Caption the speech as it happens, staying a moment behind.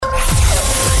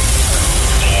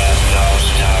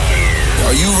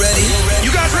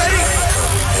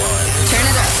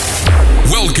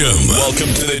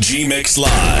Welcome to the G-Mix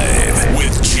Live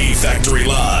with G Factory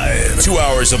Live. 2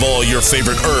 hours of all your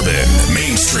favorite urban,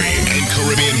 mainstream, and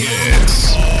Caribbean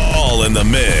hits. All in the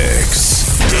mix.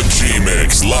 The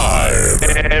G-Mix Live.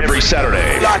 Every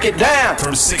Saturday. Lock it down.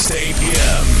 From 6 to 8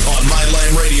 p.m. on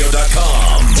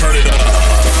MyLimeRadio.com. Turn it up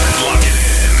and lock it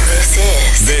in.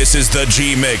 This is the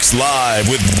G-Mix Live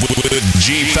with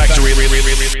G Factory Live.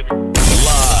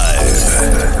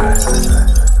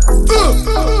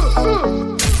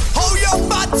 Hold your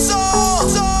butts up.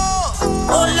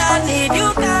 All I need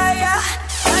you, Gaia.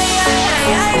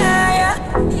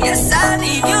 Yes, I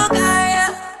need you, Gaia.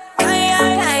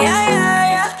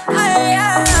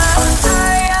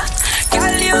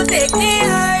 Can you take me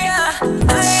higher?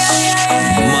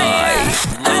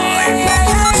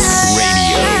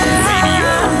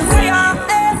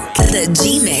 The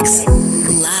G-Mix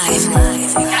Live.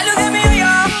 Can you get me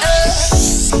higher?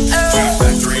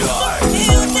 Factory Live.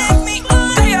 You take me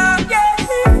higher, yeah.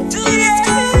 Can you get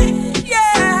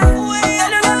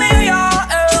me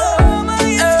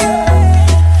higher?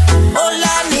 All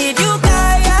I need you,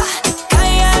 Gaia.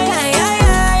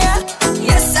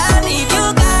 Yes, I need you,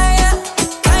 Gaia.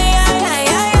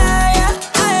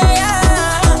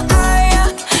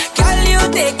 Can you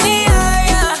take me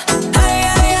higher?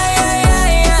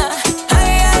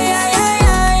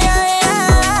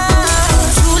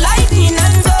 Through lightning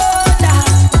and thunder,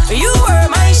 you were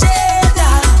my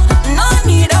shelter. No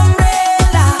need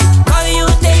umbrella, 'cause you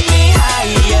take me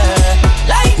higher.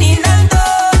 Lightning and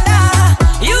thunder,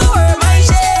 you were my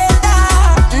shelter.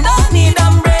 No need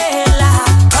umbrella,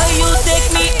 'cause you take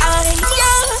me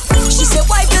higher. She said,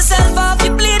 wipe yourself off,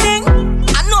 you're bleeding.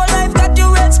 I know life got you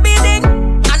red speeding,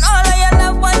 and all of your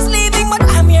loved ones leaving, but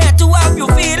I'm here to have you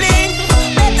feeling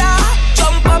better.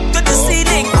 Jump up to the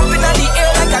ceiling, up in the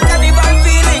air like a carnival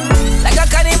feeling, like a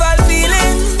carnival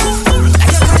feeling,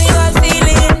 like a carnival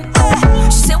feeling.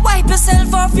 She said, wipe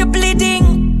yourself off, you're bleeding.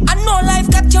 I know life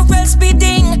got you red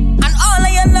speeding, and all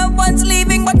of your loved ones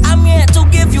leaving, but I'm here to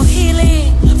give you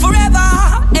healing forever.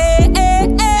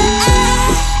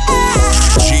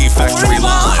 G Factory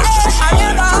Live.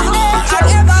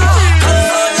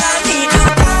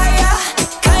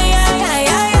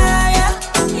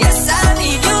 Yes, I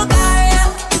need you, Gaia.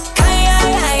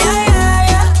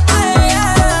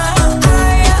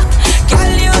 Can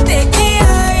you take me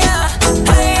higher?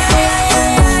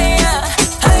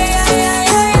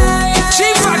 G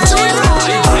Factory.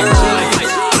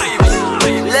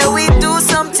 Let we do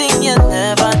something you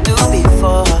never do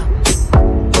before.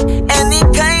 Any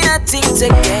kind of thing to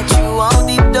get you out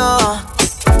the door.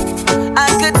 I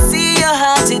could see your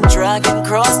heart it dragging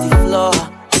across the floor.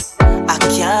 I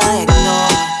can't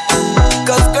ignore.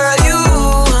 'Cause girl, you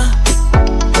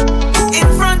in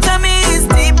front of me is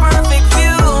the perfect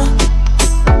view.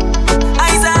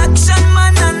 I's action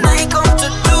man and I come to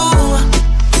do.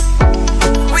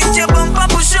 With your bumper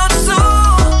push out soon.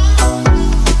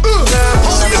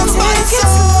 Hold your butts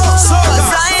up.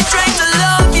 'Cause I ain't trying to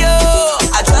love you.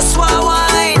 I just want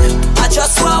wine. I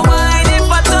just want wine if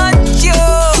I touch you.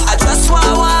 I just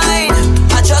want wine.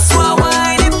 I just want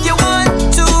wine if you want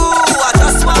to. I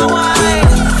just want wine.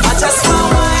 I just want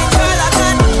wine, girl. I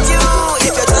got you.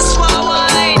 If you just want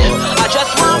wine, I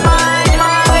just want wine.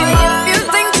 If you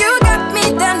think you got me,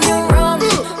 then you're wrong,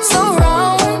 so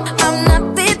wrong. I'm not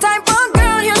the type of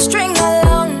girl you string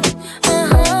along.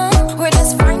 With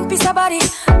this fine piece of body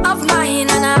of mine,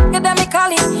 and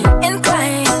academically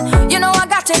inclined. You know I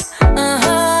got it.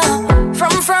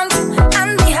 From front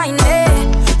and behind it,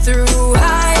 through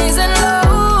highs and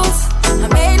lows. I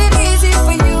made it easy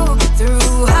for you.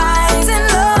 Through highs and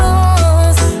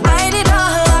lows, I did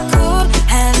all I could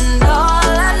and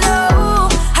all I know.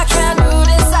 I can't do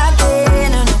this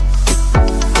again. No.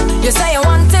 You say you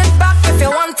want it back. If you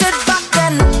want it back,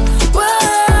 then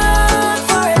work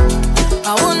for it.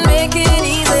 I won't make it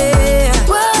easy.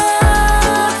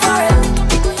 Work for it.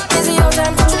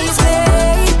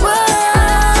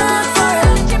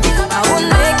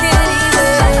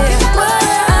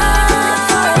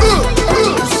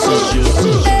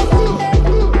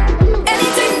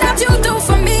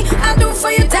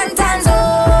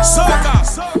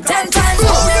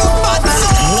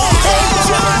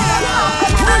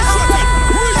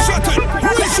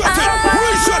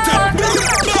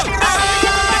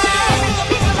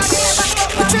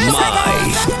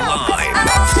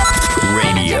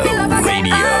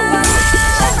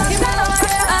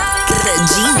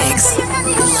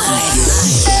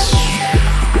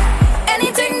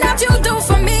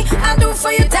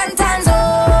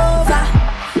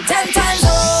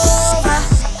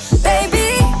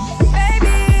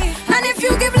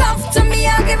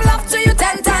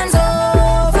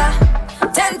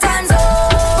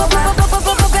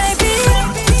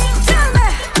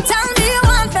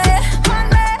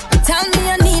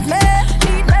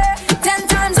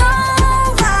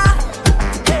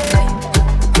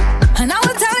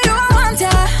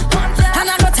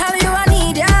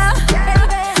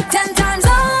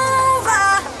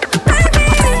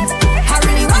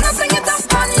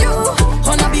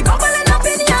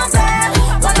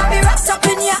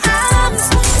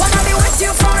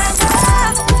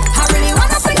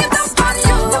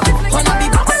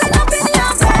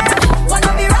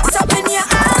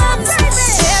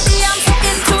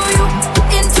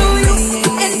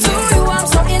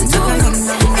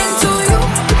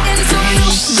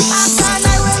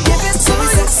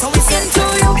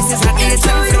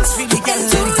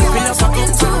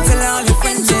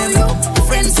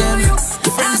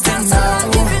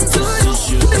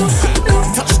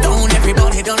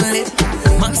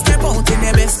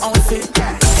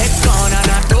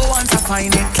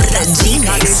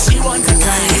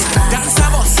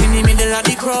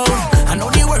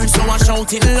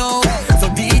 shouting low. So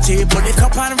DJ, pull it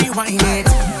up and rewind it,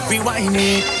 rewind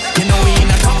it. You know we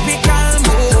in a tropical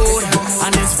mood,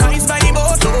 and it's vibes by the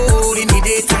boatload. In the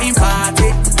daytime party,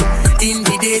 in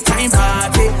the daytime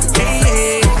party. Hey,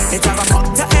 hey, let's have a cup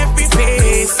to every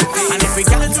face, and every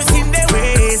girl is within their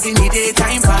ways. In the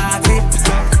daytime party,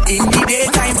 in the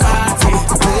daytime party.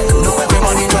 No,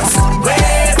 everybody just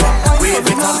wave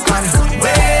it up and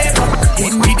wave up.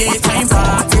 In the daytime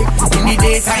party, in the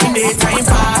daytime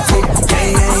party. Yeah,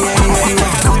 yeah, yeah, yeah,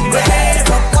 yeah.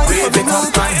 Wave it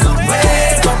up and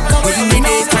wave up. In the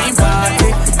daytime party,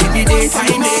 in the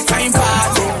daytime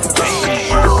party.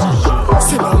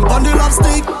 Sit down on the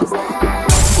lipstick,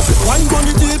 wine on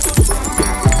the tip.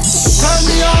 Turn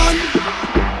me on,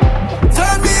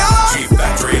 turn me on. Chief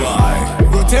Factory Live.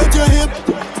 Rotate your hip,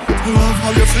 love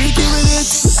how you're freaky with it.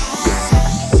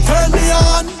 Turn me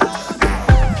on,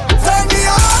 turn me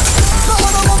on. No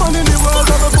other woman in the world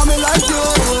ever for me like you.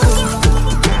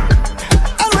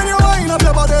 And when you wind up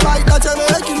your body like that, you're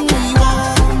making me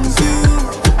want you.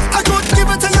 I could give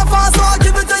it to you fast, or I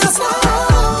give it to you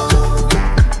slow.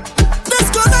 This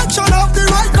connection of the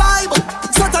right vibe.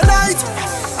 So tonight,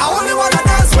 I only wanna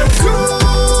dance with you.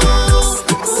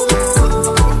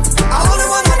 I only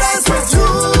wanna dance with you.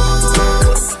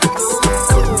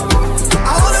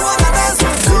 I only wanna dance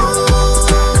with you.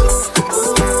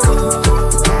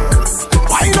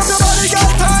 Wind up your body,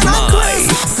 girl, turn and twist.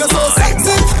 You're so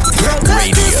sexy. Girl,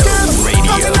 take this skin.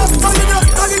 Tongue in your heart,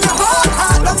 tongue in your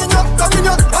heart. Just love, tongue in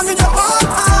your heart. Tongue in your heart, tongue in your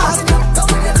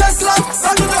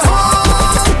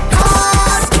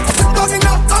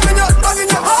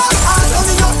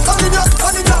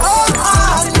heart.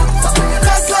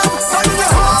 Just love, tongue in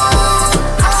your heart.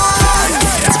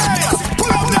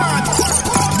 Pull up that.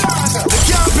 You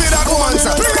can't play that woman,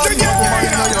 sir. Play it again.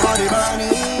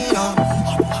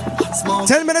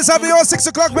 10 minutes after your 6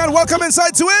 o'clock, man. Welcome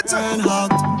inside to it.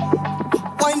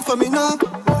 Wine for me now.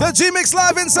 The G-Mix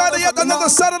Live inside yet another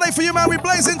Saturday for you, man. We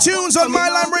blazing tunes on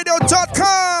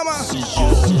MyLimeRadio.com.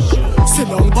 Sit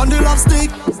down on the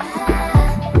lipstick,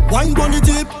 wine on the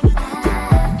tip.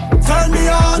 Turn me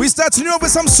on, We starting you up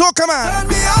with some soca, man. turn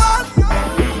me on.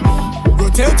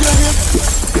 Rotate your hip,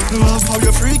 love how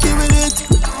you're freaky with it.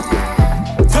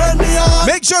 Turn me on.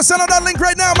 Make sure send out that link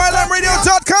right now,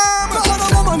 MyLimeRadio.com. No other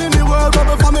woman in the world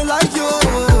ever for me like you.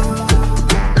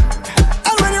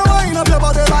 And when you wind up your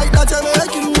body like that, you're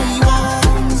making me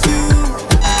want you.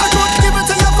 I could give it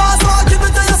to you fast, or I give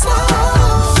it to you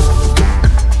slow.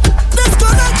 This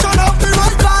connection of the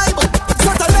right vibe.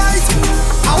 So tonight,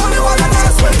 I only wanna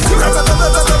dance with you.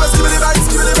 Skibidi bang,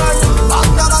 skibidi bang.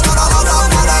 Bang, da da da da da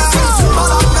da da. Bang,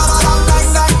 da da da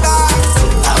dang dang dang.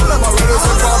 Tell them already it's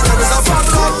a problem, it's a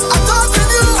problem. I'm talking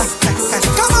to you.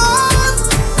 Come on,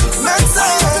 make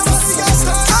sense.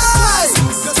 Hey,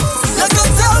 you can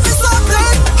tell me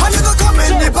something. How you gonna come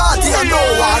in the party and no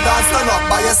one dance, stand up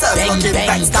by yourself? Looking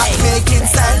back, stop making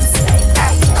sense.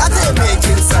 That ain't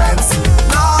making sense.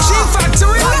 No. Chief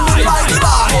Factory Live. By the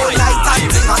bar all night and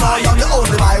ting and all of you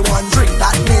only buy one drink.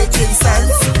 That making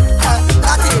sense.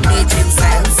 That ain't making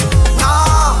sense. No.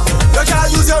 You can't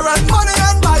use your rent money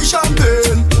and buy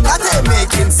champagne. That ain't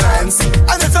making sense.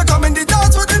 And if you come in the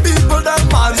dance with the people, then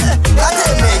man, that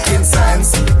ain't making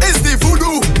sense. It's the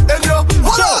voodoo in your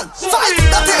hold on, fight.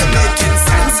 That ain't making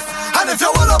sense. And if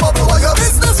you wanna bubble for your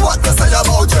business, what to say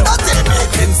about you? That ain't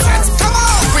making sense. Come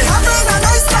on, we having a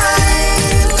nice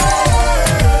time.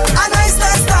 A nice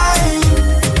time.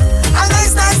 A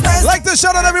nice time. Like to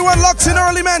shout out everyone locked in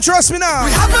early, man. Trust me now.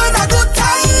 We having a good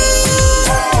time.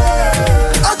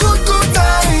 A good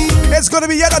time. It's going to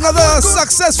be yet another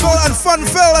successful and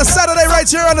fun-filled Saturday right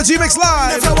here on the G-Mix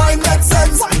Live. If your wine makes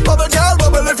sense, bubble girl,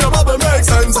 bubble if your bubble makes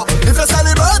sense. If you're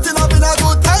celebrating, having a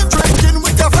good time, drinking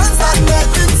with your friends, that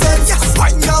making sense.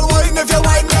 Wine girl, wine if your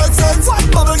wine makes sense.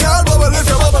 Bubble girl, bubble if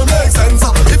your bubble makes sense.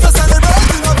 If you're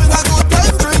celebrating, having a good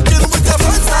time, drinking with your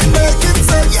friends, that making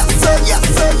sense.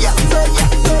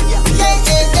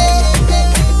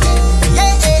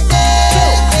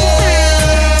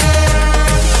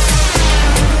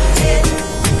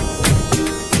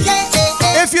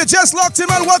 If you're just locked in,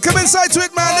 man, welcome inside to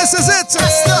it, man. This is it.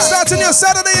 Starting your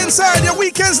Saturday inside, your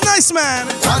weekend's nice, man.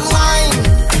 Unwind,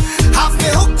 have me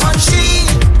hooked on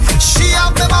she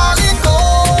have me balling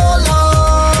gold,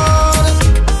 Lord.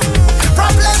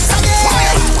 Problems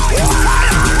again.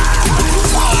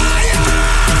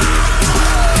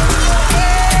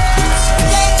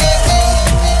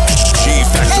 Chief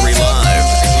Factory Live.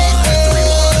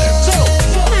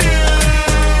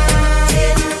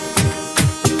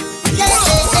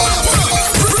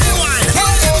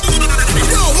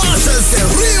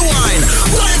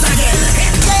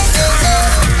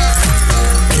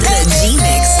 The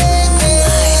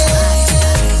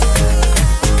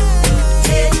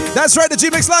That's right, the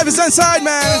G-Mix Live is inside,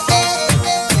 man.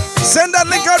 Send that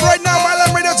link out right now,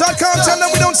 mylamradio.com. Tell them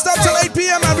we don't stop till 8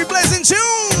 p.m. and we blazing tune.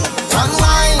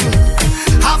 Unwind,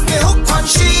 have me hook on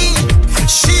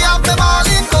she have them all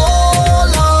in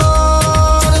gold.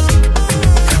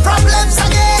 Problems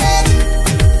again,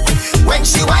 when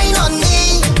she whine on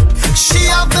me, she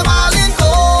have them all in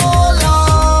gold.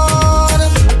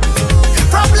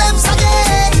 Problems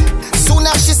again, soon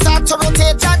as she start to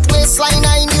rotate that waistline,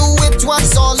 I knew it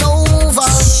was all over.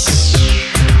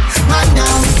 Man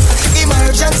down,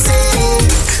 emergency.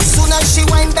 Soon as she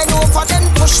wind bend over, then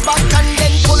push back and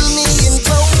then pull me in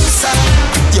closer.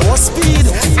 You want speed,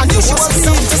 and you she want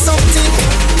something.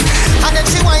 And then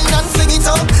she wind and fling it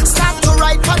up, start to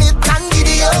ride on it and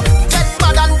giddy up. Get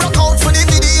mad and broke out for the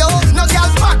video. No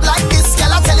girl back like this,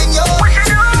 girl I'm telling you.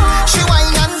 She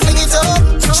wind and fling it up,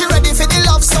 she ready for the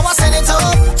love, so I send it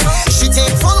up. She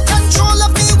take full control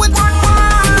of me with one wine.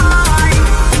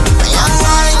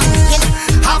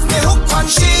 Have me hook on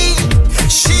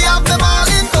she have them all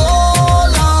in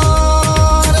gold.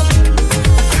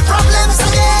 Problems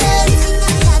again,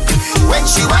 when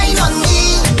she whine on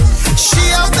me, she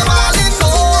have them all in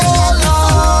gold.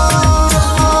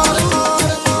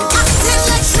 Acting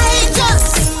like strangers,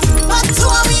 but do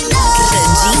we know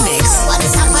what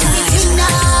is happening between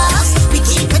us? We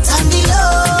keep it on the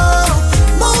low,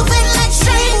 moving like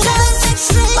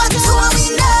strangers, but do we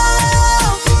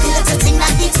know the little thing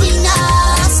that between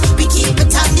us? We keep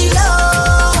it on the low.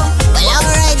 Well,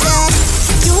 alright then,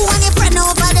 you and your friend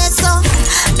over there, so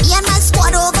me and my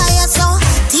squad over here, so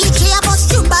DJ about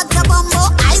you back the bumbo.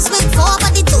 Eyes with four,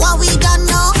 but the two are we done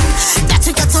now. That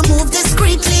we got to move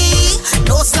discreetly.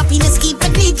 No sloppiness, keep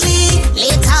it neatly.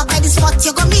 Later by the spot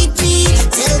you go meet me.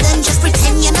 Till then just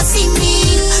pretend you not see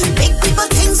me. Big people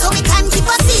think so we can keep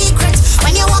a secret.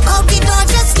 When you walk out the door,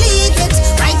 just leave it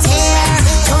right here.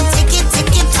 Don't take it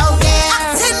out there.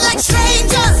 Acting like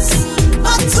strangers,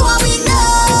 but do we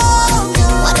know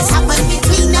what has happened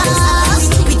between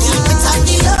us? We keep it on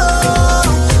the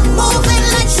low, moving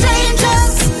like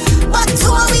strangers, but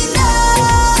do we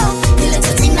know the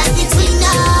little thing that between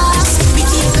us? We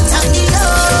keep it on the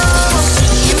low.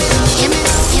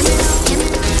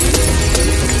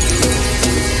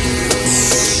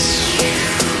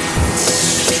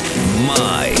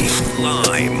 My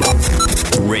Lime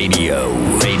Radio.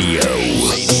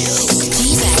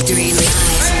 G-Factory Live.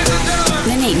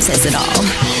 The name says it all.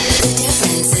 The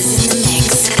difference is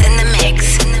in the mix.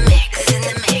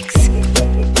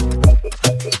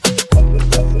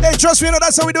 Hey, trust me, you know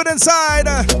that's how we do it inside.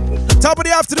 Top of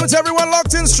the afternoon to everyone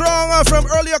locked in strong from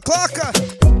early o'clock.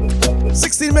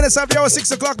 16 minutes after the hour,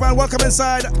 6 o'clock, man. Welcome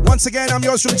inside. Once again, I'm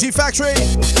yours from G Factory.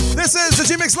 This is the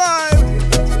G-Mix Live.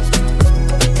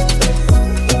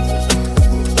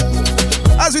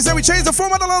 As we said, we changed the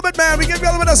format a little bit, man. We give you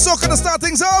a little bit of soca to start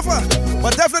things off.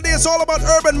 But definitely it's all about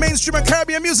urban, mainstream, and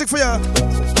Caribbean music for you.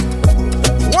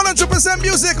 100%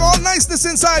 music, all niceness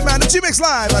inside, man. The G-Mix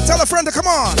Live. Tell a friend to come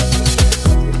on.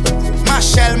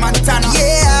 Machel Montana,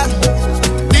 yeah.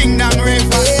 Ding Dong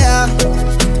River, yeah.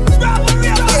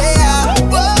 Yeah.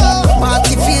 Whoa.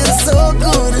 Party feels so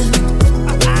good.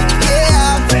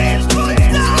 Yeah.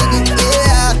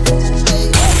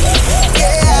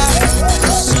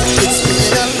 It's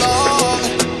been a long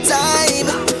time.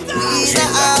 We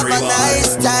don't have a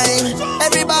nice time.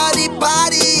 Everybody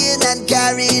partying and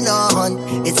carrying on.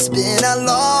 It's been a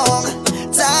long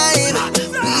time.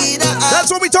 We don't have.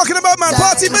 That's what we talking about, man.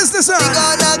 Party business, huh? We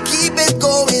gonna keep it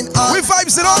going on. We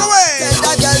vibes it all the way. Tell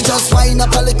that girl just wind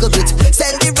up a little bit.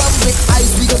 Send it rum with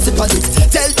ice, we go sip on it.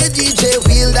 Tell the DJ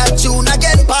wheel that tune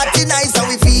again. Party nice and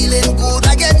we feeling good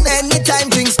again. Anytime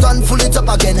drinks done, full it up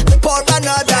again. Pour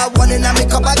another one in a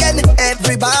make up again.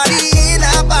 Everybody in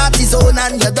a party zone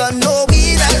and you don't know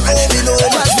we not going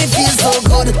over. Me feel so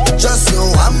good, just know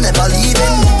I'm never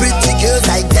leaving. Pretty girls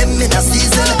like them in a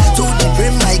season. To the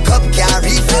brim my cup can't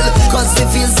refill. Cause it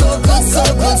feels so good, so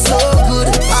good, so good.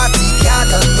 Party can't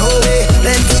done no way.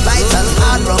 Plenty vital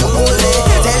hard rum holy.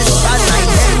 Tension like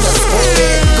them just hold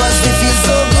it. Cause it feels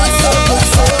so good, so good,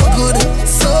 so good.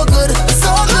 So good,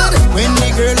 so good. When the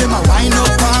girl in my wine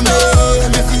up on me,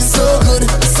 me feel so good,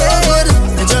 so good.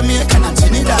 The Jamaican and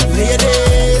Trinidad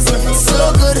ladies, me feel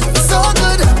so good, so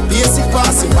good. Basic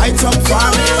passy right from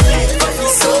farming.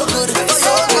 So good,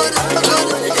 so good, good.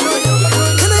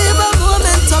 Can I have a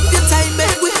moment of your time,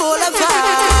 make we all a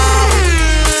vibe?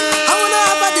 I wanna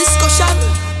have a discussion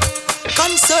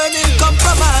concerning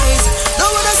compromise.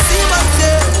 Don't wanna see my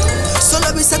fear, so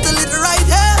let me settle it right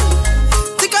here.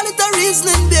 Take a little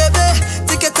reasoning, baby.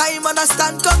 Take your time,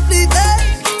 understand completely.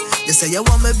 You say you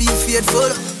want me be faithful,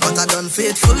 but I done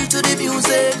faithful to the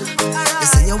music. You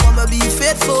say you want me be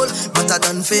faithful, but I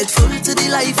done faithful to the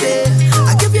life.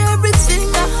 I give you everything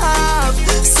I have,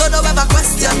 so don't ever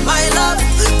question my love.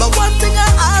 But one thing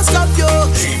I ask of you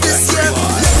this year,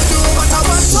 let me do what I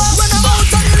want to when I'm out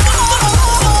on the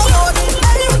road.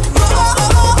 Hey,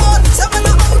 road. Say when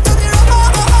I'm out on the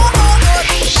road.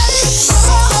 Hey,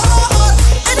 road.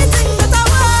 Anything that I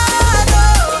want,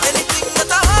 anything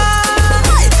that I want,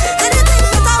 anything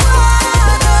that I want,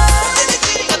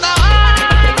 anything that I want.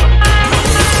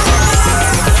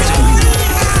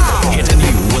 Hitting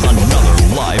you with another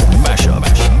live mashup.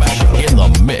 In the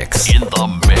mix.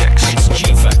 It's G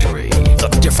Factory. The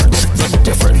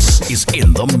difference is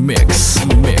in the mix.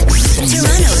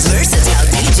 Toronto's versatile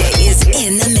DJ is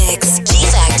in the mix. G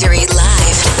Factory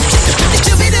Live.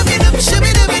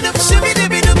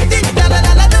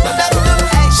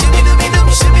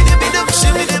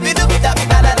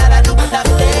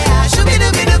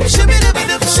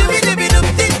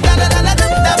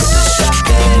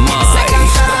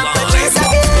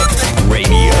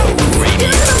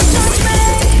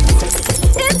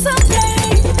 It's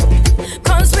okay,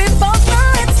 'cause we both know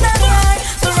it's not right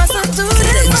for us to do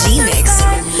this. The G Mix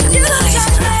Live.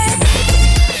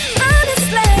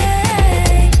 Honestly,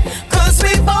 'cause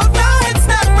we both know it's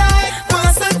not right for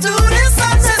us to do this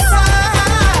on the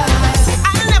side.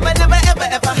 I'll never,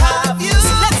 ever have you.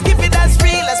 So let's keep it as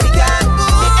real as we can.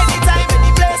 Anytime,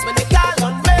 any place when they call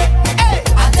on me. Hey,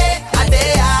 I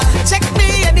dare. Check me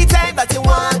anytime that you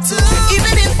want to,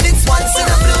 even if it's once in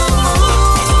a blue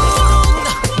moon.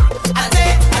 I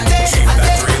dare.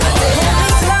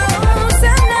 Close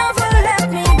and never let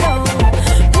me go.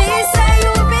 Please say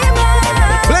you'll be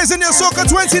mine. Blazing your Soca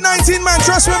 2019, man.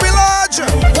 Trust me, we large.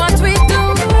 What we do,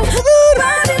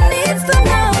 nobody needs to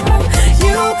know.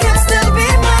 You can still be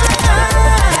mine.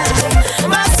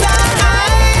 My side,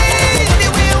 the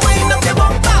way you wind up your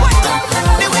bumper,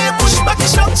 the way you push back your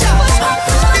structure,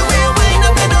 the way you wind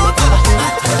up and over.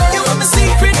 You want my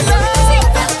secret love,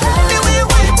 the way you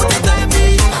wind put it on me.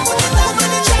 Woman,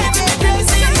 you drive me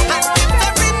crazy. And if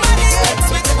everybody else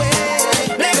with the way,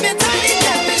 let me tell you,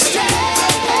 get me straight.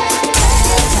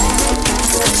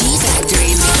 G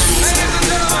Factory Live.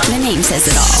 The name says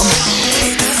it all. The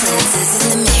difference is in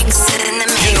the mix.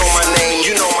 You know my name,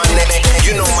 you know my name,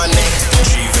 you know my name.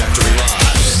 G Factory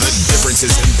Live. The difference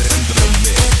is in the mix.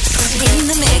 In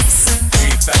the mix. G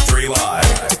Factory Live.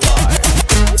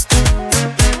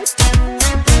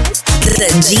 The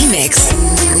G Mix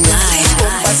Live.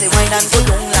 I say wine and go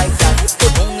down like that, go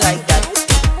down like that.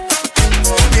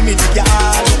 Give me the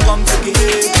girl who come to give,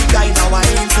 the kind of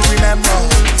wine to remember,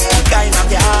 the kind of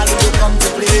girl who come to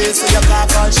play, so you can't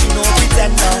call she no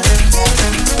pretender.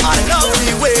 I love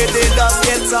the way they just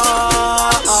get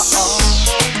on, so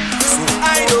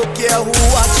I don't care who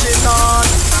watching on.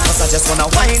 'Cause I just wanna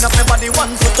wind up my body,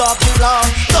 one foot off the floor.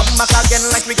 Come back again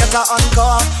like we get a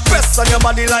encore. Press on your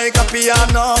body like a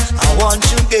piano. I want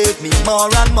you give me more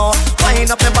and more.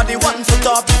 Wind up my body, one foot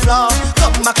off the floor.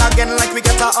 Come back again like we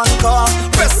get a encore.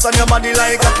 Press on your body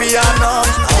like a piano.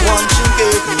 I want you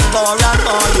give me more and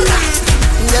more.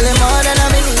 Yeah. Girl, you're more than a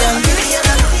million.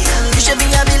 You should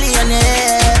be a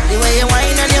billionaire. The way you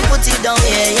wind and you put it down,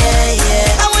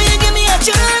 yeah. I want you give me a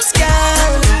chance,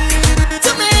 girl,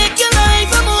 to make your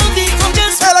life a movie from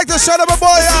just. I like to shout out my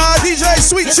boy DJ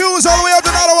Sweet Tunes all the way out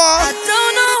in Ottawa. I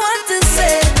don't know what to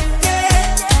say.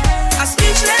 I'm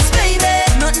speechless, baby.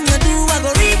 Nothing you do, I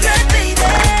go regret, baby.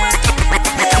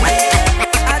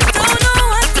 I don't know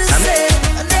what to say.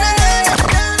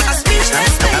 I'm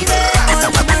speechless, baby. All the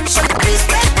man should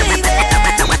respect, baby.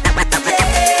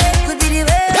 Could be the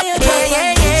way you do.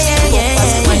 Yeah.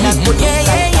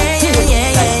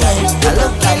 I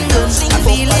looking good, I'm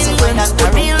feeling good, I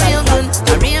real good,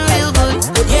 I real good.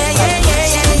 Yeah.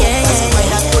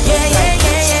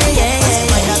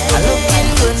 I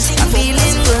looking good, I'm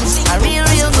feeling good, I real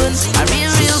good, I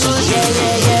real good.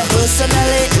 Yeah.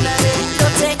 Personally,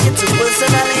 don't take it too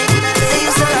personally. They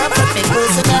used to laugh at me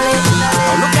personally.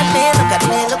 Oh, look at me.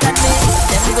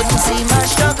 Them couldn't see my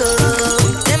struggle.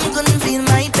 Them couldn't feel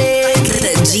my pain.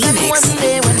 The G And Mix. one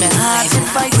day when my heart in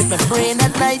fight with my brain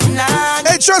at night, nah.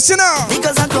 Hey, trust you now.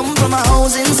 Because I come from a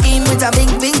housing scheme with a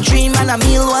big dream, and a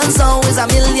meal once always a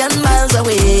million miles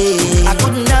away. I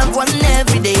couldn't have one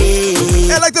every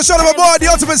day. I like to shout out my boy, the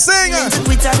ultimate singer.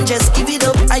 Quit and just give it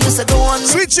up. I used to go on.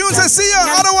 Sweet Tunes, I see ya.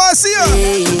 Ottawa, I see ya.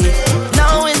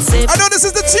 Now it's safe. I know this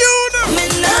is the tune. Me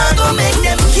nah go make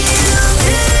them kill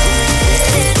me.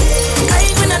 I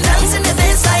when I dance in the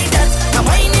face like that, I'm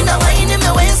whining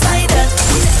my waist like that.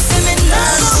 See me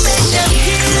nah go make them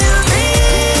kill me.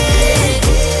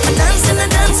 I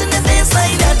dance in the face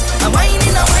like that, I'm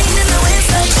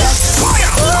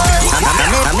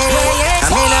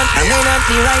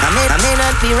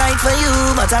be right for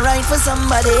you, but I right for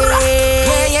somebody.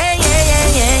 Yeah.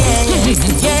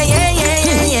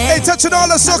 Hey, touching all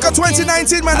the Soca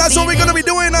 2019, man. That's what we're gonna be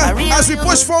doing as we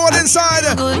push forward inside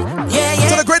to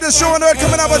the greatest show on earth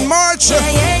coming up in March. I'm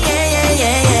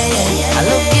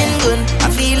looking good,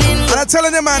 I'm feeling good. And I'm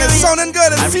telling you, man, it's sounding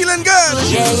good, it's feeling good.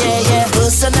 Yeah.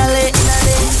 Personally,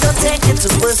 don't take it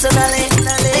too personally.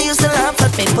 They used to laugh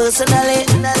at me personally.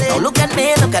 Now look at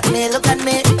me.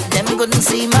 Them couldn't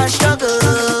see my struggle.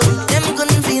 Them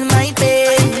couldn't feel my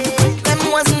pain. Them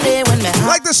wasn't there when me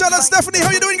like the shout out Stephanie,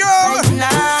 how you doing, girl?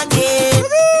 I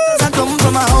come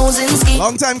from a housing scheme.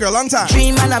 Long time, girl, long time.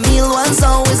 Dream and a meal was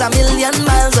always a million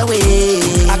miles away.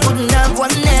 I couldn't have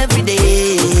one every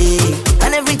day.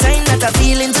 And every time that I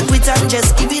feel into quit and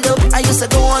just give it up, I used to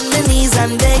go on my knees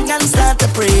and beg and start to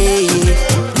pray.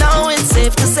 Now it's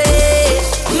safe to say,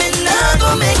 me not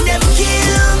go make them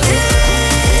kill me.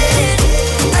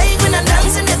 I when I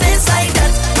dance in the face like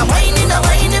that, I'm whining my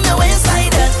waist like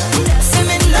that. Say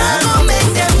me not go make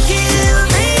them kill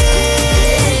me.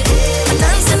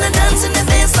 I dance in the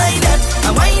face like that,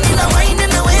 I'm whining my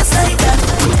waist like that.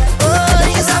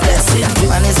 Oh, it's a blessing,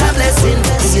 and it's a blessing,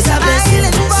 it's a blessing,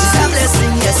 it's a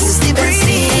blessing. Yes, it's the best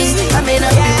thing. I may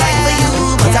not be right for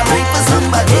you, but I'm right for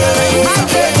somebody. It's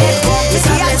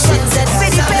a blessing, it's a blessing,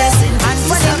 it's a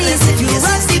blessing. Yes,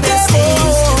 it's the best thing.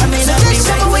 I may not be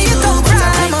right for you, but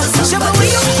I'm right for somebody.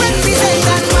 Represent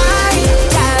and why,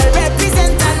 girl,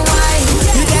 represent and why.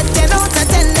 You get 10 out of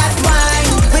 10 that why,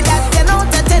 with that 10 out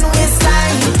of 10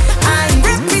 waistline. I'm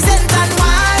represent and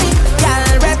why,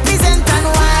 girl, represent and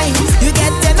why. You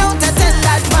get 10 out of 10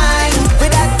 that why,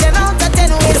 with that 10 out of 10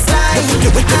 waistline.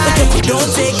 Don't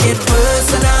take it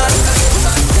personal.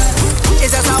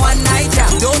 It's just a one night job.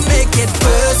 Don't make it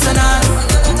personal.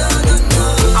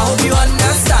 I hope you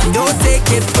understand. Don't take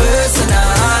it personal.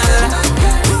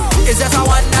 It's just a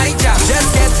one night job.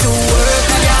 Just get to work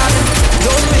again.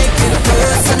 Don't make it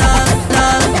personal.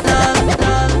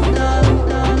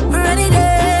 Ready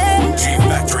there. G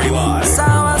Factory Live.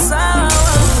 Sour,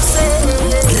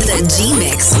 The G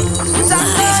Mix.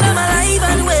 I'm alive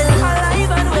and well.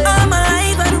 I'm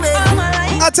alive and well.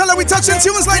 I tell her we touching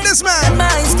tunes like this, man.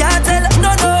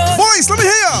 Voice, let me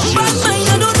hear. But mine,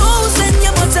 I don't know. Send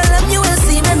you, but tell them you will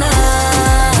see me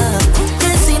now.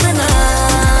 You see me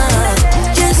now.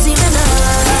 You see me now.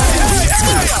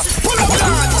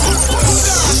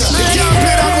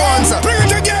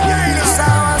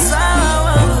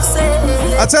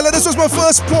 I tell her this was my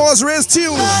first pause raised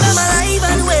tune. I'm alive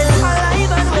and well.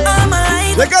 I'm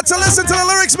alive. You got to listen to the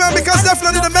lyrics, man, because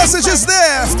definitely the message is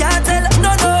there.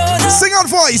 Sing out,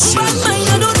 voice. But mine,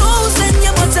 I don't know. Send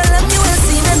you, but tell them you will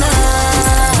see me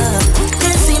now.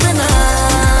 You see me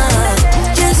now.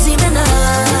 You see me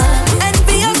now.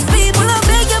 Envious people, I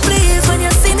beg you please. When you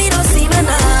see me, don't see me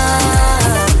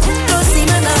now. Don't see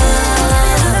me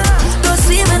now. Don't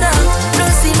see me now.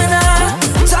 Don't see me now.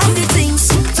 Talk the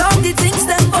things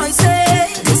them boys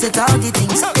say. They say talk the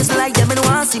things. It's like them and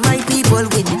want to see my people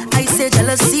win. I say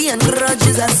jealousy and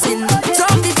grudges are sin.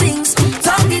 Talk the things them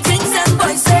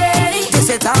boys say. They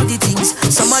say talk the things.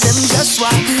 Some of them just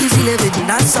want easy living.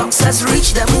 Not success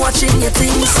reach them watching your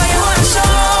things. So you want show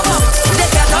up, they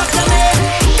can talk to me.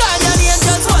 Guardian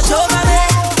angels watch over me.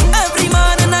 Every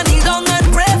morning I kneel down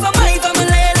and pray for my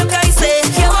family. Look, I say,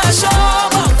 you want show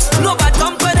up, no bad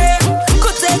company.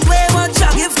 Could take away what you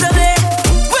give to me.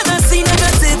 When I see them,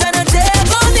 I sit and I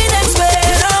take on the next way.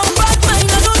 Now, bad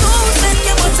mind, I don't know. Send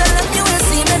you, but tell them you will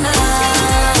see me now.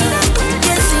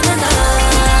 You see me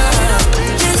now.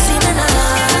 You see me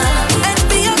now.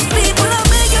 Envious people, I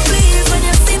beg you please. When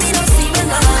you see me, don't see me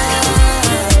now.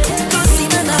 Don't see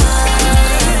me now.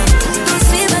 Don't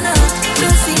see me now.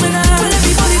 Don't see me now. Well,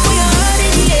 everybody put your heart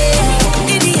in the air.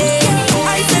 In the air. I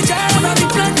said, child, I'll be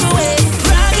blood away.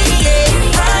 Rock in the air.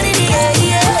 Heart in the air,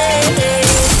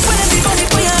 yeah. Well, everybody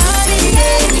put your heart in the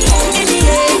air. In the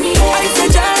air. I said,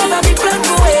 child, I'll be blood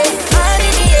away. Heart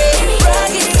in the air.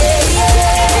 Rock in the air, yeah.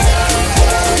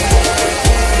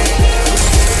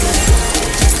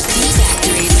 G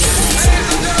Factory.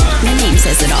 The name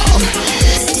says it all.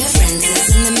 The difference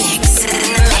is in the mix.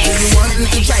 You want me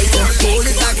to try to hold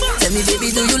it back? Tell me, baby,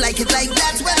 do you like it like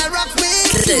that when I rock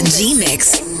with The G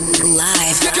Mix.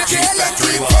 Live. G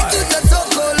Factory Live. take you to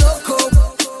Toco Loco.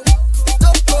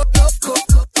 Toco Loco.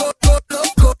 Toco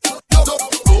Loco. Toco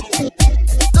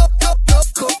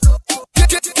Loco.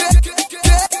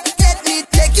 Let me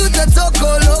take you to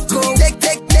Toco Loco.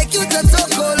 Take you to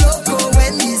Toco Loco.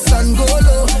 When the sun go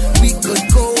low, we could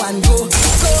go and go.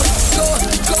 Go,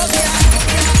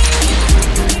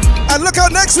 yeah. And look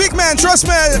out next week, man. Trust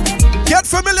me. Get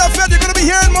familiar, Fed. You're going to be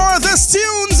hearing more of these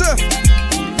tunes.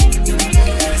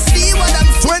 See what I'm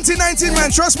 2019, man,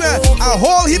 trust me, a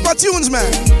whole heap of tunes,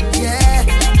 man. Yeah.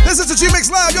 This is the G-Mix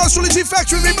Live, yours truly G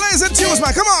Factory, we blazing tunes,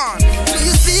 man, come on. Do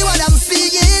you see what I'm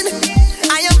seeing?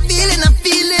 I am feeling,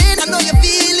 I know you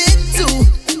feel it too.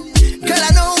 Girl,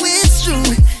 I know it's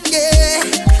true, yeah.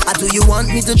 Or do you want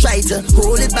me to try to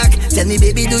hold it back? Tell me,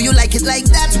 baby, do you like it like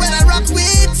that when I rock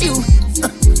with you?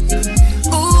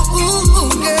 Ooh, ooh,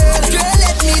 ooh, girl. Girl,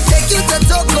 let me take you to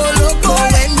Toco Loco.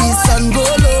 When the sun go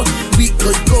low, we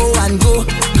could go and go,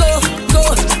 girl.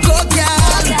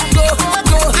 Go.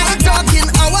 I'm talking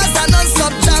hours and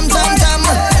non-stop jam.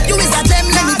 You is a gem,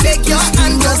 let me take your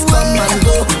hand, just come and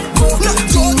go, girl.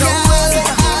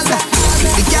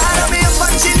 The girl on me up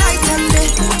when she night and day.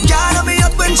 Girl on me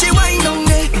up when she wind on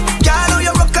me. Girl on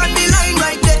you rock on the line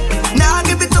right there. Now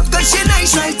give it up 'cause she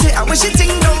nice right there. And when she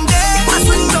ting down there, I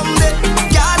swing down there.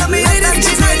 Girl on me up when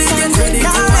she nice and day.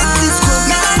 Now let this go.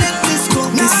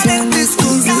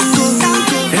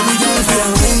 Every girl feel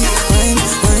wine,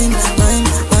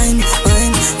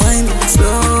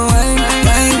 slow wine.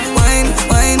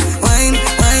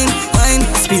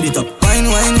 Speed it up, wine.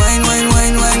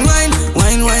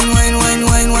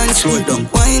 Slow it down,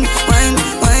 wine.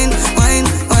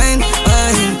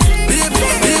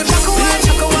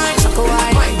 Shaka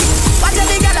wine. What the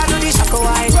big girl do the shaka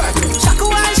wine? Shaka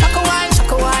wine.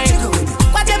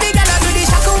 What the big girl do the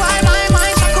shaka wine?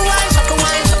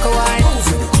 Shaka wine.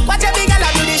 What the big girl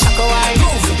do the shaka wine?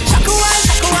 Shaka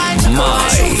wine.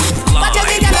 What the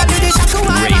big girl do the shaka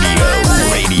wine?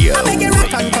 Radio. I make you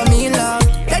rock onto me, love.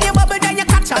 Then you bubble, then you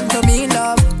catch onto me,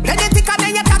 love. Then you tick and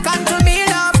then you tack onto me,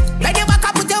 love. Then you back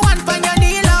up, put your one on your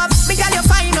knee, love. Big girl, you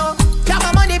fine, oh. Drop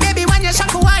my money, baby, when you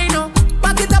shaka wine, oh.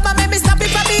 Back it up and make me stop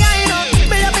it from behind, oh.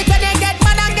 Me love it when you get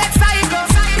mad and get psycho.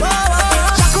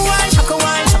 Shaka wine.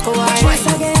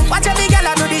 Watch a big girl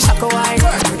do the shaka wine.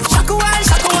 Shaka wine.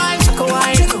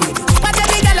 Watch a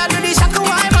big girl do the shaka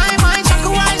wine.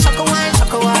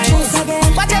 Shaka wine.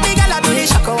 Watch a big girl do the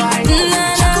shaka wine.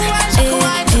 Shaka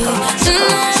wine.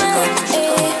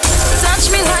 Touch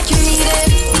me like you need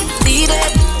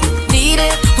it.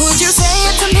 Would you say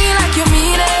it to me like you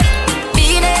mean it?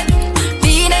 Beat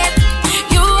it.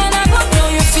 You and I both know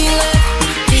you feel it.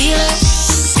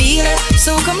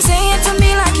 So come say it to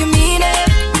me like you mean it.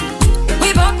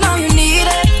 We both know you need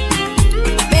it.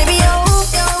 Baby,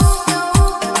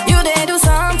 you dare do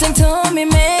something to me,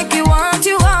 make me want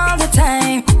you all the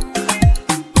time.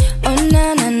 Oh,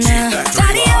 na.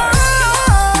 Daddy,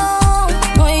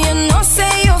 boy, you know,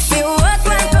 say you feel work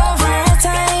like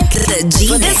overtime.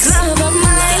 For this love of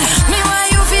mine, me why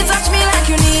you feel touch me like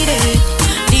you need it.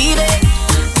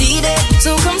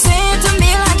 So come say it to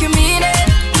me like you mean it.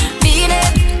 Beat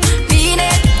it.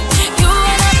 You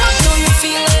and I both know you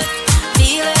feel it.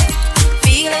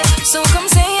 So come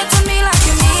say it to me like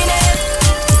you mean it.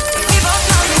 We both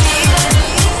know you need it.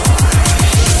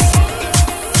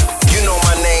 You know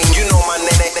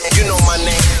my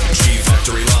name. G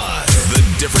Factory Live. The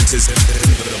difference is in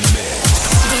the mix.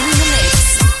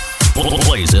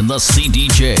 Plays in the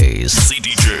CDJs.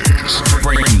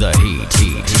 Bring the heat.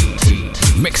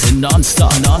 Mixing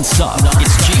non-stop.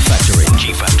 It's G Factory.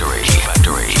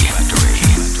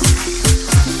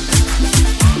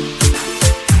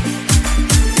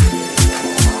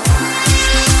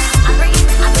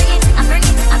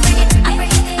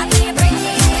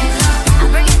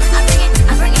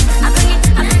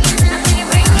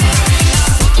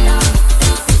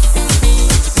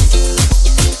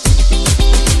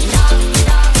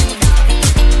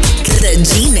 The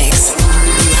G-Mix Live.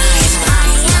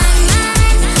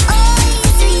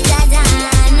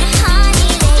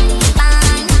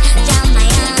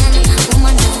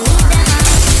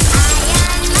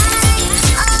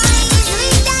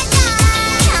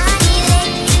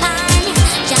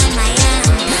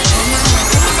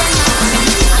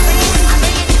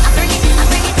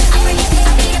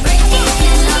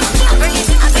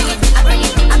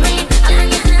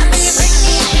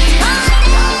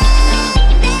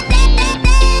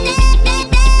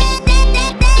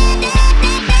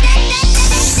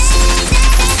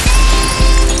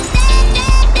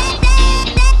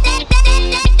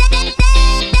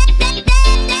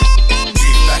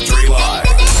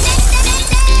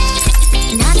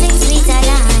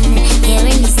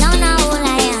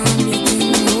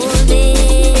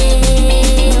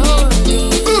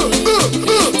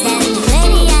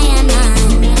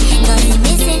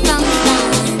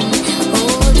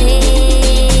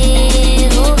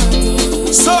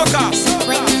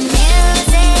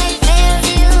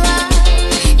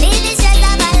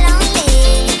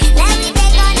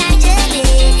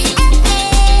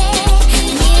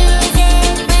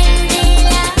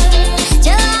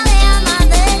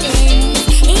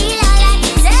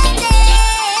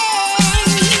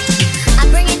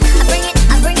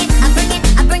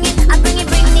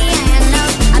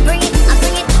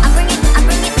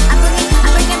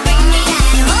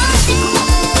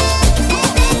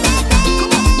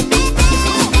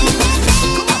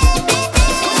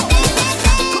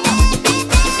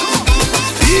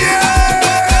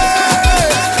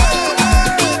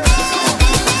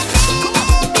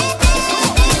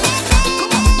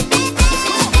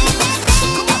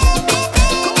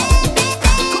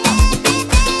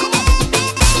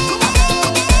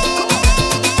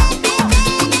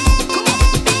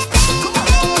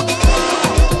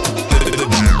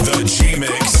 The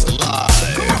G-Mix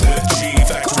Live with G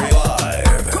Factory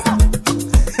Live.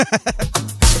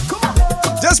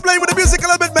 Just playing with the music a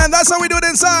little bit, man. That's how we do it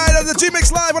inside of the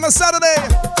G-Mix Live on a Saturday.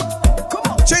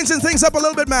 Changing things up a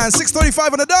little bit, man.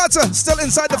 6:35 on the dot. Still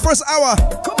inside the first hour.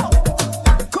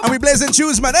 And we blazing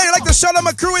tunes, man. Hey, like to shout out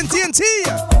my crew in TNT.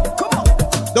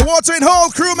 The Watering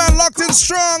Hole crew, man, locked in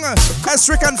strong.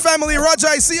 Esric and family, Roger,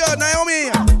 I see you.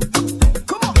 Naomi.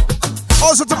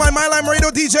 Also to my MyLime Radio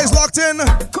DJs locked in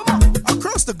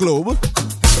across the globe.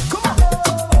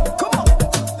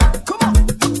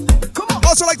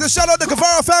 Also like to shout out the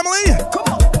Guevara family.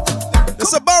 The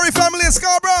Sabari family in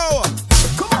Scarborough.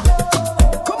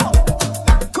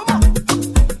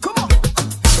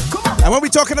 And when we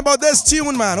talking about this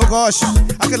tune, man, oh gosh,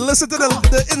 I can listen to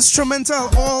the instrumental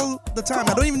all the time.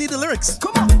 I don't even need the lyrics.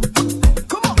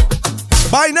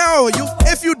 By now,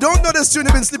 if you don't know this tune,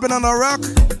 you've been sleeping on a rock,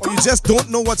 or you just don't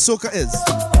know what soca is.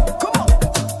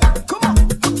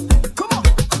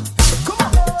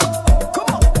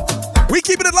 We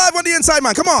keeping it live on the inside,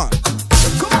 man. Come on.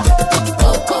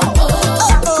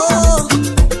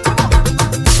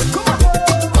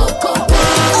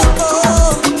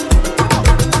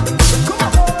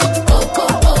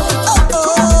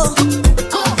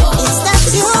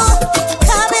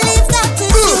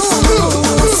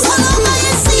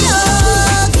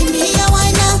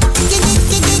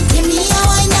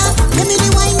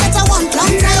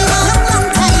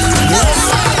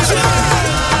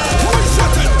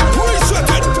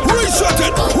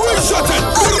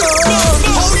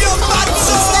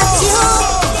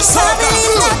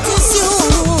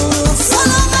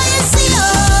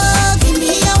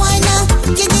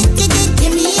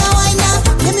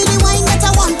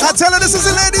 This is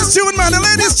the ladies' tune, man. The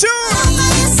ladies' tune.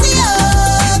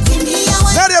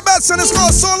 Nadia Batson is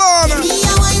called So Long. Let me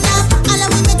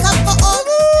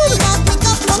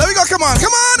go. Come on.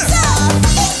 Come on.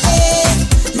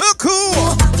 Look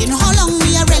cool. You know how long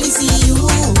we really see you.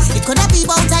 It could have been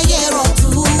about a year or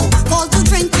two. Call to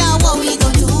drink now. What we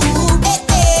gonna do?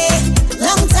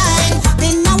 Long time.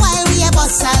 Been a while we have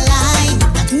bust a line.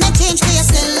 Nothing that changed. You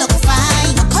still look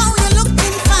fine. Look how you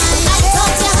looking fine. I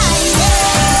thought you hide it.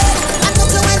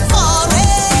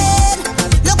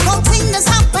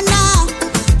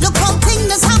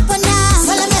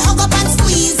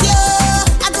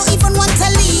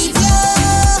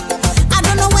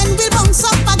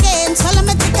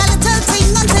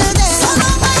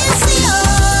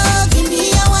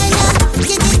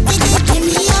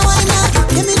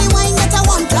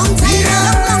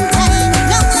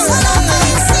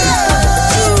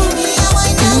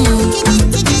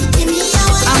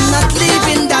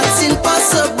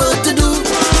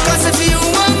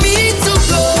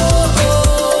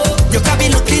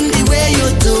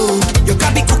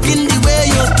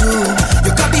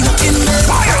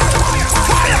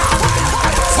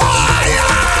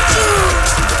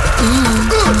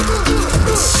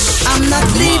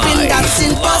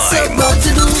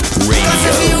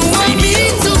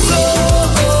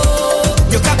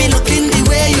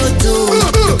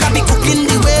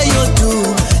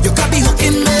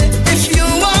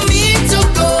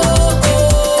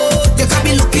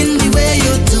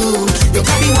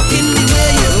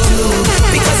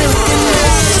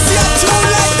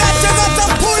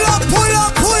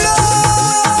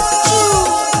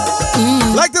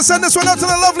 Send this one out to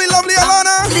the lovely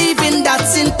Alana. Leaving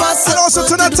that's impossible. And also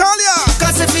to Natalia.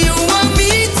 Cause if you want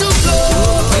me to go,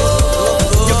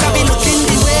 you can be looking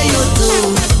the way you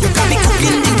do. You can be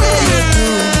cooking the way you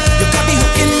do. You can be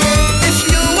hooking me. If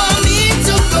you want me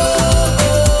to go,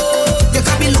 you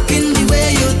can be looking the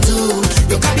way you do.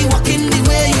 You can be walking the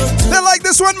way you do. They like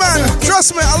this one, man.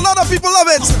 Trust me, a lot of people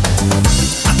love it.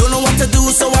 I don't know what to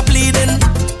do, so I'm pleading.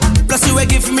 Plus you will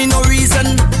give me no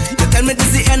reason. You tell me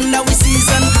this is the end of the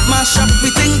season. Mash up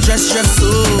we think dress so.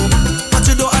 But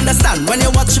you don't understand when you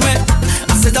watch me.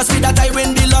 I said that's me that I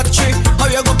win the lottery.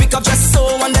 How you go pick up just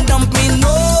so and then dump me?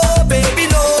 No, baby,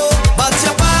 no. But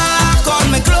you pack all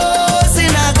my clothes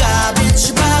in a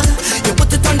garbage bag. You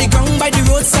put it on the ground by the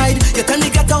roadside. You tell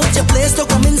me get out your place to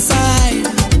come inside.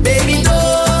 Baby,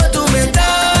 don't do me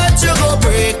that. You go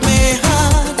break my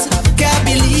heart. Can't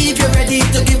believe you're ready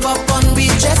to give up on me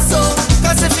just so.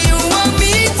 Cause if you want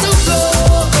me to go,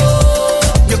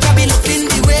 you can be looking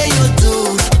the way you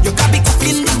do. You can be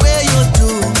cooking the way you do.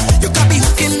 You can be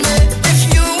hooking me. If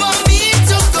you want me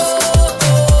to go,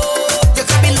 you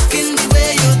can be looking the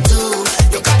way you do.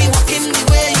 You can be walking the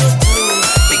way you do.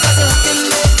 Because you're hooking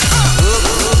me.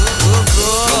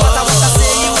 No matter what I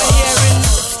say, you ain't hearing.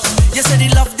 You say the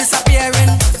love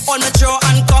disappearing. On the drawer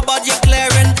and cupboard you're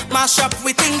clearing. Mash up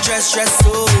with dress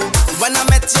so. When I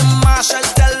met you, Marshall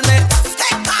tell me,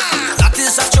 take time.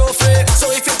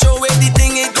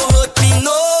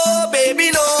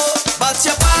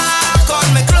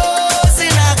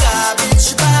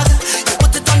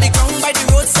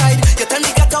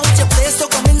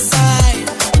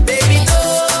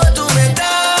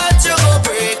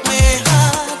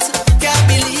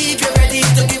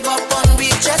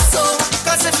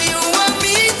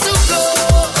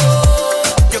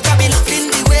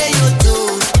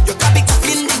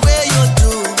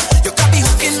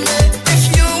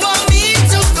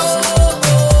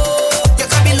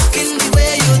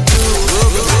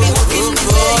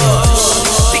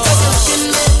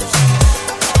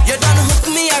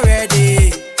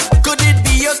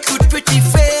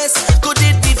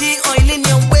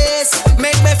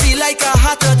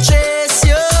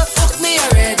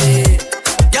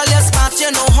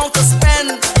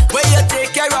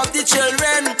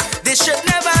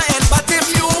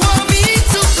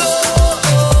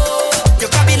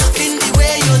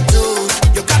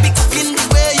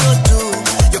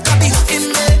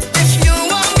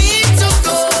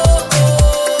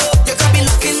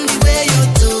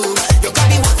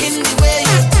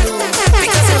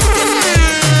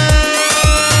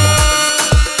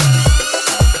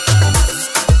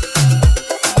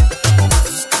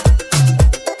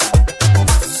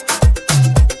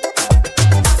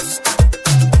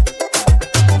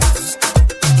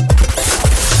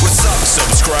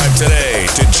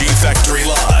 Factory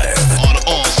Live on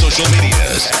all social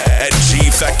medias at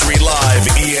G Factory Live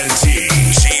ENT.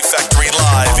 G Factory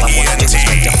Live ENT.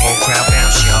 Make the whole crowd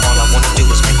bounce, y'all. All I wanna do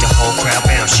is make the whole crowd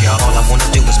bounce, y'all. All I wanna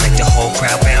do is make the whole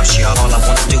crowd bounce, y'all. All I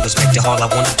wanna do is make the all I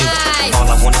wanna do. All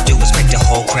I wanna do is make the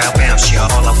whole crowd bounce, y'all.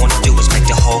 All I wanna do is make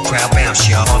the whole crowd bounce,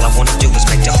 y'all. All I wanna do is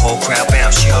make the whole crowd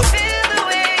bounce, y'all.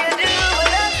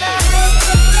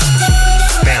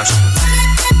 Bounce.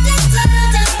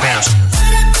 Bounce.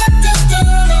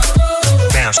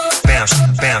 Bounce, bounce,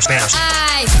 bounce, bounce.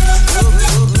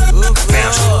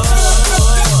 Bounce.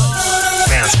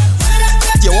 Bounce.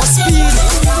 You want speed?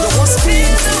 You want speed?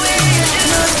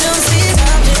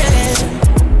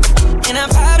 And I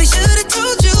probably should've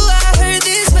told you I heard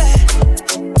this bad.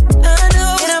 I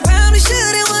know, and I probably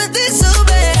shouldn't want this so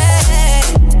bad.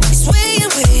 It's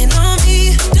weighing on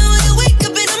me. Don't you wake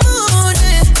up in the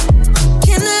morning?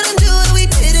 Can't let them do what we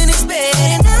didn't expect.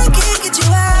 And I can't get you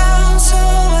out, so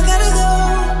I gotta go.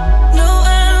 No,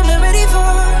 I'm not ready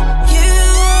for you.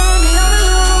 Me all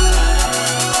alone.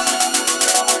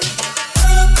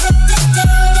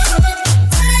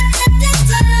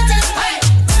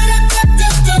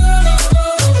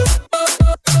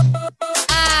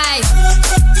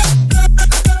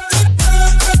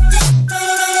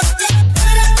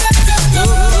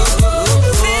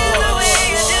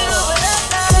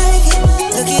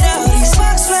 Look at all these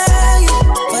rocks flying,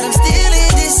 but I'm still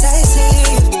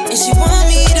indecisive. And she want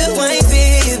me to wipe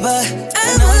it, but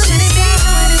I know I shouldn't be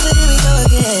doing this, but here we go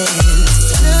again.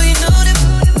 Now you know that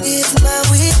it's my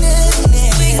weakness.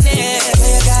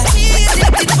 You got me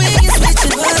addicted when you're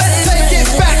switching words. Let's take it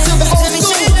back to the old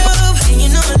school. And you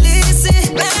know I listen,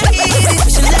 I hate it, but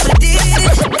you never did it.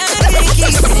 I can't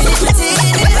keep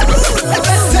imitating it.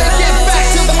 Let's take it back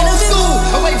to the old school.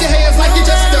 Wave your hands like you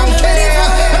just don't care.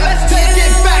 Let's take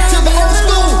it back to the old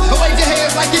school. Wave your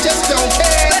hands like you just don't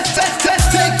care.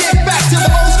 Let's take it back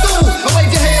to the old school.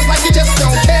 Wave your hands like you just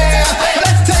don't care.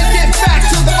 Let's take it back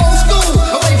to the old school.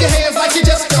 Wave your hands like you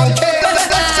just don't care.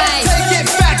 Let's take it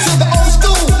back to the old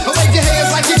school. Wave your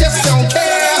hands like you just don't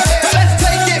care. Let's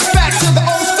take it back to the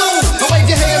old school. Wave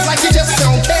your hands like you just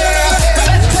don't care.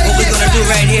 Let's take What we're it gonna do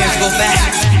right here is go back.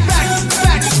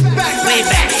 Way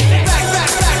back.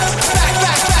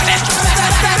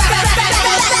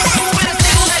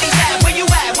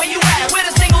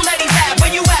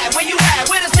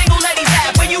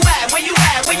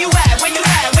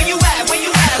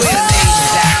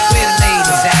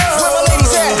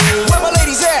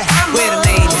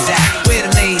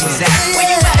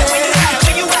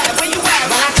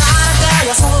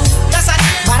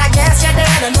 But I guess you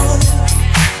didn't know.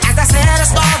 As I said, the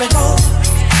story goes.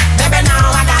 Baby,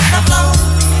 now I got the flow.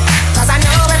 'Cause I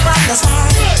know it from the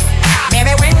start.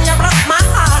 Baby, when you broke my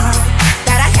heart,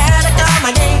 that I had to come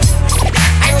again.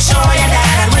 I'm sure you that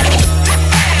I will.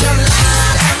 You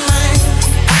lied to me.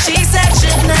 She said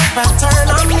she'd never turn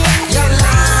on me. You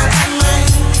lied to me.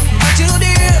 But you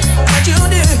did, but you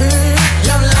did.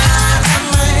 You lied to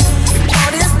me. All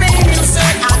this pain you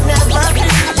said I'd never be.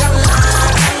 You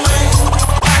lied to me.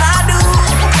 But I do.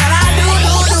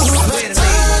 Where the ladies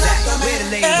at? Where the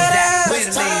ladies at? Where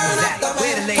the ladies at?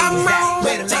 Where the ladies at?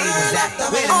 Where the ladies at?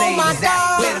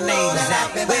 Where the ladies at? Where the ladies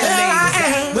at?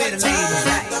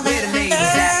 Where the ladies at? Where the ladies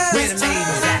at? Where the ladies at?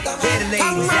 Where the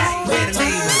ladies at? Where the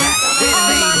ladies at? Where the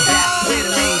ladies at? Where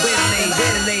the ladies at?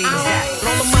 Where the ladies at?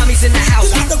 All the mommies in the house.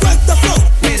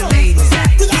 Where the ladies at?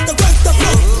 All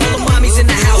the mommies in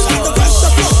the house. Where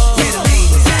the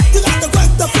ladies at?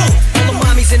 All the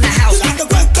mommies in the house. Where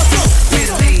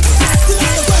the ladies at?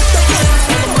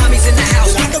 All the mommies in the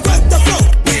house. Where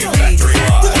the ladies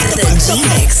at? The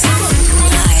G-Mix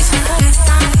Live.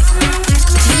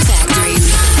 G-Factory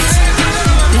Live.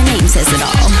 The name says it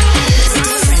all. The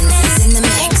difference is in the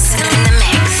mix.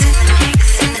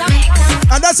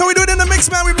 And that's how we do it in the mix,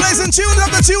 man. We blazing tunes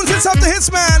up the tunes, hits up the hits,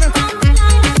 man.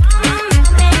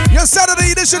 Your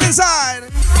Saturday edition inside.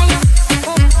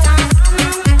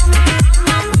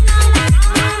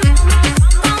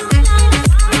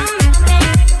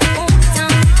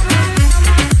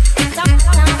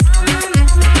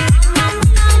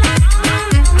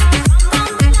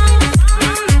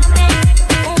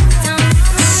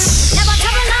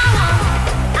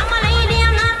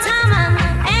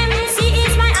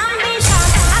 Ambition.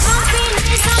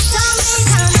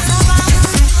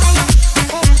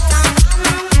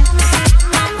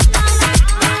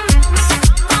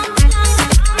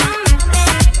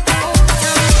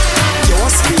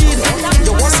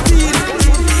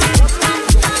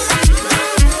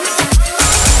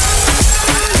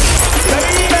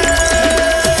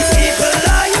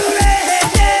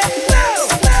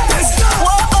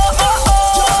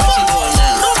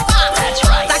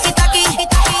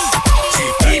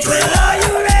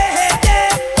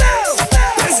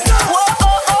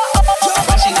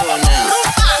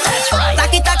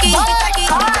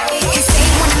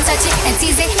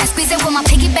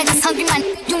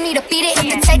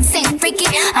 text ain't freaky.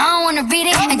 I don't wanna read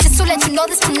it. And just to let you know,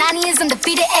 this Punani is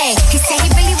undefeated. Ayy, he said he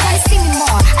really wanna see me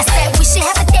more. I said we should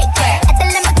have a date where at the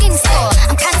Lamborghini store.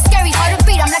 I'm kinda scary, hard to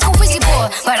beat. I'm like a Ouija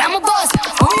board, but I'm a boss.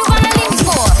 Who you gonna leave me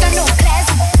for? Got no class,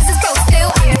 this is broke still.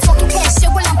 I'm talking cash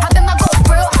shit while I'm popping my gold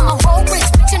grill. I'm a whole rich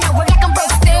bitch and I work like I'm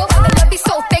broke still. The love be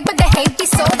so fake, but the hate be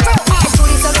so real. El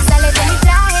booty solo sale de mi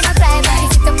traje, no trae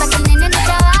bajecito pa' que el nene no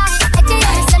trabaje. Ella yo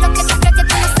no sé lo que tú crees que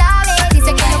tú no sabes.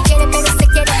 Dice que no quiere, pero se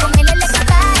quiere con él el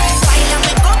equipaje.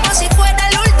 Báilame como si fuera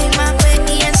la última vez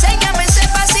y enséñame ese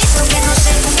pasito que no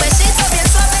sé, un besito bien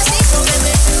suavecito,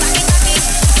 bebé.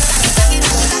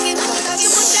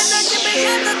 Muchas noches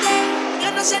pensándote, yo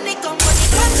no sé ni cómo ni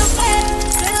cuándo fue,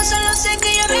 pero solo sé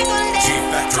que yo recordé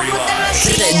cómo te lo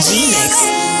hacía. The G-Mix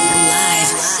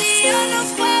Live. Si yo no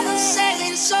puedo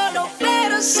seguir solo,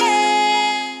 pero sé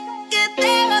que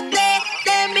te boté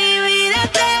de mi vida,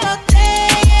 te boté.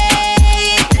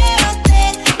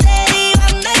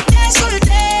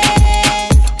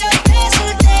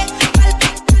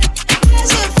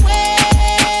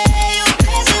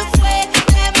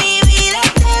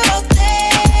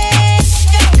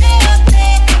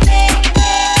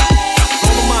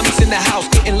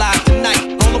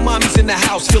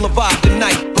 Feel a vibe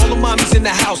tonight. All the mommies in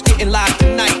the house getting live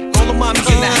tonight. All the mommies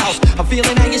in the house. I'm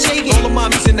feeling how you're shaking. All the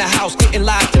mommies in the house getting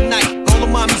live tonight. All the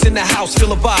mommies in the house.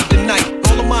 Feel a vibe tonight.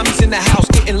 All the mommies in the house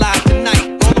getting live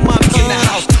tonight. All the mommies in the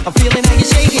house. I'm feeling how you're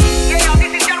shaking. Yeah, yo,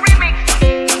 this is your remix.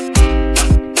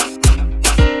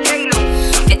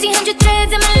 1,500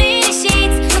 threads in my linen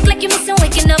sheets. Look like you're missing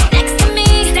waking up next to me.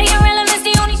 Staying relevant's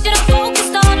the only shit I'm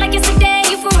focused on. Like yesterday,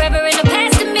 you forever in the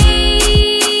past to me.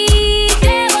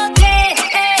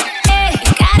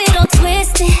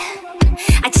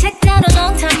 I checked out a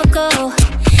long time ago.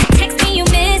 Text me, you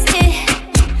missed it.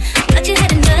 Thought you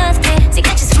had enough there, so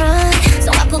I just run.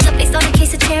 So I pulled up based on a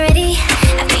case of charity.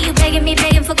 After you begging me,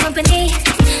 begging for company.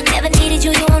 Never needed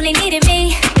you, you only needed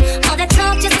me. All that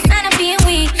talk, just a sign of being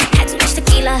weak. Had too much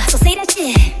tequila, so say that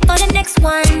shit. For the next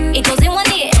one, it goes in one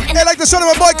ear. And hey, like the son of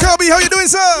my boy Kirby, how you doing,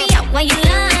 sir? Me out while you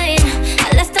lying. I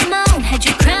left them on, had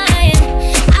you crying.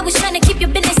 I was trying to keep your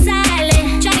business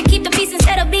silent. Trying to keep the peace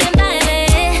instead of being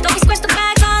violent. Don't be scratched the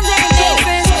bygones and the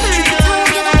difference. You can tell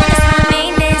you're the one that's my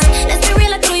maintenance. Let's be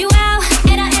real, I threw you out.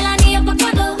 Era el anillo pa'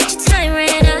 cuando your time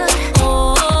ran out.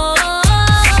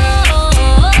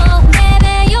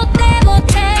 Bebé, yo te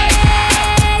boté.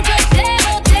 Yo te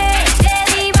boté. Te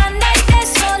di banda y te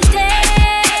solté.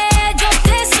 Yo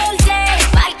te solté.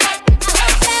 Baila, no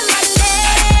te mandé.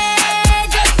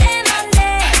 Yo te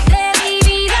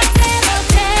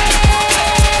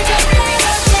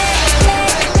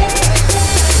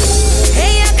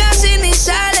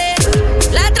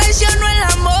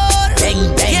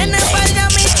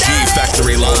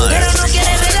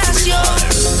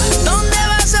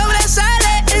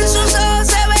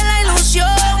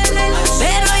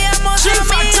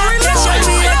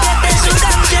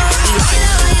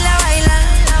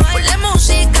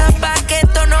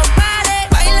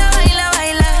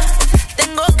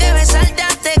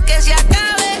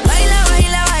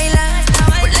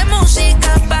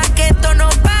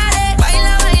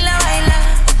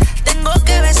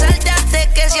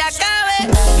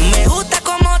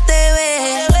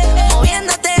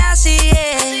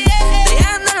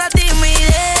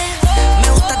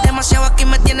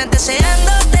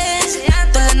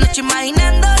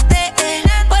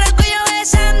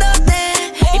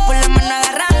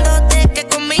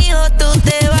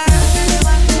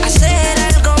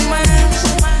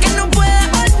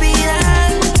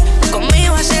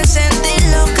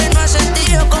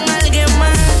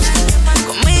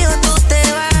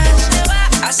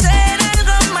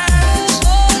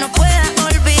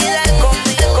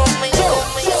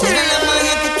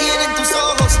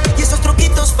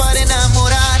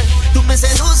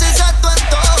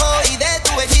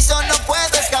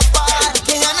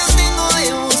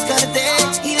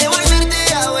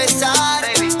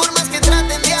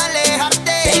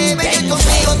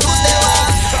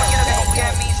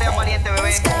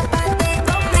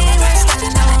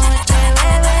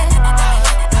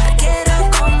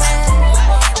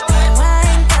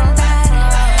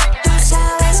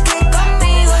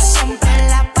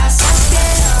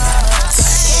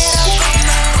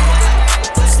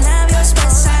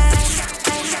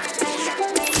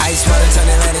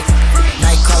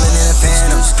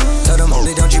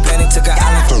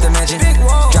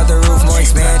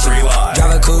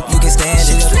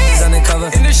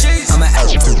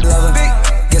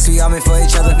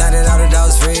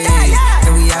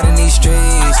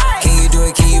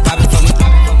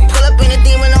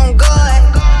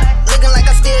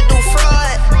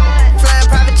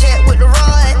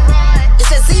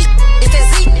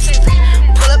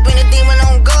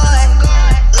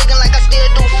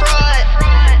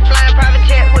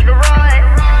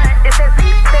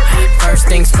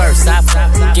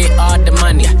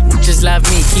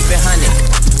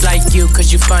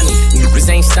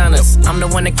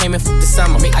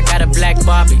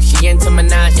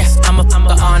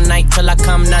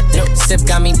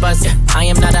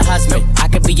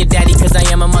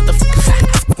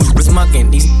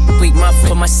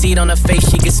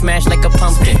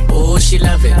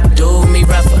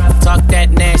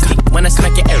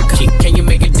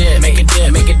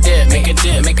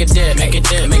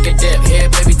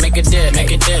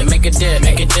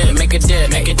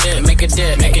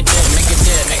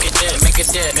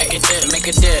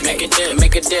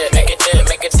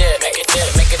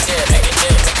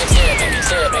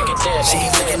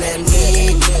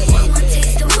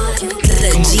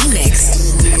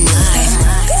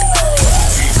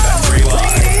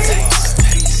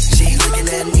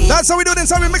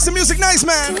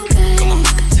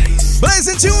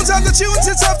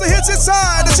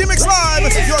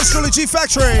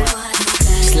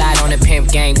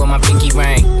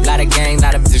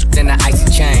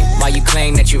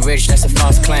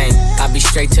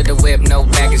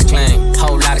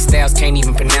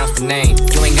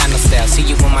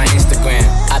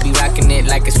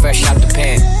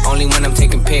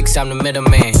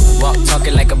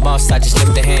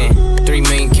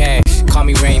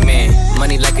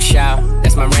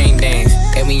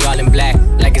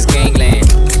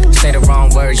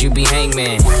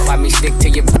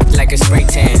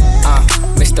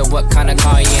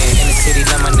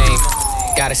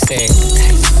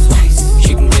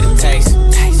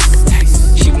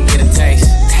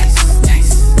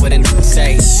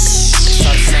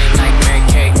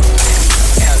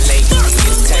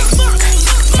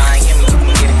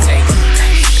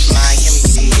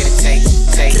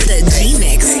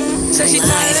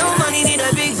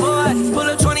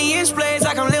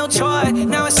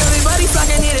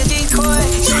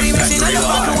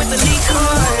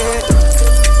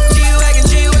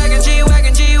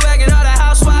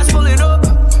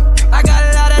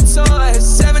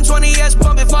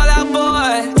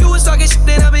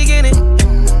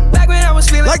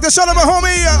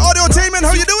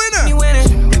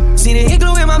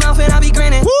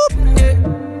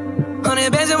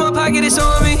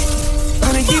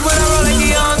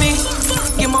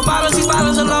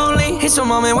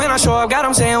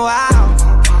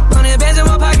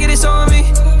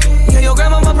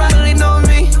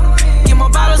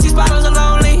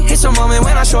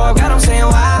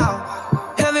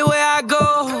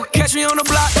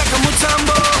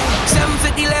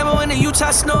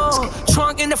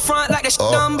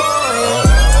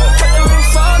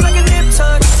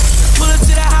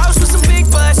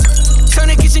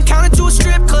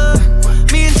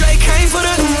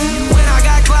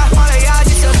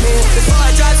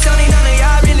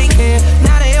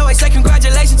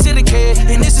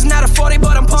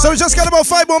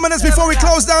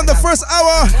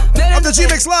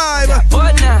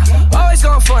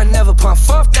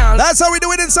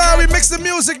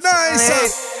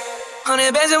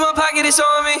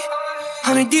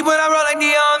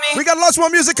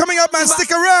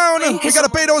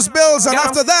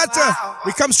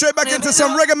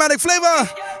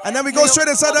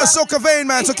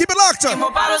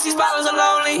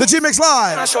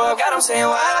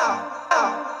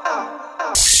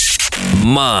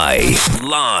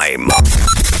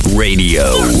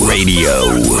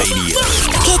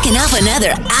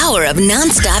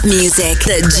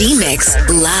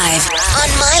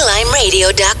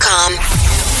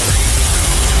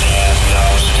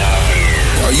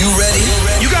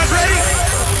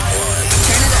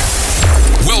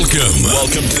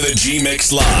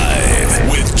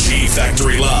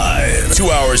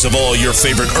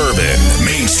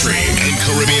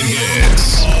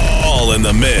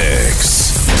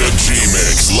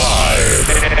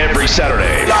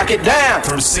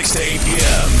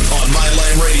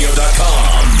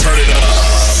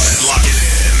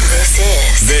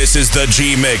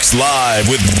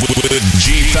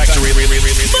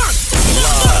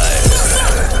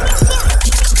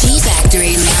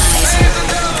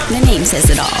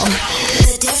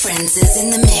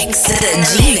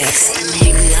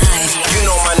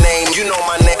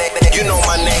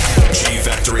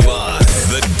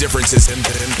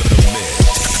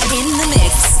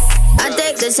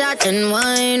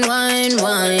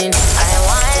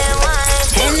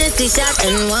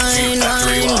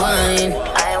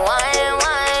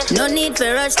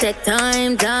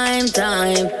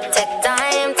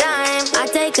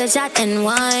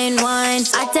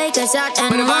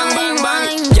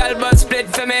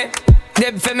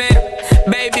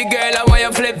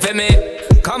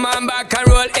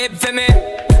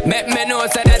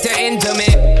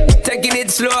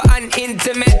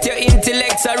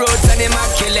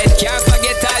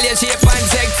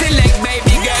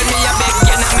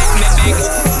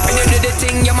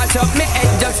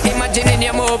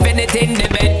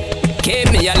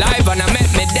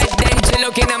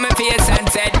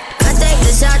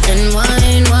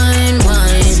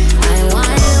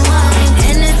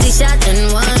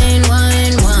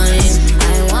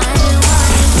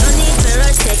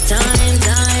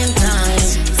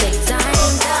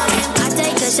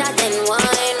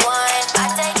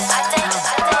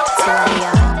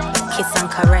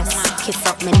caress. Kiss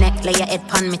up my neck, lay your head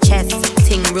pon my chest.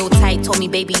 Ting real tight, told me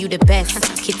baby you the best.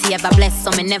 Kitty ever blessed,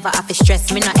 so me never have to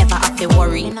stress. Me not ever have to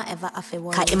worry.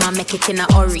 Cause him a make it in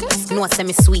a hurry. No say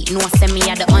me sweet, no say me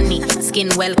a the honey. Skin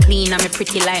well clean and me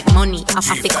pretty like money. I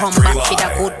have to come back with a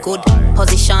good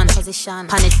position.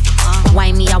 Pan it,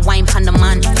 why me a wine pan the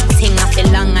man. Ting a fi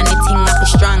long and the ting a fi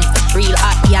strong. Real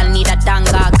hot y'all need a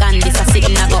danga gun. This a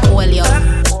sitting a go hold you.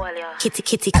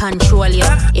 Kitty control you.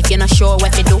 If you're not sure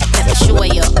what to do, let me show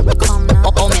you.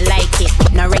 Oh me like it,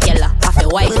 no regular. I feel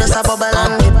white. We just a bubble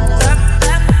and dip.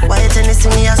 Why you Tennessee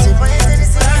me a sip?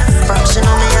 Fraction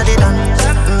of me a did done.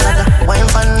 Wine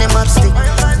pan the matchstick.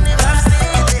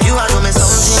 You a do me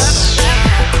something.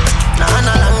 Nah,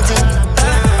 no long thing.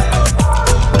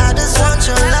 I just want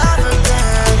your love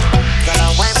again. Girl,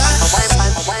 a wine pan.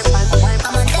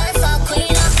 I'm a dancer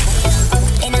queen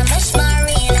in a mesh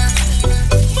marina.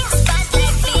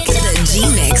 Spotlight feature. The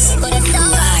G-Mix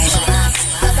live.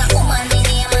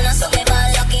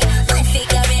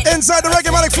 Inside the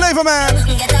Reggae-matic flavor, man.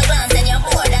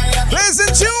 Plays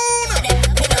in tune.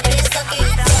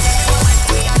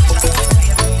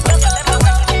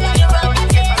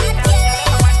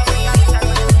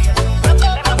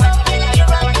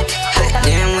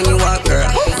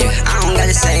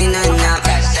 Say nothing now.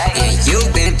 Yeah,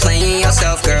 you've been playing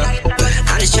yourself, girl.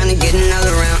 I'm just trying to get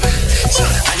another round. So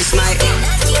I just might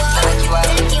knock you out,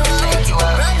 take you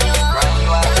out, run you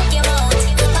out, knock you out.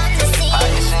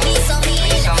 Be so mean,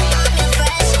 I'm your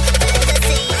fresh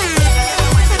fantasy.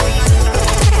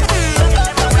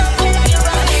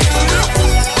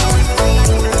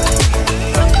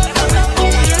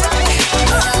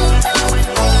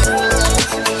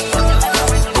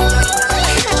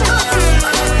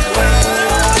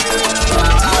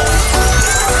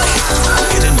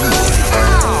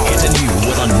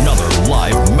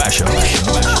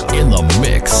 In the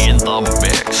mix.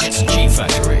 It's G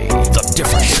Factory.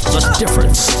 The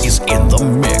difference is in the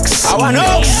mix. I wanna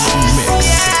know.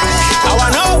 I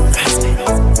wanna know.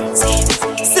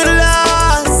 Still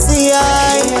lost,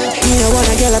 yeah. Me no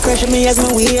wanna get a pressure me as me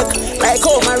wake. Like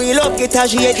how my real love get a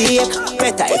shade.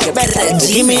 Better if you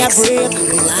give me a break.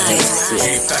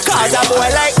 Cause a boy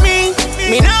like me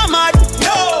not mad.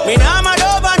 No. Me not mad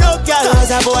over no girl.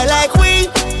 Cause a boy like we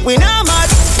not mad.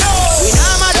 We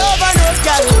not mad over no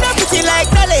girl. Coulda pretty like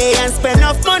Dolly and spend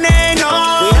enough money, no.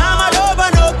 We not mad over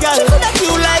no girl. Coulda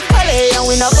cute like Dolly and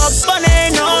we not Bugs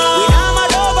Bunny, no. We not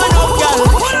mad over no girl.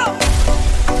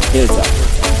 Hilltop.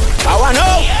 I wanna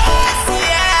know.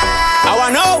 I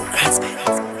wanna know.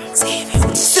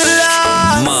 Still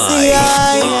lost,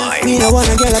 yeah. Me no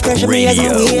wanna get a pressure me as me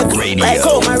wake. Like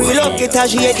how my real love get a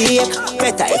shade.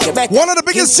 Better if you better. One of the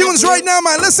biggest tunes right now,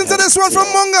 man. Listen to this one from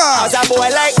Munga. Cause a boy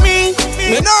like me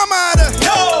not mad.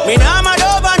 No. Me not mad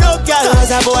over no girl. Cause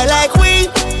a boy like we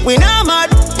not mad.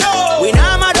 No. We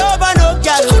not mad over no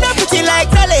girl. Coulda pretty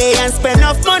like Dolly and spend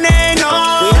enough money, no.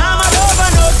 We not mad over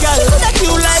no girl. Coulda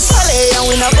cute like Dolly and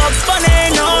we not Bugs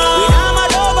Bunny, no. We not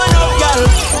mad over no girl.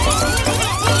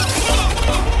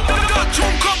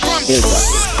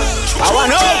 I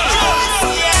wanna know.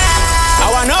 I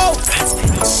wanna know.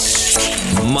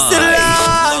 Still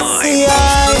lost,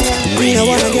 yeah. Me no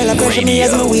wanna get a pressure me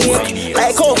as me wake.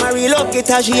 Like how my real love get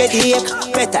a shade.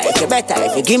 Better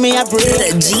if you give me a break.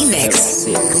 The G-Mix.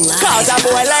 Cause a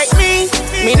boy like me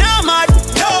not mad.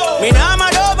 No. Me not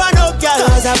mad over no girl.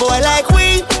 Cause a boy like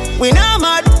we not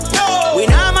mad. No. We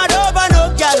not mad over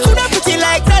no girl. Coulda pretty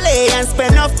like Dolly and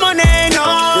spend enough money, no.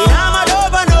 We not mad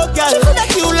over no girl. Coulda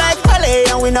cute like Dolly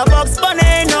and we not Bugs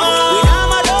Bunny, no. We not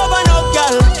mad over no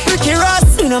girl. Ricky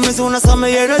Ross, you know me soon as some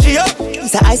energy up.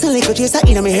 It's a ice and liquor chaser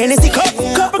in me Hennessy cup.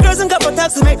 Couple girls and couple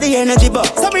taps to make the energy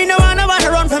buck. So me no wanna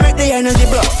run for make the energy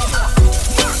block.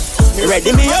 Me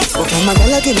ready me up, but when my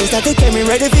girl give me start to get me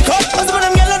ready for cut. Cause some of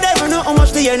them girls never know how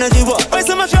much the energy was. When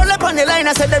so much roll up on the line,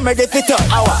 I said them ready for touch.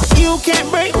 You can't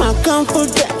break my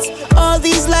confidence. All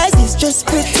these lies is just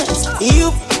pretense.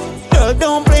 You girl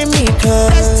don't blame me,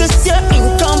 cause that's just your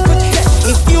incompetence.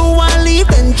 If you wanna leave,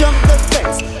 then jump the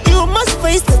fence. You must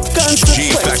face the consequence.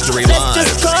 G Factory Let's Live.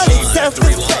 just call it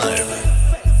self-defense.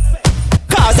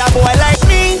 Cause a boy like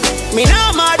me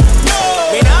not mad. No.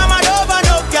 Me not mad over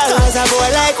no girl. Cause a boy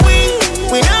like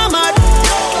we not mad.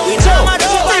 We not mad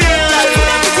over no girl.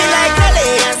 Coulda pretty like Dolly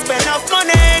and spend enough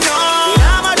money, no. We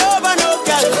not mad over no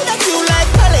girl. Coulda cute like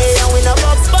Dolly and we not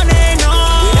Bugs Bunny, no.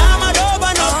 We not mad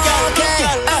over no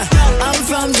girl. I'm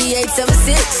from the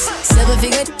 876.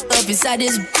 7-figure up inside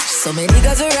this. So many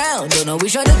guys around, don't know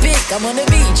which one to pick. I'm on the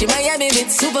beach in Miami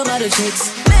with supermodel chicks.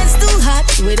 Man's too hot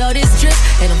with all this drip,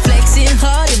 and I'm flexing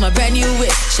hard in my brand new whip.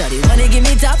 Shawty wanna give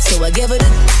me top, so I give her the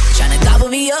tryna gobble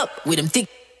me up with them thick.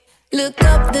 Look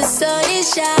up, the sun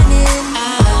is shining.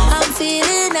 I'm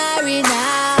feeling airy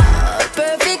now.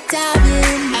 Perfect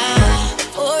timing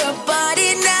for a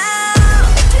party now.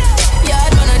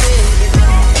 Yard man a day,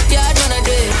 yard man a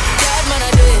day, yard man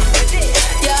a day,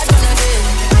 yard man a day,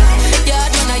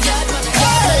 yard man a yard man a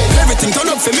yard. Everything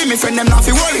turn up for me friend, them not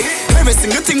fi worry. Every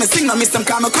single thing me sing, I miss them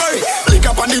call me curry. Lick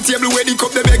up on the table where the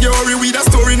cup, they beg you hurry. With a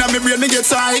story, now me brain, me get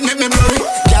side, make me blurry.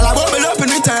 Girl, I bubble up in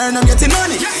return, I'm getting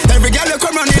money. Every girl you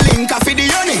come round the link, I feed the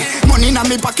honey. Money in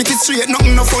my pocket is straight,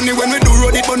 nothing no funny. When we do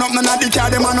road it, but up none of the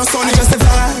car, them are no sunny. Just the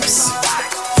vibes,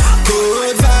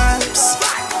 good vibes.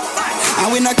 And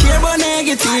we not care about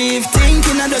negative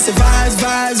thinking, I just the vibes,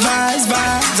 vibes, vibes,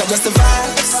 vibes. I just the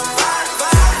vibes,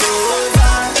 good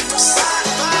vibes.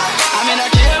 I mean I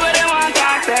care what they want to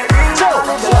talk that.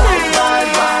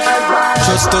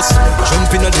 Trust us,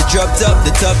 jumping on the drop top,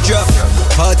 the top drop.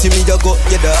 Party me you go,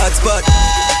 get the hot spot.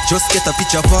 Just get a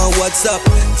picture on WhatsApp.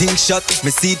 Think shot,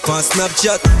 me see it on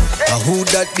Snapchat. Who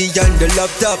that behind the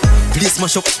laptop? Please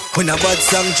smash up when a bad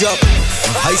song drop.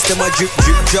 Ice them a drip,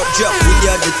 drip, drop, drop. We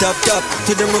at the top, top.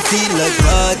 To them I feel like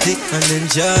party and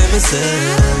enjoy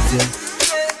myself, yeah.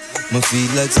 Me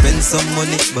feel like spend some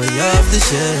money, buy off the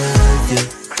shelf, yeah.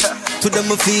 To them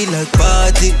I feel like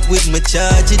party with me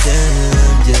charge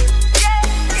them, yeah.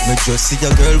 Me just see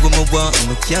a girl with me want and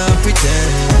me can't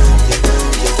pretend, yeah.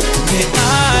 We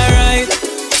alright,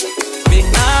 we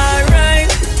alright,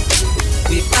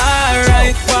 we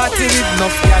alright. Party with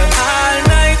enough girl all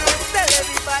night.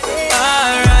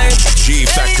 Alright, G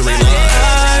Factory Live.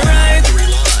 Alright,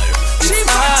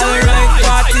 alright.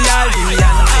 Party all day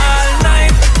and all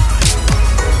night.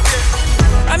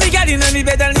 And me got in me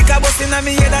bed and liquor bustin' and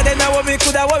me head, and then what me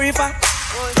coulda worry for.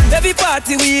 Every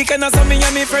party weekend or so me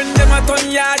and me friend them a ton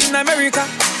yard in America.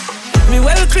 Me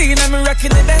well clean and me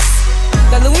rockin' the best.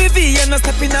 The Louis V and no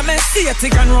step in a mess. See a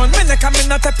thing and run, me neck and me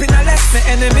not tapping a less. Me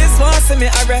enemies want see me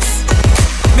arrest.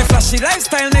 Me flashy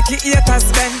lifestyle make it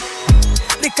haters bend.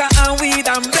 Liquor and weed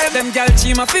and blem. Them gal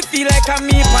cheat me feel like a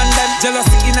me pan them.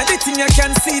 Jealousy in a the thing you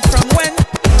can see it from when.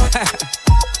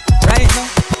 Right now,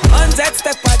 100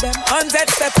 step of them, 100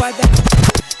 step of them.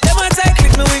 Them a tight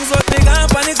click me wings but me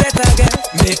gone pan it better again.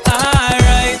 Me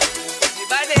alright,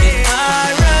 me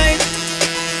alright.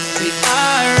 We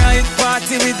alright,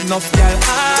 party with enough girl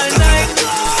all night.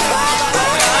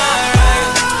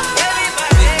 Alright,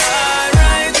 we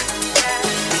alright.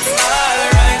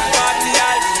 Alright, party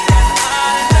all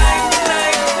night.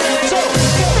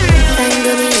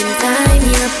 Tangle me in time,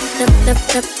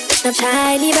 up,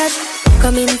 shiny but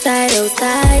come inside,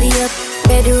 outside, up.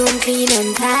 Bedroom clean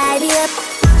and tidy up.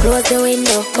 Close the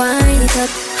window, wind it up.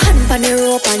 Hand on the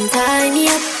rope and tie me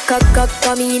up. Cock,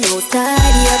 come in, outside,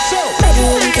 up.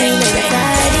 Bedroom clean and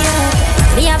tidy up.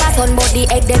 Me have a son, but the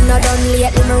egg them not done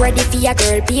late. Me ready for your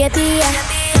girl, baby.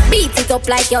 Beat it up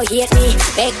like you hate me.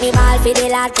 Make me ball for the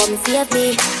lad, come save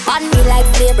me. Bond me like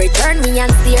slavery, turn me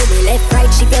and steer me. Left, right,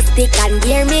 shift your stick and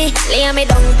gear me. Lay me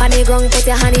down on the ground, put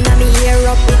your hand in me hair.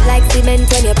 Up it like cement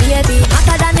when you baby.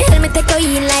 Hotter than hell, me take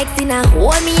you in like sinner.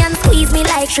 Hold me and squeeze me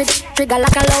like trigger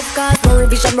like a love card. No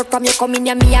revision, but from you come in,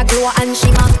 me a glow and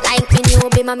shimmer. Like me new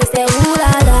baby, me say ooh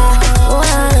la la, ooh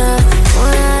la la,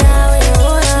 ooh la la,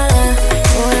 ooh la la,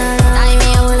 ooh la la. Tie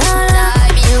me up, tie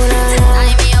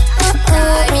me up,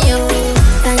 tie me up.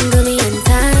 Tangle me and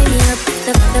tie me up.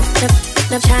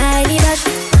 Up, shiny bush.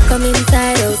 Come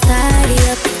inside, outside,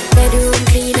 up. Bedroom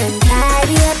clean and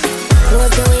tidy up.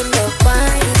 Close the window,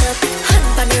 wind it up.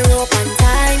 Hand on the rope and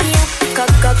tie me up.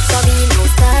 Cock, come in,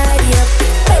 outside, up.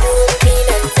 Bedroom clean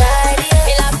and tidy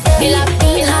up. Fill up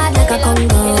me hard like a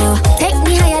Congo. Take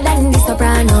me higher than the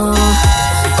soprano.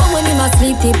 Come when you must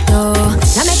sleep tiptoe.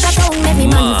 Now make a sound, make me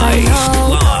man find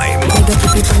out.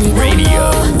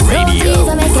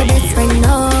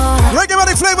 Reggae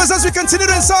Matic Flavors as we continue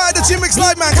inside the G-Mix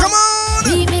Live, man. Come on!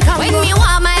 When me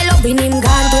want my love, him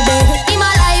gone to bed. Him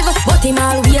alive, but him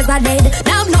always a dead.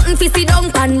 Now nothing fi sit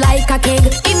down pan like a keg.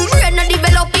 Him brain no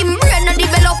develop, him brain no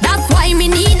develop. That's why me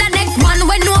need the next man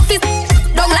when no fi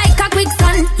down like a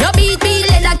quicksand. Your beat be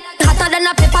leather, hotter than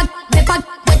a pepper,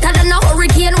 wetter than a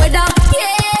hurricane weather.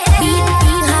 Yeah,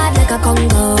 beat hard like a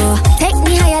Congo. Take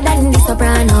me higher than the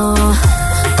soprano.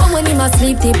 Come when he must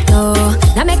sleep tiptoe.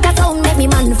 Now make a sound, make me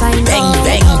man find out. Bang,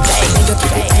 bang, bang.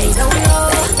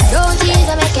 Don't tease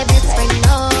or make a best friend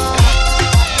know.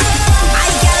 My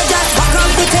girl just walk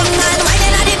up the thing and wine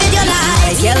in the video live.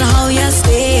 My girl how you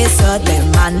stay so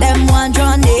them and them want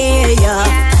draw near ya.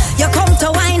 You come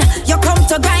to wine, you come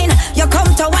to grind, you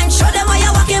come to wine. Show them what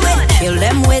you're walking with. Kill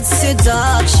them with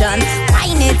seduction.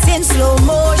 Wine it in slow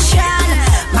motion.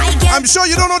 My girl, I'm sure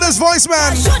you don't know this voice,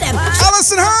 man. Show them.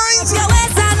 Alison Hines. Your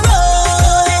waist and roll.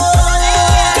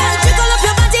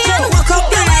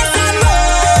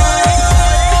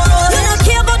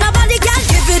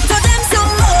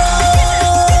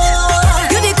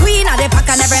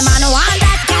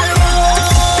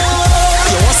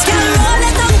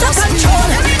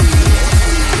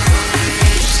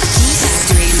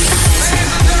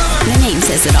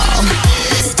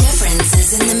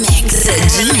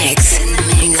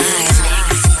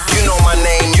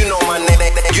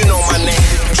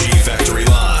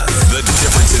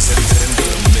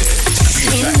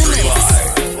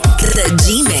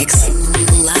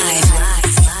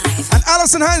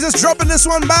 Captain Hines is dropping this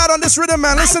one bad on this rhythm,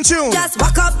 man. Listen to him. Just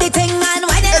walk up the thing and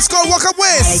why It's called Walk Up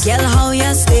Hey Waist. girl, how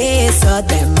you stay so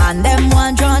them and them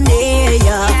want draw near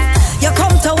ya. You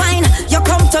come to wine, you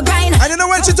come to grind. And you know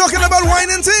when she talking about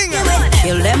whining thing?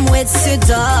 Kill them with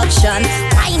seduction.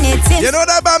 Wine it in. You know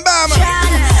that bam bam.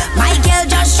 My girl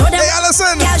just show them. Hey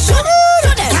Allison. Yeah, show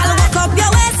them. Girl, walk up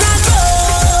your waist and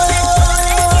roll.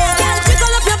 Girl,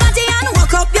 tickle up your body and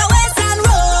walk up your waist and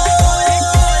roll.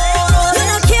 You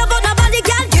don't care about nobody,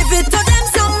 girl, give it to them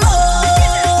some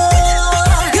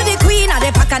more. You the queen of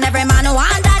the pack and every man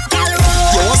want that girl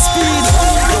roll. Your speed,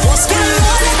 your speed. Girl,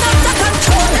 roll it up to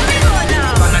control.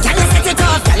 Girl, you set it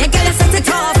off, girl, you set it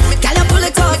off. Girl, you pull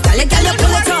it off, girl, you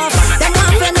pull it off. Them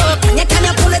want to know, can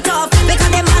you pull it off? Because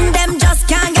the man them just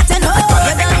can't get enough.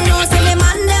 You don't know, see the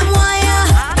man them wire.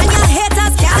 And your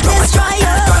haters can't destroy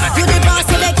you. You the boss,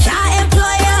 so they can't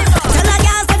employ you. Tell the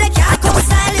girls so they can't come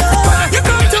style you. You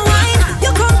come to wine,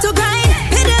 you come to grind.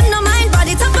 Pay them no mind, but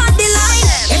it's about the line.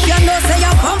 If you know, say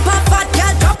you pump up fat,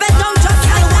 girl, drop it down, just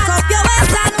girl, walk up your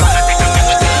waist and roll.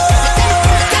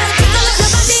 Girl, tickle up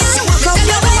your body and walk up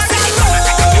your waist and roll.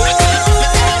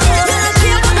 You don't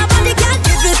care about nobody, girl,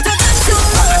 give it to them too.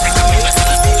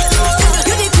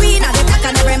 You the queen of the pack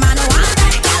and every man want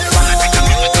that girl roll.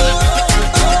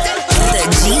 The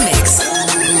G-Mix.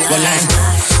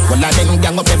 Well, I then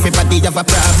gang up everybody have a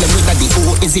problem with the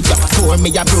who is it? Pour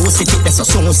me a bruise it, that's so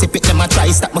soon sip it. Them a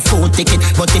try stop my food ticket.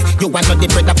 But if you want the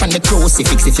bread up on the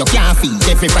crucifix, if you can't feed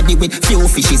everybody with few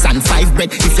fishes and 5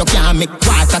 bread, if you can't make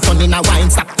water turn in a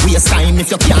wine sack, waste time. If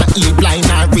you can't eat blind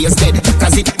or raise dead,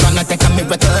 cause it gonna take a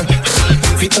miracle.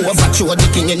 If you overthrow the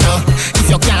king, you know. If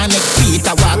you can't make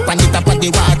Peter walk on it up on the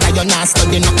water, you're not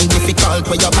studying nothing difficult.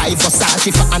 Where you buy for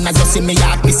Sachi for Anna, just see me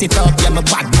up, piss it up. Yeah, my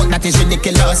bad, but that is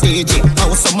ridiculous. AJ,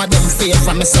 how some of them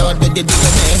favor me so with the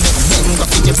DNA, then go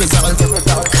feed the result.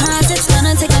 Cause it's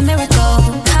gonna take a miracle.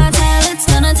 Can't tell it's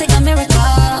gonna take a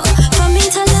miracle for me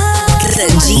to love The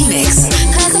G-Mix.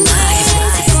 Cause I'm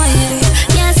crazy for you.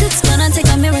 Yes, it's gonna take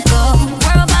a miracle.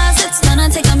 World boss, it's gonna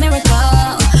take a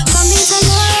miracle for me to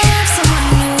love someone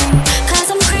new. Cause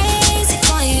I'm crazy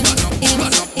for you.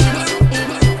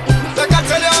 Look, I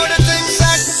tell you how the thing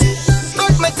set.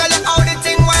 Good, me tell you how the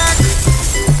thing work.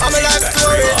 I'm a life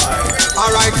story.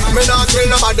 Alright, me not kill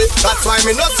nobody. That's why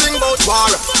me not sing about war.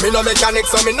 Me no mechanic,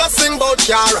 so me not sing about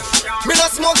car. Me no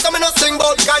smoke, so me not sing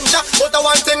about ganja. But the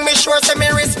one thing me sure say me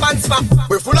response for.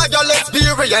 We full of your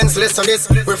experience, listen this.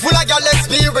 We full of your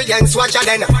experience, watch ya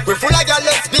then. We full of your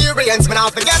experience, me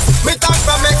not forget. Me talk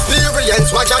from experience,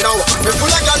 watch ya now. We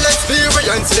full of your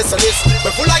experience, listen this.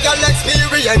 We full of your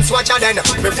experience, watch ya then.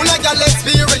 We full of your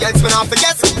experience, me not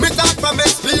forget. Me talk from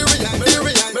experience.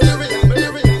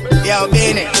 Yo,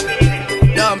 Beanie,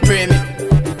 don't pray me.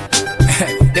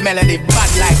 The melody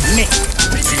bad like Nick.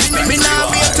 Me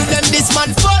now wait to them this man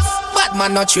first. Bad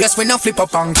man not trace, we no flip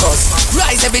up and cuss.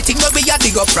 Rise everything where we a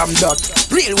dig up from dirt.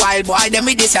 Real wild boy, them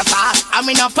we this a fast. And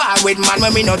we no par with man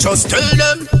when we no just tell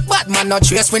them. Bad man not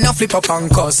trace, we no flip up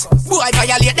and cuss. Boy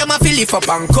violate them a feel lift up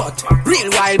and cut. Real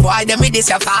wild boy, them we this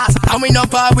a fast. And we no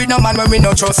par with no man when we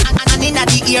no trust. And inna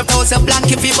the ear house a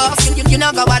blank if you bust. You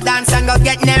know go a dance and go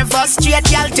get nervous. Straight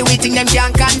y'all to it think them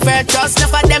can't convert us.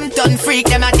 Enough of them done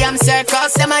freak, them a damn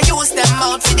circus. Them a use them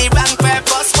out for the wrong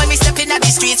purpose. When we step in the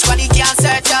streets, what they can't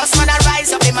search us. Man a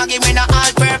rise up, them a give me no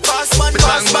all purpose. Bang,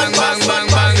 bang, bang, bang,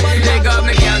 bang. Take off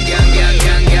the gang, gang, gang,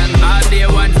 gang, gang. All day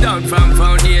ones down from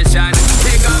foundation.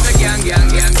 Take off the gang, gang,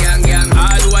 gang, gang, gang.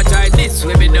 All who a try this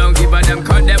way, me don't give a them.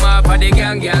 Cut them off of the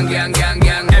gang, gang, gang, gang,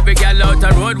 gang. Every girl out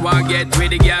the road want get with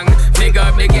the gang. Big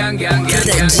up the gang, gang, gang,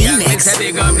 gang, gang. Me say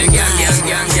big up the gang, gang,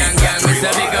 gang, gang, gang. Me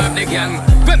say big up the gang.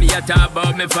 When me a talk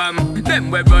about me fam, them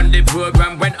we run the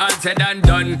program when all said and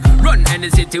done. Run any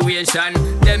situation,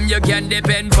 them you can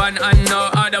depend on and no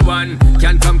other one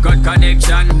can come cut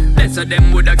connection. That's how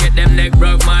them woulda get them neck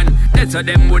broke man. That's how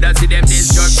them woulda see them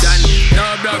destruction.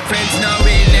 No broke friends, no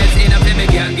realness. Enough of me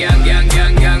gang, gang, gang,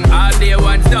 gang, gang. All day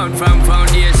ones down from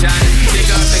foundation. Big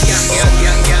up the gang, gang,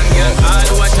 gang, gang, gang. All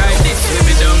who a try this,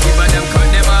 we don't give a them.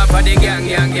 Cut them off of the gang,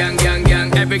 gang, gang, gang,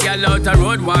 gang. Every girl out the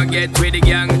road want get with the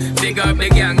gang. Big up the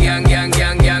gang, gang, gang,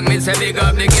 gang, gang. Me say big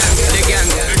up the gang, the gang,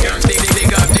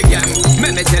 big up the gang.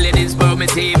 Let me tell you this about my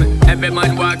team. Every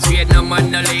man walk straight, no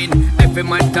man no lean. Every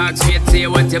man talk straight, say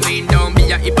what you mean. Don't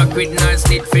be a hypocrite, nor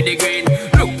sit for the green.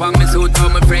 Look on me suit, how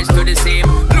my fresh to the same.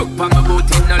 Look on my boot,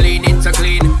 it no lean, it's so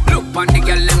clean. Look on the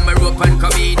girl and my rope and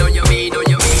come in. Oh you mean, oh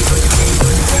you mean, oh you mean, oh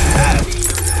you mean.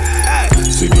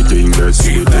 See the thing there,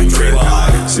 see the thing there.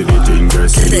 See the thing there,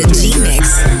 see the thing there.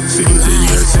 See the thing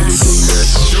there, see the thing there.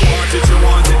 You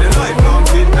want it, the lifelong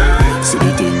thing there. See the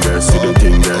thing there, see the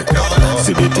thing there.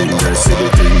 See the thing there, see the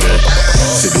thing there.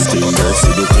 See the thing there,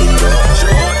 see the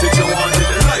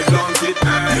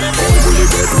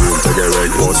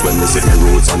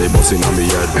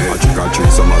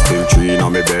 3 in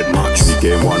my bed match. We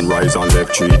came one rise and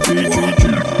left 3.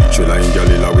 Chilla in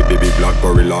Galila with the big black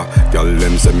gorilla. Girl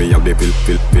them say me have the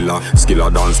pillar.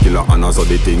 Skiller dance, skiller and as all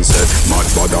the thing said. Mad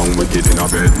bad and wicked in a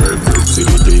bed. See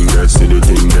the thing there, see the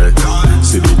thing there.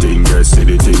 See the thing there, see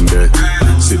the thing there.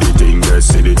 See the thing there,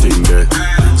 see the thing there.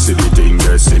 See the thing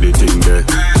there, see the thing there.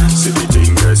 See the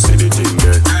thing there, see the thing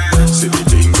there. See the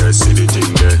thing there, see the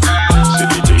thing there. See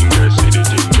the thing there, see the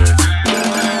thing there.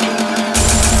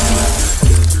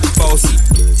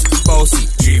 Bossy,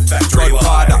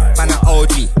 Godfather, man a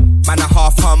OG, man a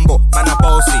half humble, man a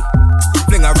bossy.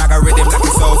 Fling a rag a rhythm like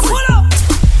it's all free.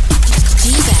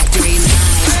 G-Factory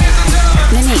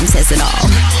Live. The name says it all.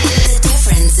 The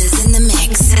difference is in the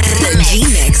mix. The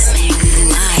G-Mix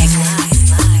Live.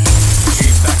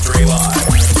 G-Factory Live.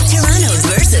 Toronto's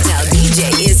versatile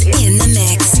DJ is in the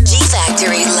mix.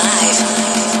 G-Factory Live.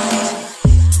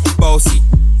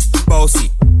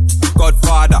 Bossy,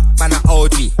 Godfather, man a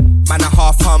OG, man a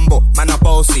half humble, man a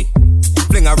bossy.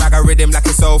 Fling a rag a rhythm like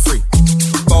it's all free.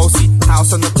 Bossy,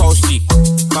 house on the coast G.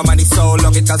 My money so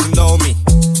long it doesn't know me.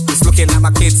 It's looking at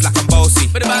my kids like I'm bossy.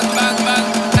 Bang, bang, bang,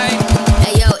 hey.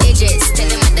 Hey yo, Idris, tell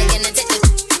them what they're gonna take it.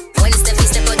 When step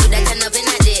out, do that turn up in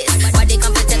a dish. Body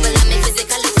comfortable, I'm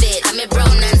physically fit. I'm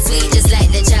brown and sweet, just like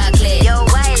the chocolate. Yo,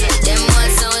 violent, them all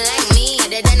sound like me.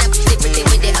 Other than a pretty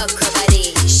with the okra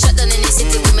body. Shut down in the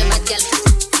city with me bad girl.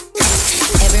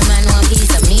 Every man want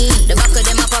piece of me. The back of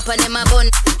them a pop and them a bun.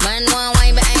 Man want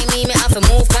wine behind me have to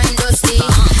move kind dusty.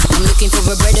 I'm looking for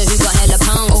a brother who got hella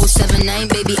pound. 079,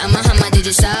 baby, I'm a hammer, did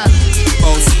you stop?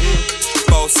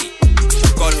 Bossy,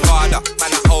 Godfather,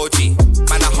 man a OG,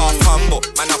 man a half humble,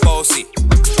 man a bossy.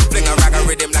 Fling a rag a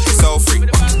rhythm like it's all free.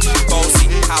 Bossy,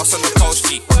 house on the coast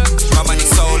G. My money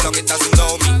so long it doesn't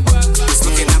know me. It's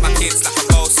looking at my kids like I'm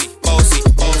bossy.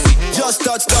 Just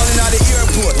touched down in the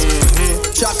airport.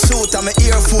 Track suit, I'm an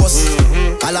Air Force.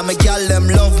 All of my gal them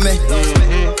love me.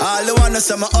 All the wanna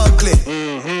say me ugly.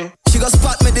 She go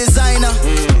spot me designer.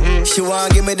 She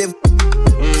wanna give me the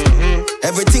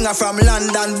everything I from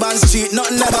London, Bond Street.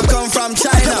 Nothing ever come from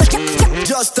China.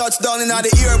 Just touched down in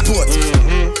the airport.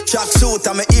 Track suit,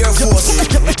 I'm an Air Force.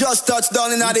 Just touched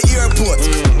down in the airport.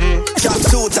 Track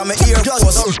suit, I'm an Air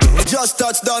Force. Just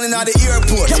touched down in the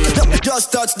airport.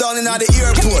 Just touched down in the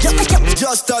airport.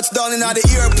 Just touched down in the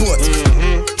airport.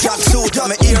 Track suit,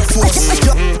 I'm an Air Force.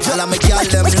 All of my gal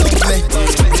them love me.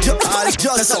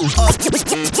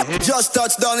 Just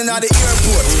touched down in the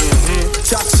airport.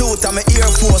 Track suit, I'm an Air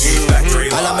Force.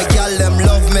 All of my gal them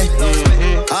love me.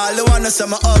 All the wanna say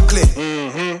me ugly.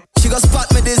 She go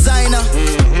spot me designer.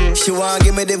 She wanna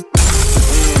give me the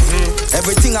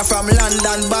everything I from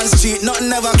London, Bond Street.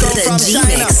 Nothing ever come from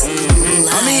China.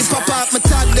 I mean pop up, me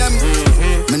tag them.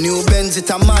 My new Benz it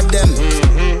a mad them.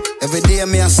 Every day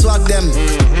me a swag them.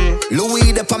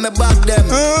 Louis up on me back them.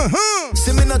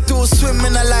 See me not too swim, me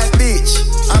not like beach.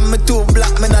 And me too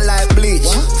black, me not like bleach.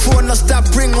 Phone no stop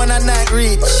ring when I night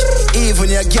reach. Even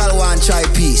your girl want try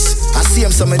peace. I see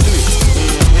him so me do it.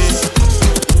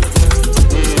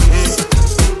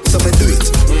 So me do it.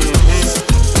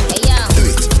 Hey yo. Do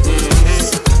it.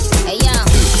 Hey yo.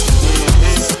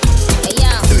 Hey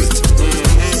yo. Do it.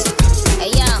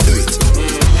 Hey yo. Do it.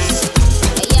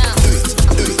 Hey yo.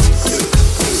 Do it.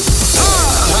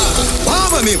 Wow,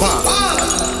 when me wow.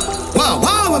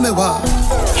 Wow, when me wow.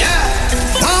 Yeah.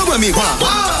 Wow, when me wow.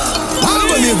 Wow,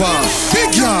 when me wow.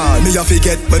 Big yard, me a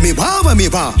forget when me wow, when me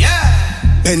wow. Yeah.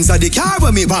 Benz a the car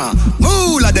when me wow.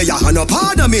 Moolah the yah and no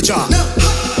part of me jaw.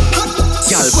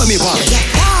 Girl, when me want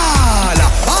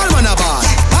all man a ball.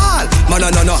 All man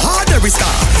a no hard every star.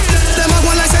 Them a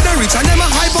go like say they rich and them a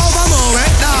hype over more.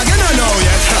 Dog, you don't know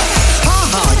yet. Ha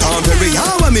ha, down very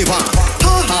hard when me want.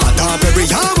 Ha ha, down very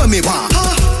hard when me want.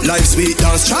 Life sweet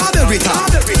down strawberry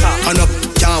top. And up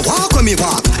can't walk when me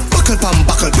walk. Buckle pam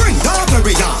buckle, bring down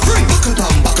very hard. Bring buckle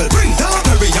pam buckle, bring down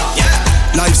very hard.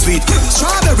 Life sweet,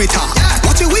 strawberry top.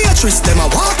 Watch your waitress, them a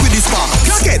walk with this spark.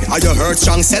 Crackhead, are you heard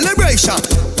strong celebration?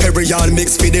 Period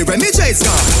mix for the Remy J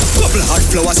scar. Couple hot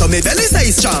flowers so me belly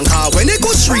stay strong. When it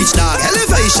goes reach dog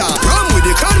elevation. Rum with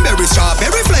the cranberry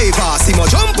strawberry flavor. See my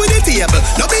jump with the table,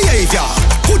 no behavior.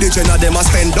 Who the gen of them a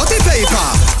spend dirty paper?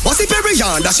 What's the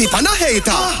period that she pan a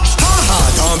hater? Ha ha,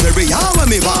 down period when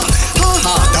me walk. Ha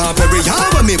ha, down period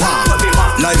when me walk.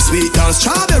 Life sweet down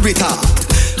strawberry top.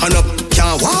 And up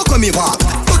can't walk when me walk.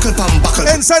 Buckle pam buckle.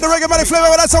 Inside the Reggae Money Flavor,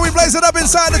 that's how we blaze it up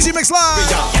inside the G-Mix Live.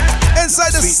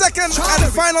 Inside the second and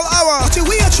final hour. Watch your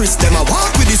waitress, them a walk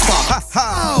with this spark.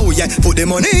 Oh yeah, put the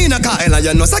money in a car and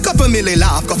you know say couple million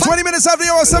laugh. 20 minutes after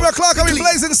the hour, 7 o'clock, and we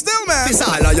blazing still, man. This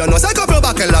all you know say couple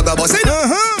buckle log a bus in.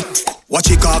 Watch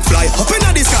it cock fly up in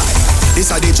the sky. This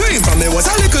a the dream from me was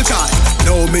a little child.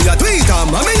 Now me a tweet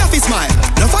and me a fi smile.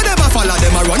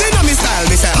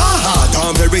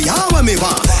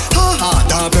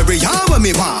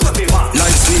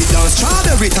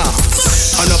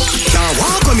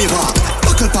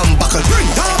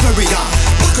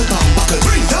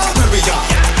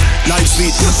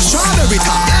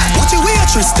 senorita. Watch your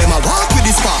waitress, them a walk with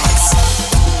the sparks.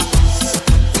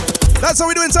 That's how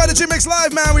we do inside the G-Mix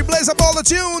Live, man. We blaze up all the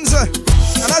tunes.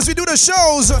 And as we do the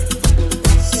shows,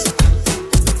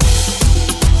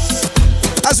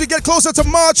 as we get closer to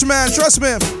March, man, trust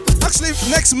me. Actually,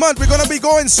 next month, we're going to be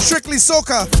going strictly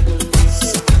soca.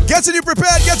 Get you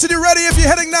prepared, get you ready if you're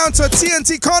heading down to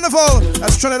TNT Carnival.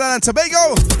 That's Trinidad and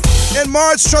Tobago. In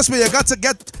March, trust me, you got to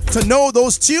get to know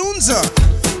those tunes.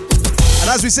 And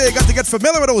as we say, you got to get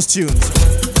familiar with those tunes.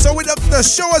 So the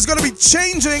show is going to be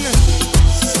changing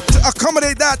to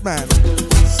accommodate that, man.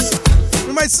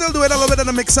 We might still do it a little bit in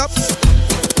a mix-up.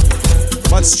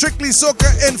 But strictly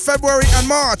soca in February and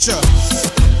March.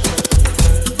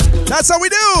 That's how we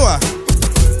do.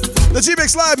 The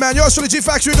G-Mix Live, man. Yours truly, G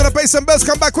Factory. We're gonna pay some bills.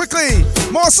 Come back quickly.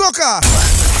 More soca.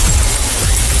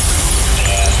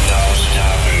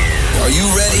 Are you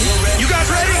ready? You guys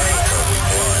ready?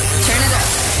 Turn it up.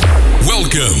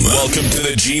 Welcome to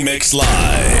the G-Mix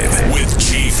Live with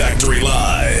G Factory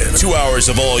Live. 2 hours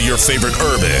of all your favorite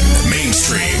urban,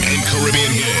 mainstream, and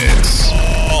Caribbean hits.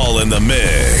 All in the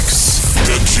mix.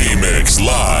 The G-Mix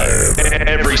Live.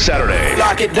 Every Saturday.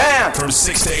 Lock it down. From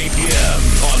 6 to 8 p.m.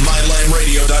 on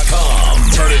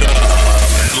MyLineRadio.com. Turn it up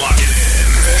and lock it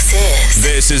in.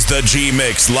 This is the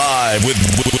G-Mix Live with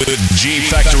G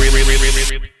Factory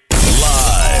Live.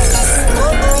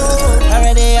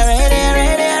 Already.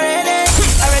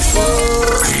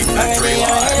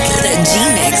 The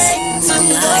G-Mix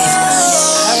Live.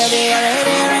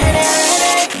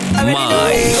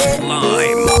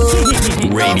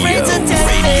 Radio.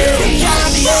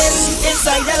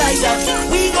 Inside the like that,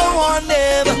 we go on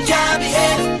them. You can't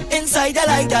behave inside the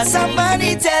like that.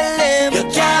 Somebody tell them you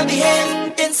can't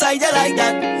behave inside the like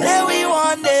that. Let we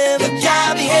want them. You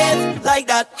can't behave like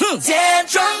that. 10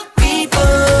 drunk people,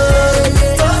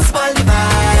 don't spoil the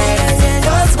vibes,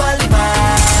 don't spoil the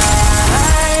vibes.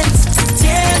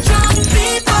 10 drunk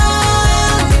people,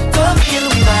 don't kill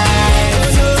the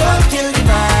vibes, don't kill the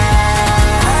vibes.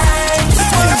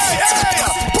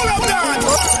 Pull up that.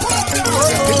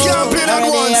 You can't play that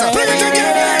once. Bring it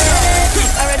together.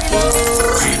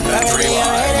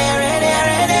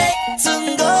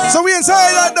 So we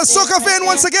inside the soca fan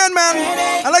once again, man.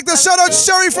 I'd like to shout out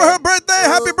Sherry for her birthday.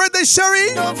 Happy birthday,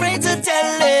 Sherry. Don't afraid to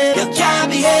tell them you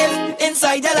can't behave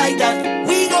inside the like that.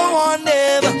 We go on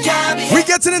them. You can't behave. We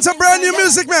getting into brand new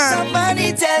music, man.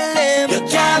 Somebody tell them you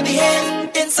can't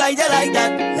behave inside the like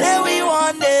that. Let we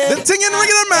want them. The thing in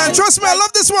ringing, man. Trust me, I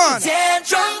love this one. 10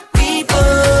 drunk people,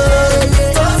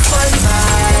 don't spoil the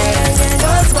vibes,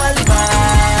 don't spoil the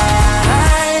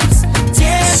vibes. 10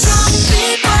 drunk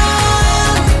people,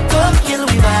 don't kill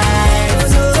the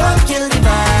vibes, don't kill the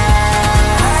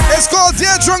vibes. It's called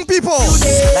Dear Drunk People.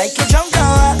 Like a drunk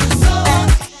hour,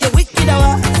 you wicked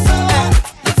hour,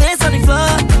 your face on the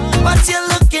floor, but you're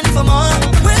looking for more.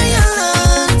 Where you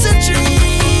learn to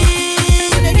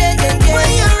dream,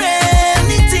 where you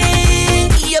really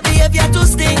think your behavior to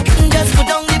stink. Just put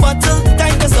down the bottle,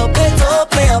 time to stop it. Don't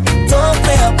play up, don't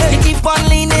play up. You keep on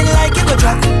leaning like you go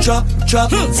drop.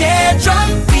 10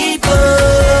 drunk people,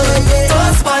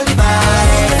 don't spoil the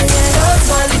vibes, don't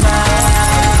spoil the vibes.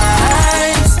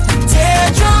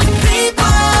 10 drunk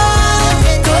people,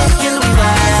 don't kill the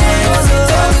vibes,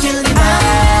 don't kill the vibes.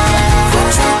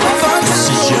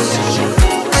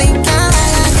 I can't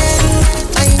again.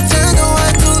 I don't know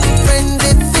what to be friends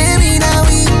with me now.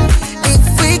 If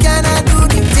we cannot do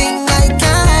the thing, I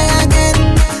can't again.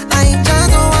 I don't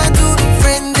know what to be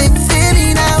friends with me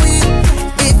now.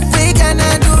 If we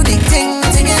cannot do the thing,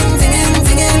 singing.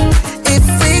 If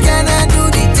we cannot do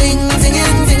the thing,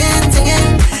 singing.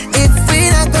 If we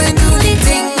not going to do the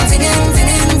thing, singing.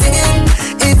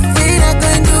 If we not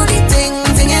going to do the thing,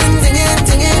 singing.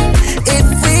 If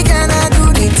we cannot do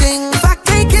the thing, if I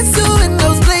can't kiss you in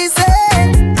those places,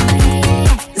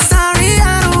 sorry, I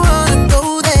don't wanna go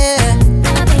there.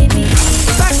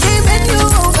 If I can't bend you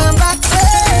over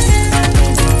backwards,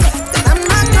 then I'm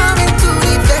not coming to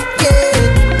the decade.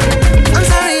 I'm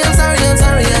sorry, I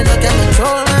don't can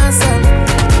control myself.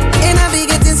 And I be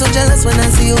getting so jealous when I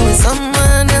see you with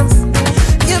someone else.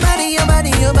 Your body,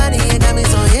 you got me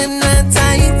so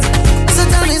hypnotized. So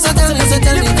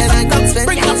tell me, can I come spend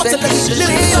you got.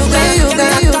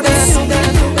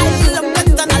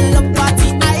 I love party,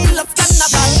 I love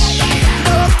carnival.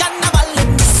 No carnival,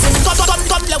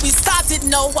 come, let we start it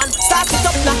now. Start it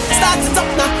up now.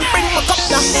 Bring my cup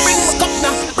now.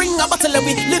 Bring a bottle and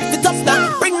we lift it up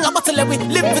now. Bring a bottle and we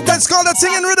lift it up. It's called a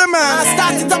thing in rhythm, man.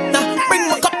 Start it up now. Bring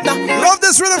my cup now. Love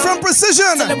this rhythm from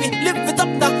Precision. Let we lift it up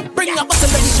now. Bring a bottle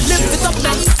and we lift it up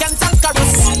now. You can conquer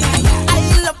us. I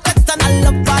love it and I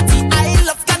love party. I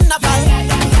love carnival.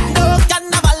 No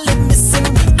carnival, let me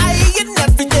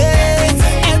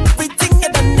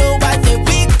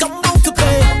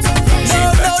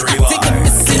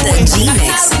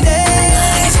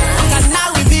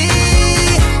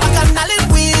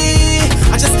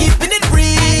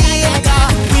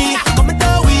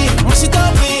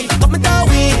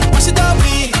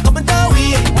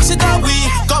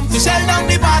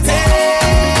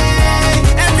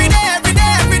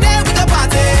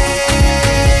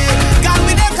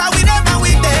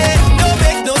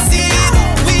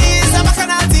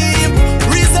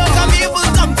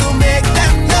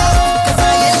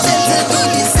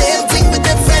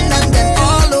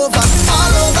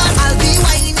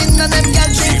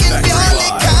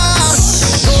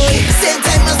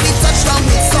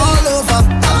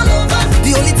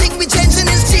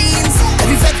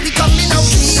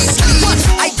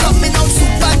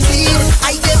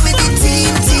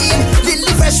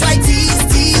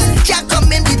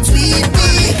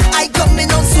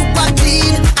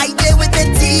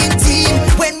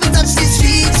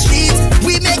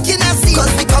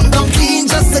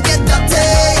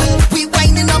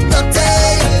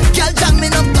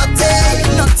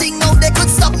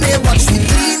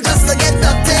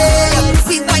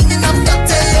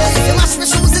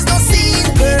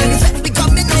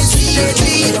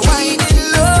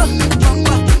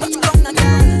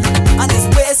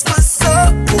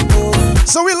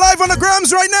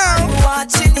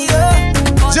watching you.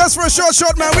 Just for a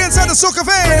short, man. We inside the Soca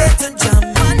vein.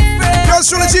 Yours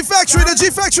truly, G Factory, the G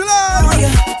Factory Live.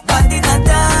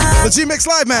 The G Mix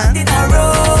Live, man.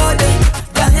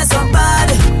 Girl, you're so bad.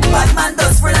 Bad man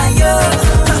does frill on you.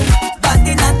 Bad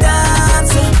in a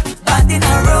dance, bad in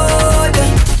a road.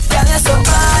 Girl, you're so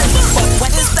bad. But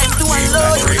when it's time to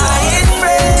unload, I ain't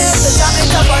afraid to jam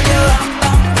it up on you.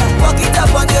 Walk it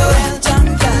up on you.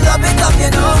 Love it up,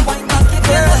 you know.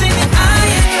 Girl, I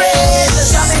ain't afraid to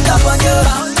jam it up on you.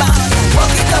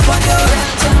 Walk it up on you.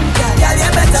 Girl, you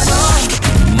better know.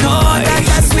 No, that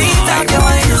you're sweet up your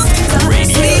wine.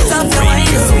 Sweet up your wine.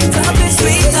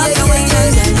 Sweet up your wine.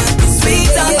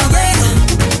 Sweet up your wine.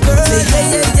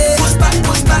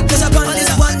 Push back, cause I'm on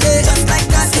this one day. Just like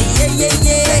that.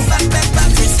 Back,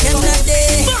 risk another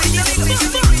day.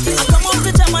 I come out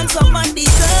to jam on somebody's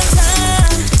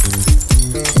turn.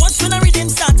 Watch when the rhythm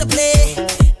start to play.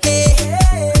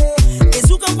 It's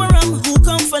who come for rum, who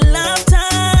come for laughter.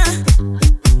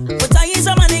 But I is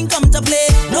a man ain't come to play.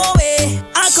 No way,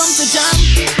 I come to jam.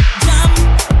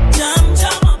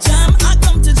 I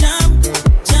come to jam.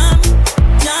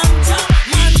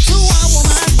 Man to a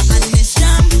woman, and this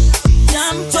jam.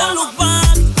 Don't look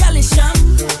back, girl, it's jam.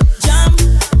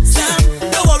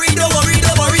 Don't worry,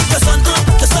 the sun up,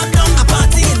 the sun down, a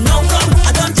party and now come.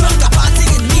 I done drunk, a party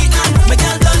and me and my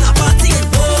girl done a party and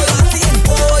boy.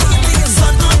 The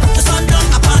sun up, the sun down,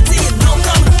 a party and now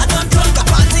come. I done drunk, a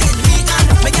party and me and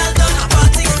my girl done a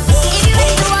party and boy.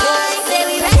 Say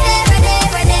we ready.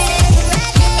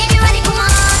 Everybody come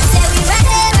on. Say we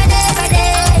ready.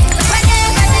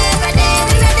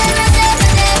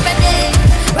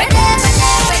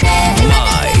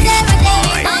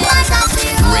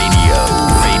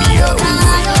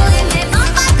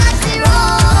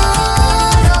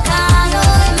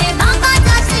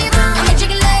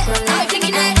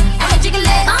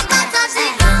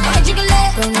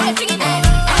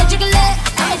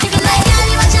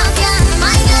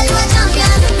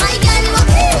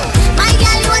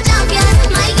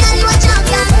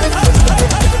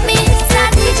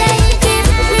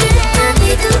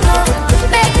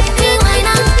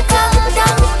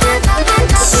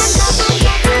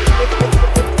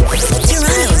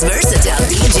 Toronto's versatile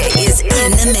DJ is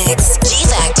in the mix. G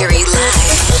Factory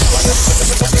Live.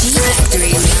 G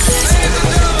Factory Live.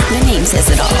 The name says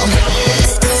it all.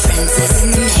 The difference is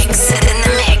in the mix.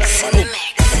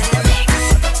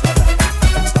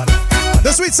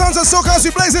 The sweet sounds of Soca as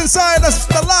we blaze inside. That's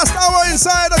the last hour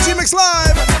inside of G Mix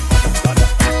Live.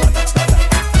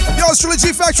 Yours truly,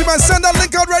 G Factory, man. Send that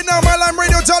link out right now,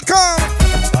 mylimeradio.com.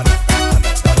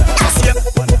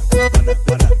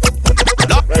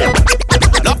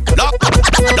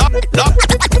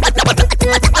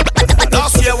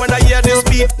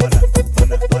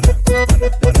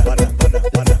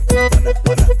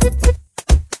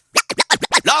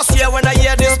 Last year when I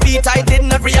hear this beat, I did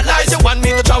not realize you want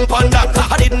me to jump on that.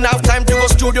 I didn't have time to go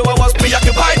studio, I was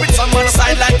preoccupied with some on the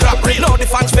sideline crap. No, the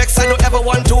fans vex, I don't ever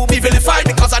want to be vilified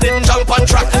because I didn't jump on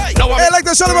track. Now Hey, like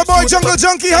the show of my boy Jungle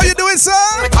Junkie, how you doing, sir?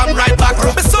 I come right back.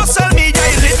 My social media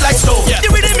is lit like stove. The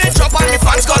rhythm me drop and the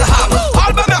fans call ham.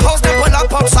 All by my house, they pull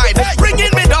up outside. Bring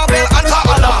in me doorbell and call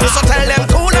alarm. So tell them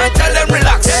cool and tell them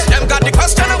relax. Them got the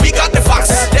question and we got the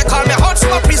facts. They call me hot, so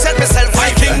I present myself.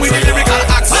 Viking with the lyrical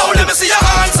acts. Now let me see your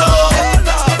hands up.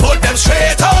 Put them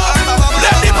straight up.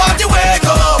 Let the party wake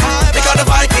up. Because the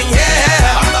Viking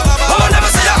here. Oh, let me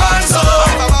see your hands up.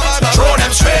 Throw them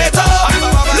straight up.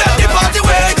 Let the party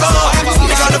wake up.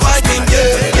 Because the Viking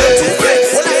here.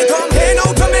 When I come here now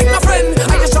to make my friend,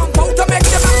 I just jump out to make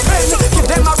them a friend. Give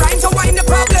them a rhyme to wind the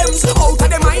problems out of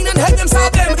their mind and help them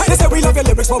solve them. They say we love your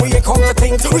lyrics, but we ain't come to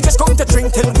think. We just come to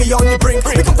drink till we on the brink.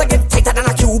 We come to get tighter than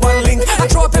a Cuban link and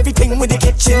throw up everything with the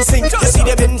kitchen sink. You see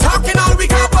they've been talking all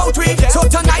week about we. So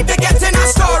tonight they getting a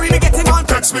story, we getting on.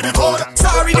 Text me the code.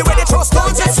 Sorry, the way they throw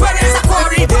stones, I swear it's a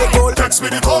quarry. They go. Text me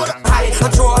the code. Hi,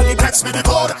 and throw all the. Text me the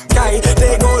code. Guy,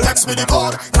 they go. Text me the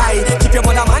code. Hi, keep your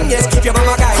mother man, yes, keep your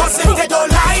mama guy. Cause if they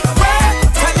don't like well,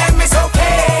 tell them it's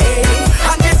okay.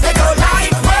 And if they don't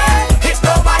like well, it's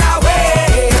no matter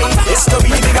way. It's to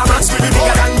be the bigger man,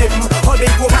 bigger than them. All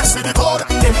they go. Text me the code.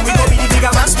 Them we go be the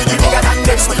bigger man, bigger than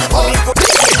them. All they go.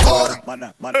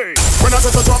 When I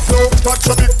say to drop low, touch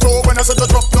your big toe. When I say to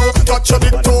drop low, touch your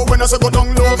big toe. When I say go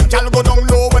down low, gal go down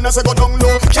low. When I say go down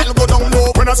low, gal go down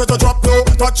low. When I say to drop low,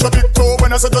 touch your big toe.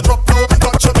 When I say to drop low,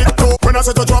 touch your big toe. When I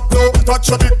say to drop low, touch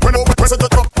your big. When I say to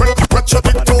drop, touch your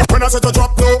big toe. When I say to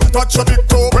drop low, touch your big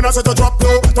toe. When I say to drop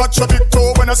low, touch your big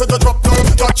toe. When I say to drop low,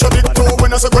 touch your big toe.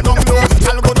 When I say go down low,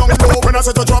 gal go down low. When I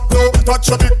say to drop low, touch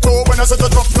your big toe. When I say to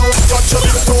drop low, touch your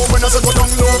big toe. When I say go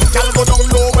down low, gal go down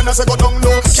low. When I say go down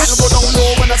low, gal go down low.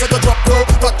 When I say to drop low,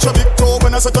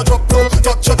 I say to drop low,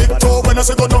 touch your big toe. When I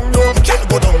say go down low, girl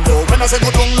go down low. When I say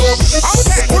go down low,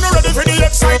 okay. Who not ready for the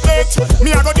excitement? Me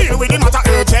I go deal with the matter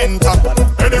urgent.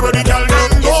 Anywhere the girl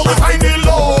them go, we find the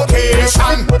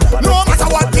location. No matter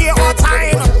what day or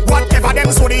time, whatever them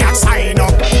so they sign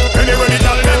up. Anywhere the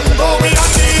girl them go, we on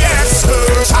the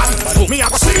excursion. Me I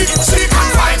go seek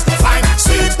and find,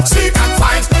 seek and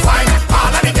find.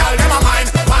 All of the girl them a mine.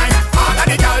 All of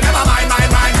the girl them a mine.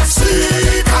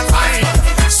 Seek and find.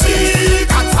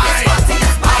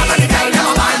 All of the girl them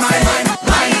a mine.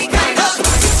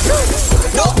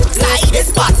 No, like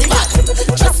this party bad.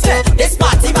 Just this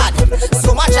party bad.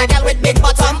 So much I girl with big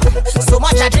bottom. So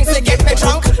much I drinks to get me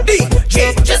drunk.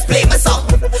 DJ, just play my song.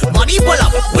 Money pull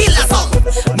up, wheel a song.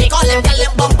 Make all them girl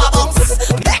them bumper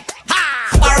bounce.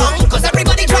 Wrong, cause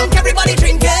everybody drunk, everybody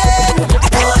drinking.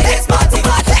 Oh, this party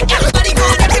bad. Everybody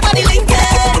good, everybody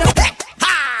linking.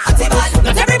 Party bad.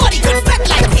 Not everybody could sweat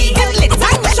like me. Get lit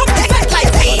time, show me sweat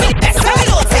like me. Best we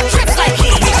don't take trips like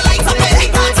me. Lights up every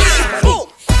party. Boom.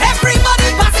 Everybody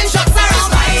passing shots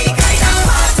around. My kind of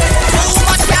party. Too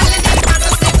much gal in the dance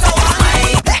to slip to one.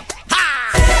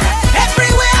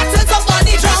 Everywhere till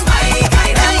somebody drunk. My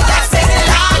kind of party.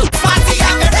 Party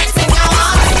and the next thing you want.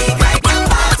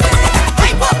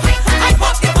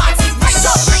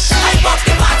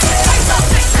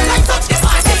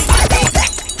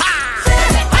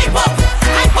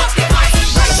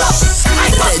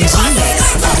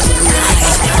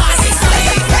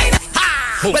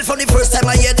 Well, from the first time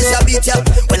I hear this, I beat ya.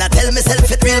 Well, I tell myself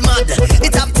it real mad.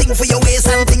 It have thing for your waist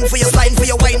and thing for your spine, for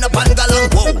your wind up and galang.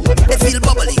 Whoa, they feel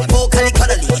bubbly, vocally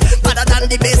cuddly, better than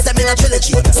the bass them in a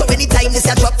trilogy. So anytime this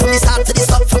ya drop from the start to the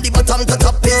stop, from the bottom to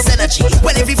top is energy.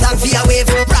 Well, every flag for your wave,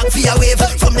 rock for your wave,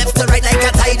 from left to right like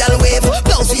a tidal wave.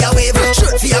 Bounce for your wave,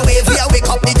 shirt for your wave. We wake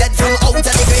up the dead from out of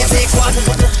the grave. Take one,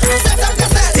 set up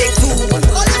yourself. Take two,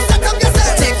 set up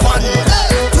yourself. Take one,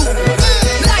 two,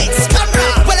 lights,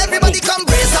 camera. Well, everybody come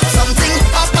brace up something.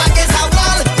 Up against a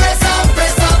wall, brace up.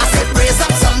 I said brace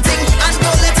up something and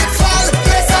don't let it fall.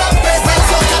 Brace up. Well,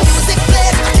 so the music play,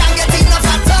 I can't get enough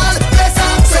at all. Brace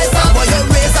up. Boy, you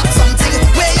raise up something,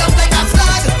 way up like a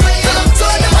flag. So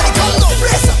everybody come, no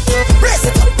brace up, brace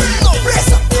it up, no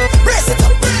brace up, brace it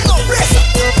up, no brace up,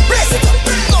 brace it up,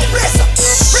 no brace up,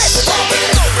 brace it up,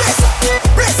 no brace up,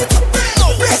 brace it up, no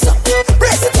brace up,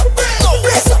 brace it up, no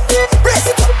brace up, brace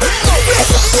it up, no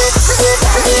brace up.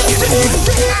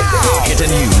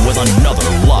 Hitting you with another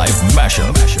live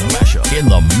mashup. In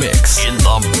the mix.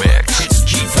 It's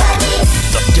G Factory.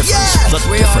 The difference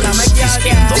is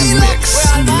in the mix.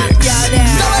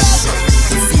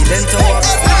 Feeling to walk,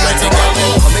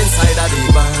 come inside of the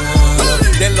bar.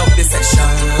 They love the section.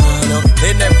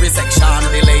 In every section,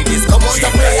 the ladies come out to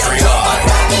play and jump.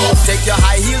 Take your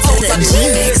high heels out of the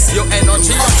way. Your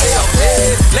energy up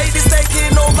there. Ladies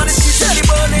taking over the street, jelly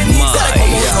burning.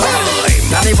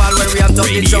 Carnival where we on top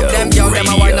the truck. Them girl,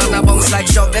 them a wine and a bounce like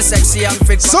shock. They sexy and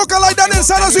fit. Soca like that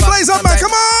inside as we blaze up, man.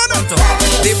 Come on.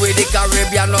 Live with the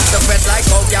Caribbean, love the pet like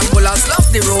how gamblers love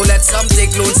the roulette. Some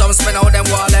take loans, some spend out them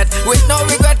wallet. With no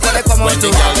regret, cause they come out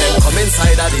to. When the girl them come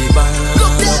inside of the bar,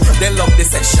 they love the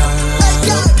session.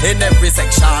 In every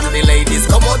section, the ladies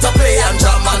come out to play and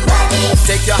jam and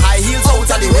take your high heels out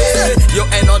of the way.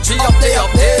 Your energy up there.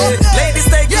 Ladies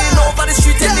taking over the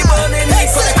street in the burning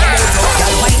heat, so they come out.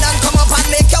 Girl, wine and come up and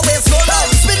make your waist slow down.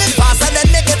 Spin it fast and then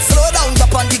make it slow down.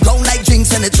 Drop on the ground like drinks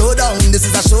when it throw down. This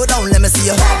is a showdown, let me see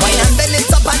you. Wine and bend it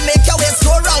up and make your waist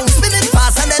slow round. Spin it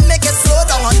fast and then make it slow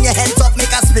down. On your head top,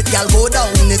 make a split, girl, go down.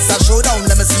 It's a showdown,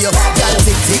 let me see you. Girl,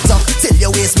 tick tock, till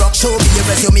your waist rock. Show me your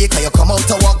resume, cause you come out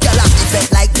to walk. Girl, act effect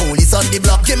like police on the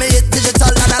block. Give me it digital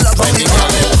and I love when the girl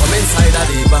them come inside of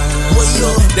the bar,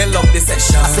 they love the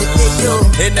session.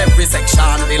 In every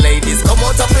section, the ladies come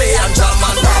out to play and jam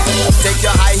and take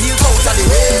your high heels out of the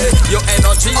way. Your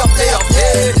energy up there.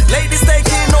 Ladies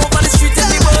taking over the street in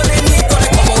the burning heat, gonna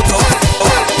come out of.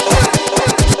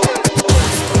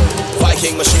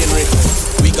 Viking machinery,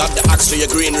 we got the axe to your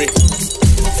greenery.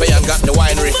 Fayan got the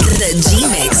winery. The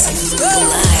G-Mix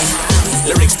live.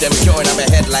 Lyrics them going on my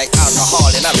head like alcohol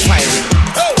in a fiery.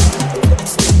 Oh,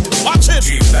 watch it.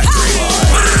 G-Factory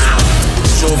live.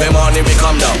 J'ouvert morning we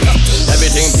come down.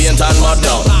 Everything paint and mud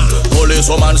down. Police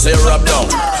woman say rub down.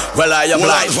 Well I am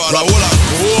blind. I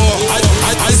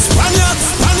Spaniard.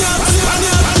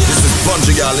 This is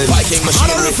Bungie Gallon. Viking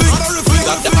machinery.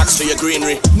 Got the axe to your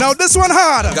greenery. Now this one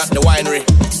hard. Got the winery.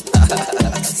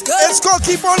 It's called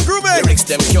Keep On Grooving. Lyrics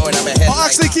them going on my head. Or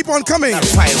actually Keep On Coming. Oh.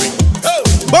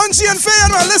 Bungie and Faye,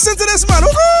 man, listen to this man.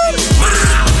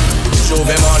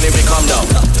 J'ouvert morning we come down.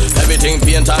 Everything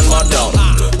paint and mud down.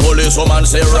 Police woman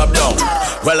say rub down.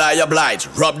 Well I oblige,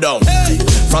 rub down.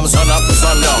 From sun up to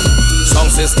sundown.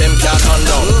 Sound system can't turn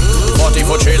down.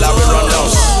 40-foot trailer we run down.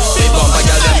 Big bumper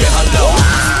girl them we hand down.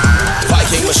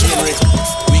 Viking machinery.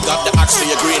 We got the axe for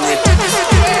your greenery.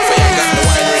 Fire got the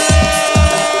winery.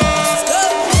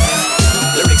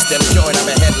 Lyrics them going on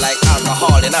my head like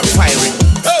alcohol and I'm fiery.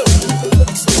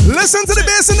 Listen to the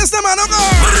bass in this, man.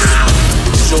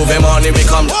 Juve money we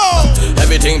come down.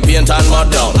 Everything paint and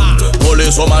mud down.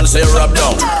 Police woman say rub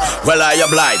down. Well I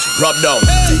oblige, rub down.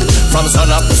 From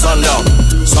sun up to sundown.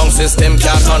 Sound system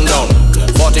can't turn down.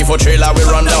 40-foot trailer we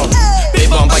run down. Big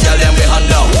bumper girl them we hand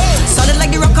down. Solid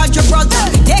like the rock of Gibraltar.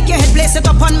 Take your head, place it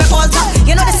upon my altar.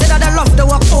 You know they say that I love the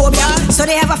walk phobia. So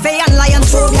they have a fair and lion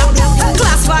phobia.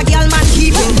 Class for a girl man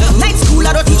keeping. Night school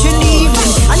I don't teach in the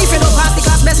evening. And if you don't pass the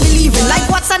class best believe it. Like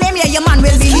what's her name? Yeah, your man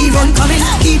will believe on coming.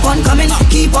 Keep on coming,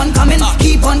 keep on coming,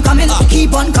 keep on coming,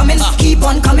 keep on coming, keep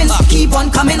on coming, keep on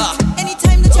coming.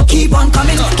 Anytime that you keep on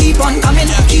coming, keep on coming,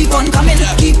 keep on coming,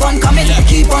 keep on coming,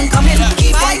 keep on coming,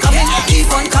 keep on coming, keep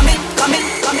on coming, coming,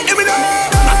 coming.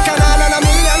 Bacchanal and a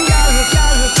million girls.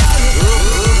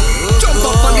 Jump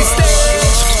up on the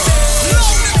stage.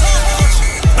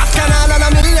 Bacchanal and a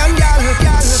million girls.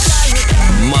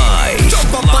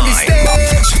 Jump up on the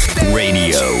stage.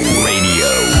 Radio.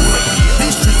 The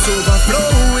streets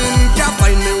overflowing, can't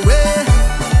find me way.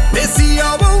 They see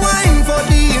our wine for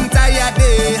the entire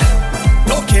day.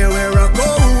 Don't care where I'm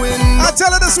going. I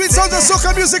tell her the sweet sounds of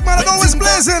soca music, man. It's always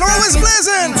blazing, always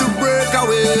blazing. To break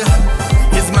away.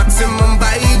 It's maximum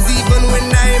vibes even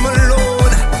when I'm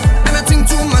alone. And I think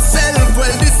to myself,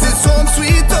 well, this is home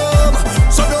sweet home.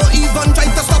 So don't even try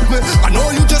to stop me. I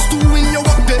know you just doing your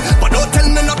work there, but don't tell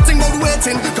me nothing about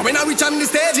waiting. Cause when I reach on the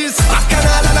stages,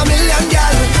 Bacchanal and a million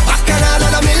gal. Bacchanal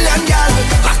and a million gal.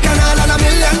 Bacchanal and a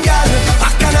million gal.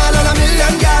 Bacchanal and a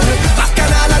million gal.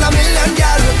 Bacchanal and a million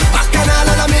gal. Bacchanal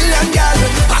and a million gal.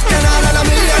 Bacchanal and a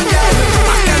million gal.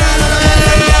 Bacchanal and a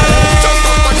million gal. Jump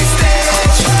up on the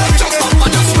stage. Jump up on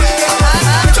the square.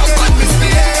 Jump on the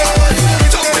stage.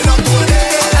 Jumping up all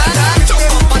day. Jump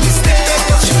up on the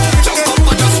stage. Jump up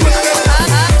on the square.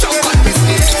 Jump on the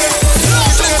stage.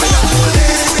 Jumping up all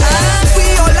day. We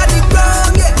all at the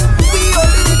ground, yeah. We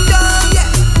all in the down, yeah.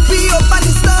 We up on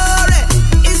the story.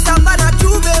 It's time for that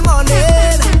Juve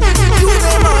morning.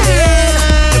 Juve morning.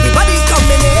 Everybody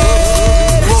coming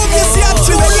in. Move your seat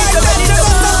to the right.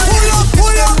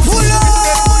 Pull up.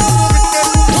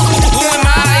 Who am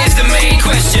I is the main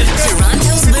question.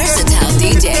 Toronto's versatile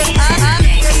DJ.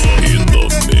 In the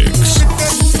mix.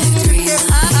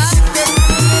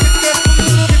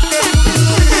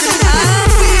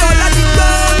 We all at the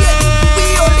ground, yeah. We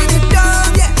all in the down,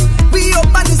 yeah. We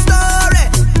up on the story.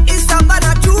 It's time for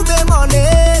that Juve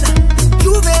morning.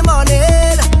 Juve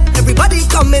morning. Everybody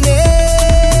coming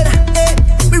in. Hey,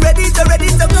 we ready to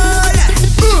go, yeah.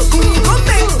 We gon'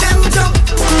 make them jump.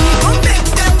 We gon' make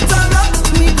them turn up.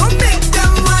 We gon' make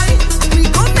them wine. We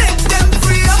gon' make them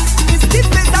free up. It's the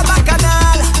place of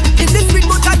Bacchanal. In this street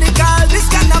botanical, this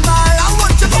carnival. I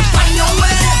want you to find your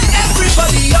way.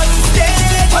 Everybody on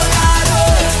stage, Colorado.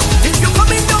 If you're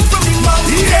coming down from the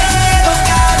mountain,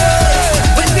 Colorado.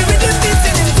 When we rhythm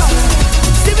beating in town,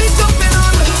 see me jumping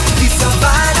on the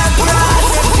savannah grass,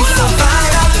 the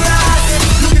savannah grass.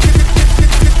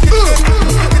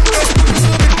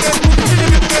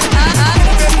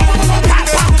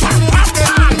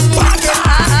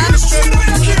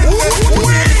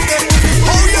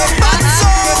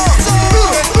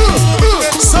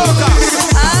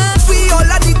 We all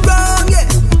at the ground, yeah.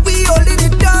 We all in the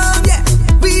down, yeah.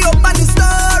 We up on the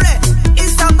story.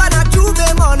 It's time for that Juve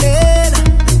morning.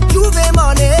 Juve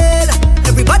morning.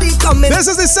 Everybody coming. This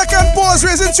is the second pause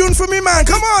raising tune for me, man.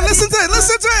 Come on, listen to it,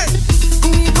 listen to it.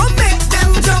 We gon' make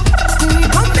them jump. We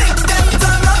gon' make them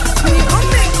turn up. We gon'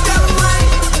 make them wine.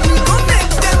 We gon'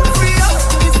 make them free up.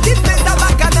 It's the place of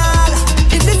Bacchanal.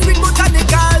 In this street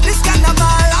botanical, this carnival.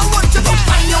 I want you to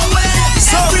find your way.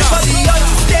 Everybody on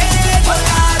stage,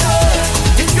 Colorado.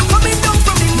 If you're coming down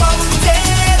from the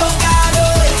mountain, Colorado.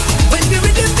 When we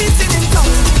rhythm beating in town,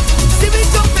 see me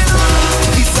jumping on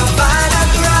the savannah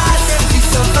grass, the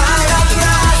savannah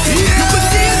grass. You could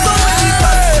see it go when we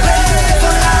pass away,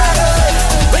 Colorado.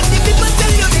 When the people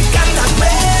tell you they cannot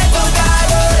wait,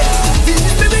 Colorado. Feel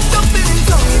the spirit jumping in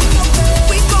town.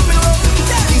 We coming up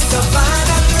the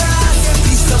savannah grass,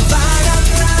 the savannah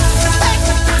grass.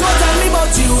 Don't tell me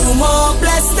about you more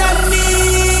blessed than me.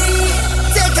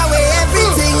 Take away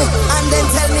everything and then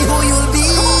tell me who you'll be.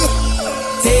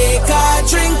 Take a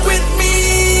drink with me.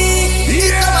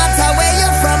 No matter where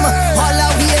you're from, all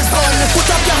of we is fun. Put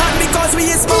up your hand because we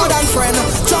is more than friend.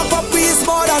 Jump up, we is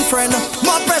more than friend.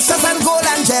 More precious than gold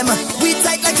and gem. We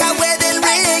tight like a wedding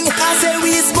ring. I say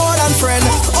we is more than friend.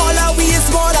 All of we is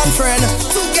more than friend.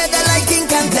 Together like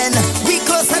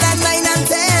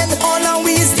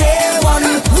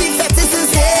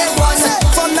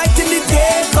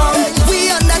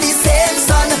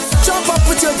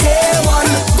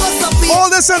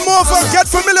and more for Get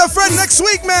Familiar Friend next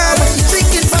week, man.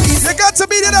 You got to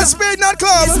be there at Spirit Night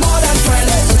Club.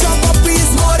 Jump up,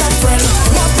 please, more than friend.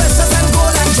 More precious than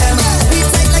gold and gem. We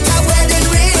tight like a wedding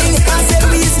ring. I say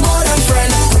we is more than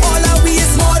friend. All of we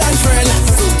is more than friend.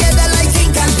 Together like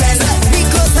ink and pen. We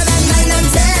closer than 9 and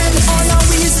 10. All of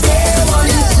we is day one.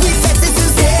 We set it to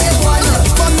day one.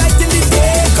 From night till the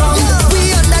day come. We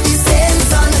under the same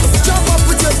sun. Jump up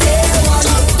with your day one.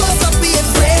 Don't up be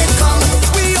afraid come.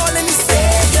 We all in the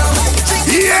stadium.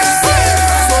 Yeah.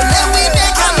 So let we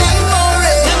make a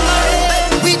memory.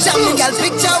 We jam the girl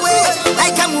picture way.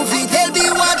 Like a movie they'll be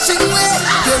watching way.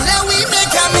 You let we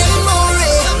make a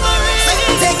memory.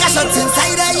 Take a shot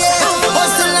inside a year.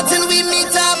 Hustle until we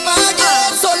meet up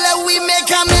again. So let we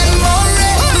make a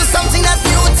memory. Do something that's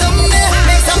new to me.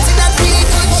 Make something that we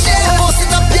could share. Post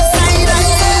it up inside a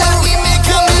year. Let we make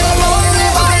a memory.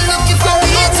 We're looking for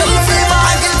it to flavor.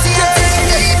 I can see it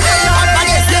take it. I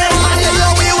guess they want to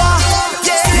know we want.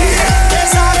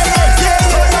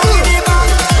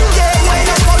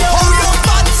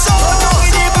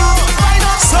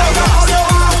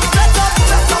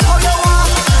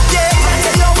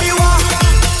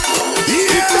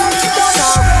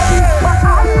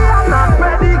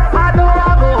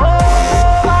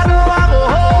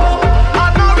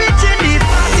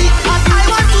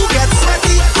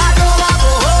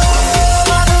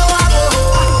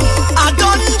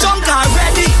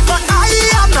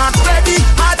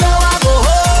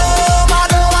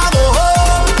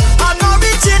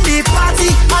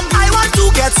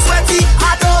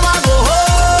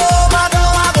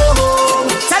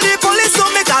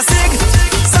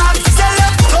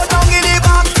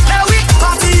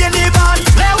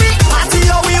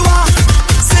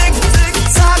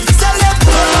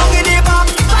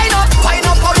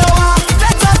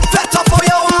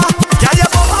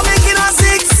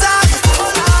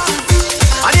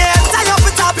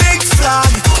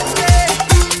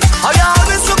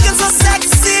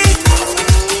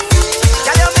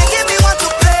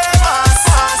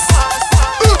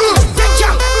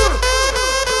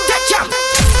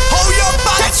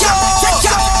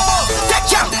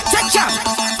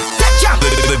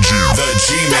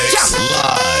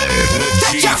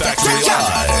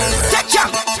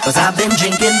 Cause I've been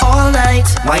drinking all night,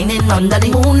 whining under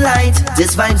the moonlight.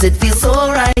 This vibes, it feels so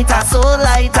right, so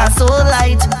light, so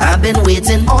light. I've been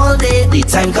waiting all day, the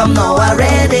time come now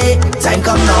already. Time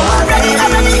come now already.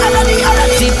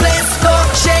 The place go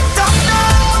shake down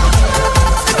now.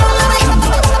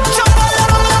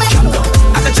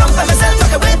 I can jump by myself, I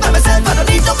can wait by myself, I don't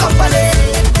need no company.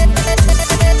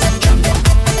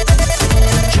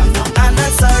 I'm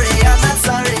not sorry,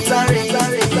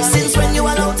 Since when you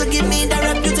allowed to give me the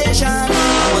reputation? I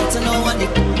want to know what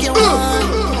you want,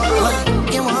 what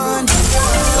you want.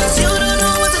 Cause you don't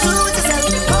know what to do with yourself.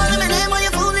 Calling my name while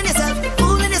you're fooling yourself.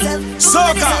 Fooling yourself,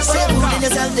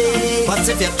 day. But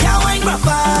if you can't wine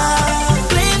proper,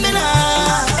 blame me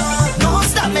now. Don't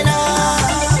stop me now,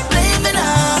 blame me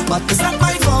now. But it's not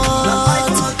my fault,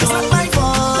 it's not my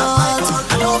fault.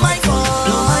 I know my fault.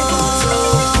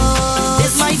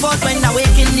 It's my fault when I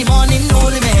wake in the morning,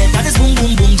 holding my head. That is boom,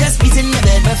 boom, boom, just beating my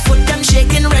bed. My foot them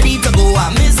shaking, ready to go.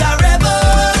 I'm miserable.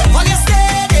 When you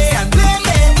stay there and blame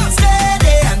me, stay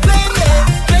there and blame me.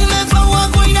 Blame me for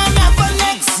what going on happen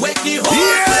next. Wake the whole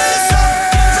place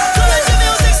up. Let the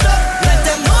music stop. Let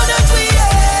them know that we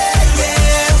are.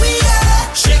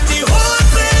 Shake the whole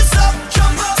place up.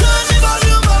 Jump up, turn the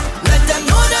volume up. Let them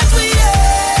know that we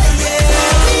are.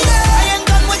 I ain't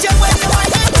done with your way. I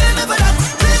ain't blame me for that.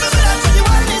 Blame me for that. When you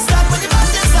want this stop, when you want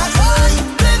this stop.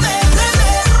 Blame me.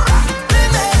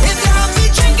 If you have me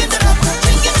drinking to that,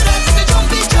 drink it to that. If you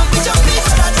jumpy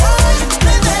for that.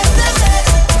 Blame me.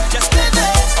 Just blame me.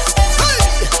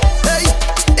 Hey,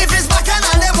 if it's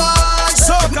bacchanal they want,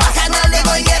 bacchanal they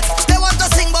gon' get. They want to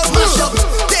sing but mash up.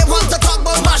 They want to talk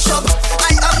but mash up.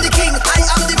 I am the king, I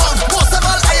am the man. Most of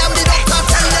all, I am the doctor.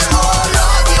 Tell them, oh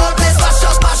Lord, the whole place mash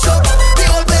up. The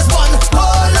whole place burn.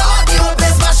 Oh Lord, the whole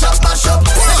place mash up.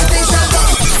 Everything shall go.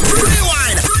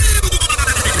 Rewind.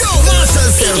 Yo, Marshall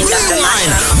said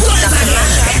rewind.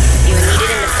 You were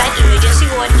needed in the Fed Emergency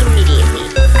Ward immediately.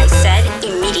 I said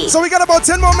immediately. So we got about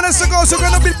 10 more minutes to go, so we're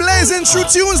gonna be blazing through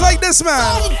tunes like this, man.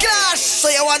 Oh gosh, so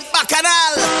you want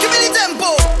bacchanal? Give me the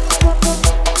tempo.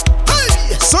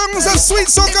 Songs of Sweet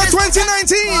Soca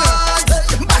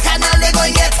 2019. Bacchanal they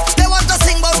gon' get. They want to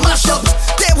sing but mash up.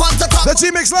 They want to talk. The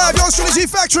G-Mix Live, your G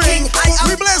Factory.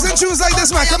 We blazing tunes like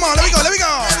this, man. Come on, let me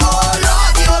go. Oh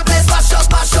Lord, the whole place mash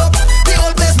up. The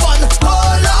whole place burn.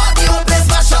 Oh Lord, the whole place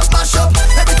mash up.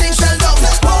 Everything shall down.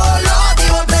 Oh Lord,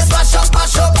 the whole place mash up.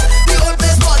 The whole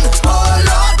place burn. Oh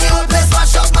Lord, the whole place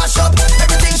mash up.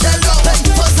 Everything shall down.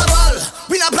 First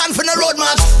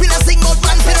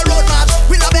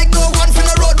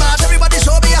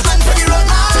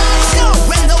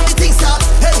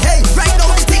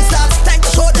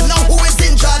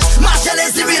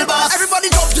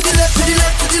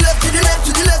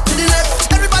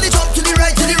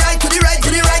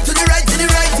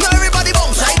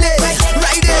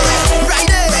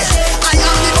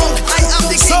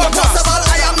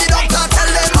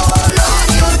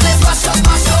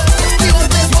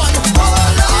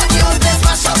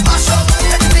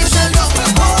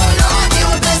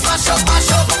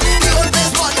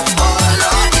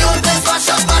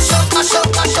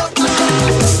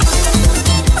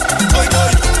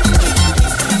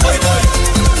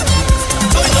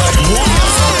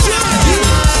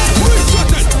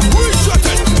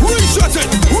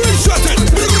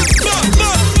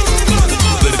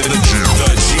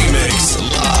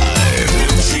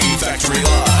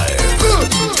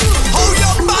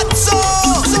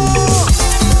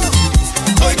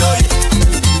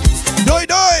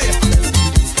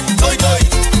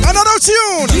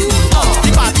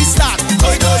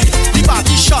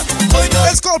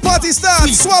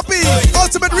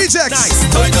rejects. Nice,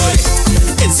 toy, toy.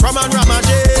 It's Raman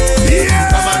Ramaje.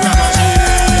 Yeah. Raman Ramaje.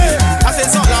 That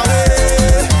is all away.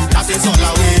 That is all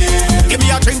away. Give me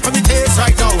a drink for me taste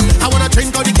right now. I wanna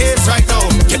drink on the case right now.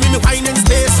 Give me wine in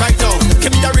space right now.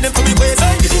 Give me the rhythm for me waist.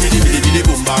 Biddy biddy biddy biddy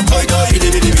boom bam. Toy toy. Biddy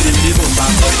biddy biddy biddy boom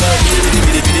bam. Toy toy. Biddy biddy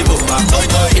biddy biddy boom bam. Toy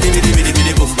toy. Biddy biddy biddy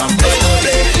biddy boom bam. Toy toy.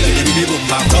 Biddy biddy boom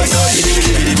bam. Toy toy. Biddy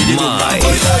biddy biddy biddy boom bam.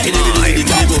 Toy toy. Biddy biddy biddy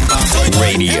biddy boom bam. Toy toy.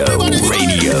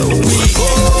 Radio. We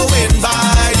going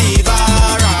by the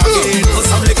bar again. 'Cause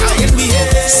some liquor in me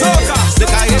head. Soca.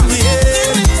 Liquor in me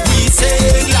head. We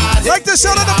sing loud. Like the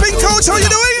shout out the Pink Coach, how you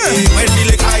doing? When the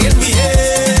liquor in me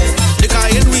head. Liquor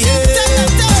in me head.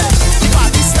 The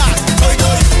party start. Toy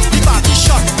toy. The party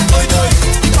shot. Toy toy.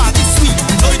 The party sweet.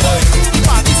 Toy toy. The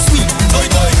party sweet. Toy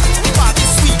toy. The party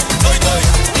sweet. Toy toy.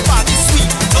 The party sweet.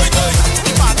 Toy toy.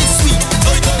 The party sweet.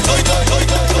 Toy toy. Toy toy. Toy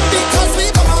toy. Because we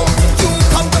come home, you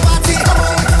come to party. Come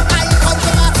home, I come to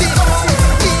party. Come home,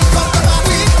 we come to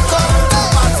party. Come to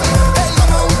party. Hey,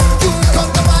 come home, you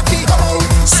come to party. Come home,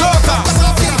 soca.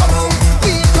 Come home,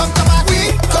 we come to party.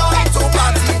 Come to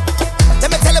party. Let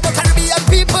me tell you about Caribbean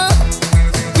people.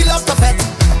 We love to fet,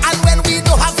 and when we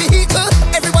don't have vehicle,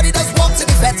 everybody does walk to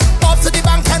the vet. Off to the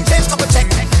bank and change couple check.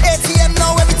 ATM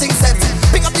now everything set.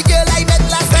 Pick up the girl I met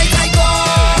last night. I go.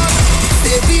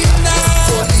 Say we now,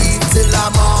 so leave till the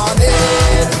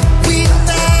morning. We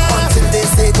now until they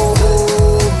say go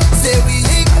home. Say we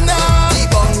ignore the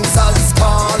bouncers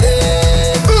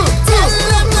calling. Tell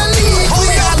them to leave.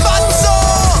 We are not so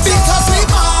because we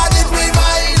born in we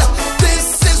mind. This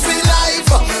is we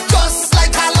life, just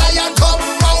like a lion come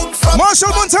out from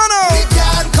Marshall Montano. We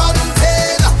can't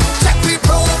contain. Check we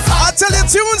profile. I tell you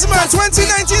tunes, man.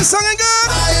 2019 song and good.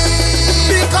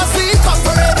 Because we come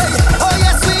for it. Oh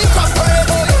yes, we come for it.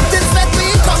 This let we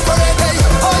come for it.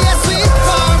 Oh yes, we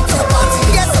come to the party.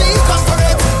 Yes, we come for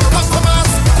it. Come from us,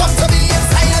 come to me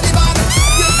inside of the band.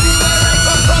 You see where I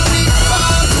come from, we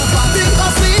come to party.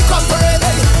 Because we come for it.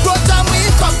 Road jam, we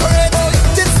come for it.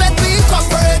 This let we come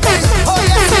for it. Oh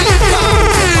yes, we come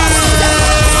to party.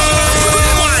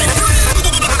 Rewind.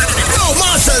 Yo,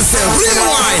 Marshall say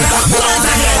rewind.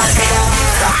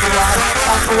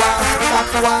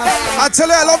 I tell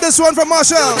you, I love this one from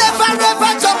Marshall.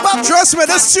 Trust me,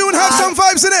 this tune has some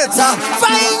vibes in it.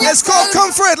 It's called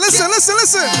Comfort. Listen, listen,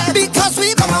 listen. Because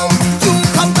we come home, you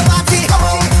come to party. Come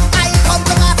home, I come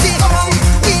to party. Come home,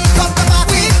 we come to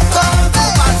party. Come to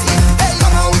party. Hey,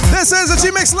 come home. This is a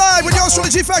G-Mix Live with yours from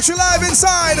the G Factory Live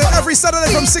inside. Every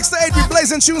Saturday from 6 to 8, we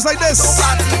blazing tunes like this.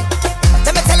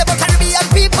 Let me tell you about Caribbean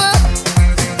people.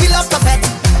 We love to fet,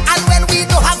 and when we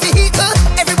don't have vehicle,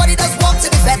 everybody does walk to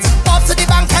the vet. Off to the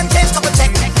bank and change couple check.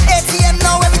 ATM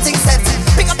now everything set.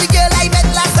 Pick up the girl I met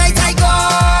last night. I go.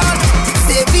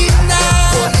 Say we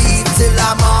now, so leave till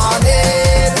the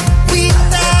morning. We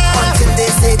now until they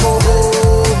say go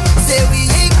home. Say we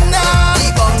ignore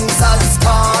the bouncers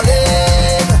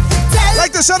calling.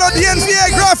 Like to shout out the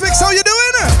NVA Graphics. How you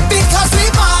doing? Because we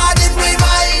born in we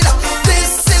mind.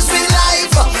 This is we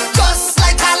life. Just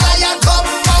like a lion come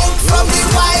out from the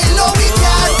wild. No, we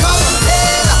can't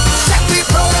contain. Check we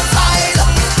profile.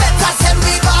 Better send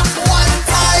me back one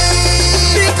time.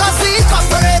 Because we come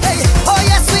for it. Oh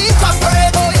yes, we come for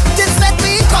it. This let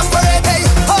we come for it.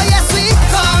 Oh yes, we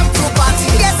come to party.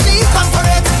 Yes, we come for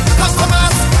it. Come from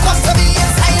us. Come to me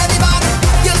inside of the band.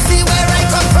 You'll see where I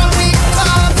come from. We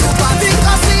come to party.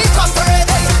 Because we come for it.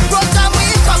 Road jam, we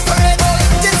come for it.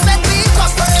 This let we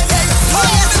come for it. Oh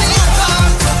yes, we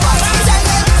come to party. Tell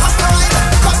them come for it.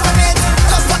 Come for it.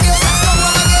 Come for it. Come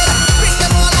on again. Bring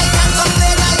them all I can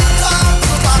complain. I come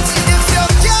to party. If you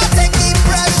can't take the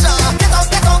pressure, get out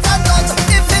and done.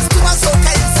 If it's too much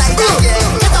soca inside, yeah.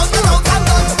 Get out and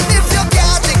done. If you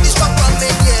can't take the strong from me,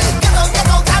 yeah. Get out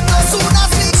and done. Soon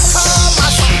as we come, I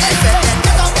shall effect.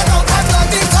 Get out and done.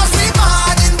 Because we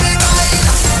born in we mind.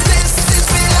 This is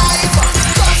we life.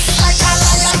 Just like a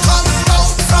lion come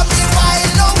out from the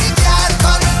wild. No, we can't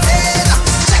contain.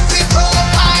 Check we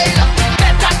profile.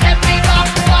 Better send me back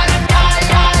one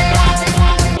time.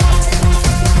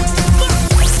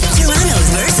 Toronto's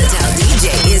versatile DJ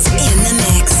is in the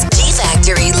mix. G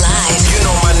Factory Live. You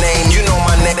know my name, you know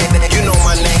my name, you know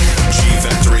my name. G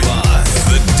Factory Live.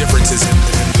 The difference is in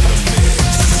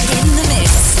the mix.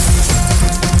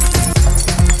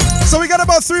 So we got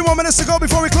about 3 more minutes to go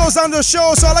before we close down the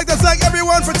show. So I'd like to thank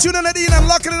everyone for tuning it in and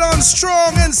locking it on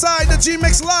strong inside the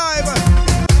G-Mix Live.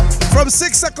 From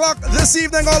 6 o'clock this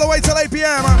evening all the way till 8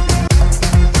 p.m.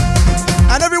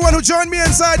 And everyone who joined me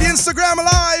inside the Instagram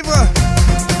Live,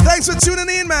 thanks for tuning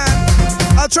in, man.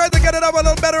 I'll try to get it up a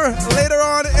little better later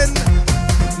on in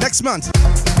next month.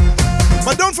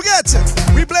 But don't forget,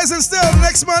 we blazing still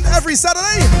next month every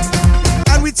Saturday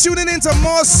And we tuning into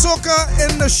more soca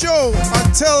in the show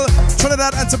until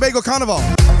Trinidad and Tobago Carnival.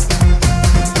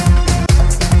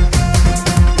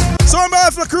 So on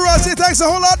behalf of the crew, I say thanks a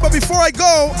whole lot, but before I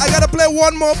go, I gotta play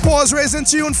one more pause raising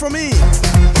tune for me.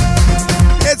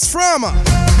 It's from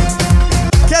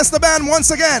Guess the Band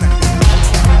once again.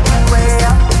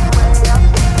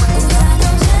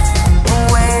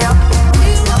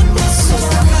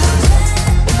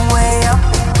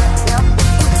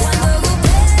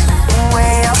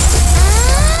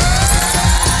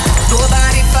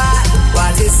 Nobody fight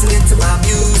while listening to my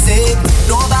music.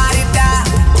 Nobody die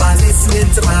while listening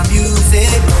to my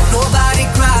music. Nobody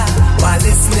cry while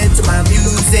listening to my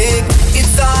music.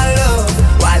 It's all love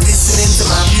while listening to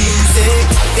my music.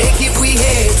 They give we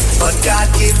hate, but God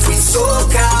give we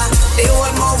soca. They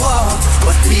want more war,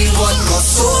 but we want more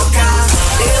soca.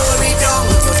 They hold me down,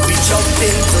 but we jump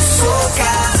into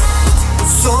soca.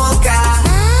 Soca.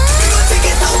 We gon'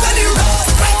 take it out on the road.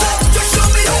 Right up, just show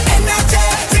me your energy.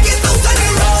 Take it out on the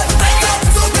road. Right up,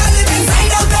 soca live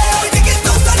inside of me. We take it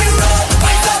out on the road.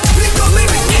 Right up, we coming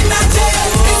with energy.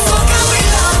 It's soca we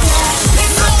love, yeah.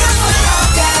 It's soca we love,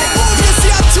 yeah. Oh, you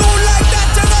see a tune like that,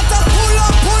 you got to pull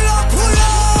up, pull up, pull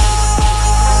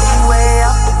up. Way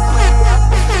up.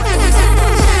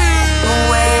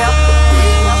 Way up.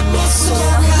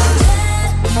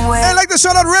 Hey, like to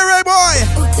shout out Ray Ray Boy.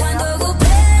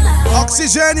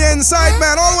 Oxygen inside,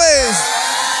 man, always.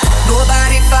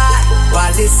 Nobody fight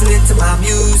while listening to my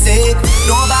music.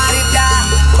 Nobody die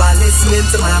while listening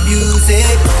to my music.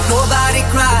 Nobody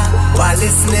cry while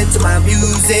listening to my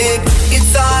music.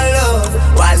 It's all love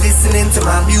while listening to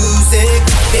my music.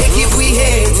 They give we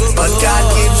hate, but God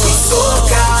gives we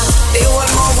soca. They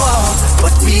want more war,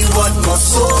 but we want more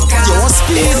soca. You want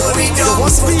speed? They hold me down, You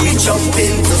want but we speed? jump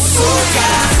into soca.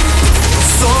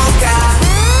 Soca.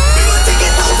 We gon' take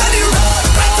it out on the road.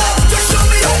 Right up, just show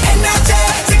me your energy.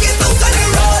 Take it out on the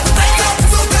road. Right up,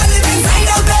 soca live inside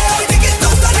of me. We take it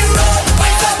out on the road.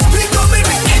 Right up, we coming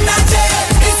with energy.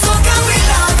 It's soca we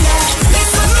love, yeah.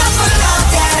 It's soca for love,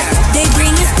 yeah. They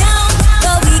bring us down,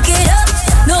 but we get up.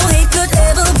 No hate could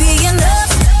ever be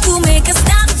enough to make us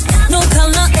stop. No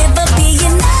color ever be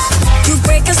enough to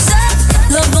break us up.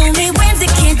 Love only wins,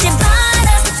 it can't divide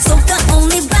us. Soca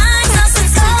only binds us.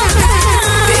 It's all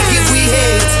They give we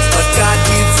hate, but God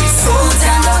gives we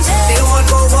soca. They want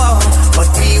more war, but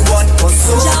we want more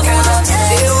soca.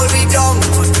 They hold me down,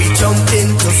 but we jump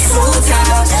into soca.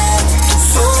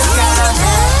 Soca.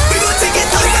 We gon' take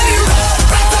it out on the road.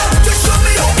 Right up, just show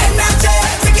me your energy.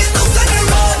 Take it out on the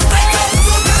road. Right up,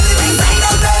 soca live inside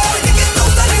of me. We take it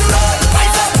out on the road.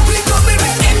 Right up, we coming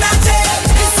with energy.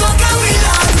 It's soca we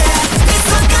love, yeah. It's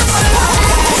soca for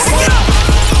love.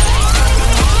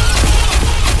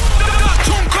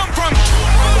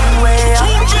 Way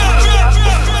up.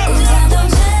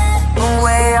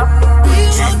 Way up.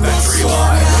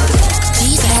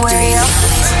 G-Factory.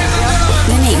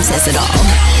 The name says it all.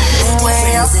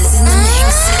 Way up. Differences in the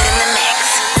mix.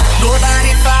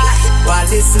 Nobody fight while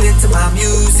listening to my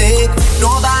music.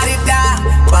 Nobody die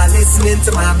while listening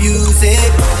to my music.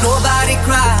 Nobody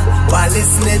cry while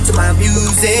listening to my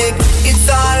music. It's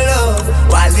all love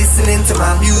while listening to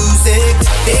my music.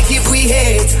 They give we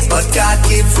hate, but God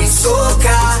gives we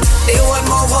soca. They want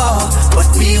more war, but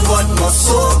we want more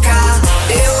soca.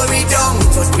 They hold me down,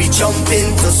 but we jump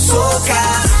into soca.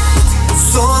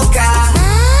 Soca.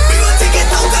 We gon' take it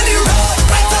out on the road.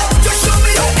 Right up, just show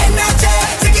me your energy.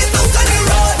 Take it out on the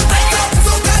road. Right up,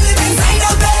 soca live inside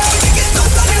of me. We take it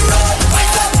out on the road.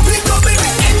 Right up, we coming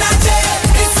with energy.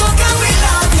 It's soca we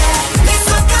love, yeah. It's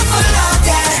soca for love,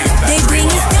 yeah. They bring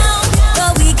us down,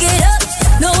 but we get up.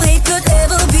 No hate could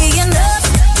ever be enough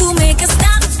to make us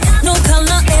stop. No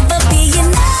color ever be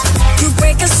enough to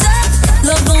break us up.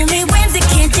 Love only wins, it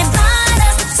can't divide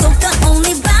us. Soca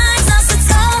only binds us. It's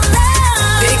all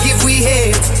love. They give we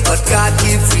hate, but God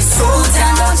gives we soca.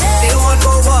 They want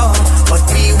more war, but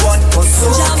we want more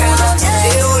soca.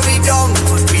 They hold me down,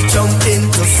 but we jump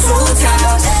into soca.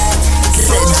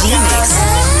 The G-Mix.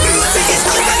 We gon' take it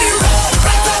out on the road.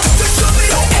 Right up, just show me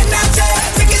your energy.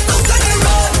 Take it out on the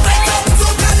road. Right up,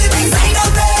 soca live inside of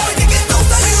me. We take it out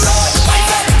on the road. Right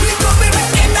up, we coming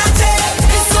with energy.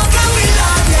 It's soca we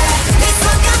love, yeah. It's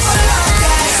soca for love,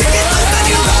 yeah. Take it out on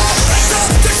the road. Right up,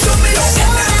 just show me your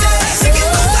energy. Take it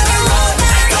out on the road.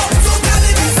 Right up, soca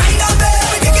live inside of me.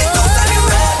 We take it out on the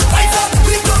road. Right up,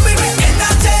 we coming with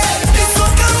energy. It's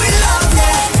soca we love,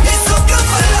 yeah. It's soca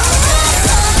for love.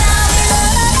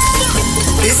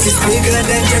 This is bigger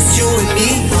than just you and me.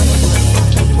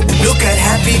 Look at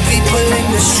happy people in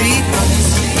the street.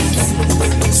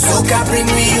 Soca bring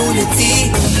me unity,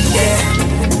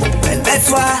 yeah. And that's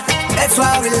why That's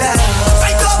why we love.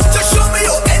 Light up, just show me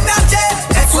your energy.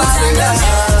 That's why we love.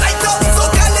 Light up, so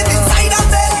can live inside of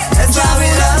me. That's why we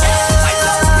love. Light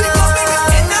up, we go with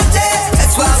energy.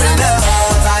 That's why we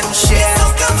love and share. So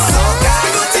come on, we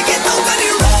go take it out on the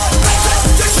road. Light up,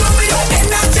 just show me your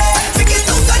energy. Take it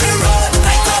out on the road.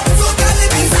 Light up, so can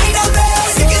live inside of me.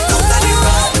 Take it out on the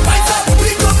road. Light up,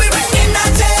 we go with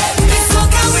energy. This so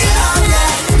can we love,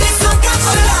 yeah. This so can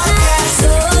we love, yeah.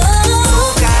 So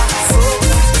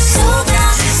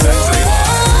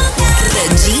The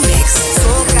G-Mix.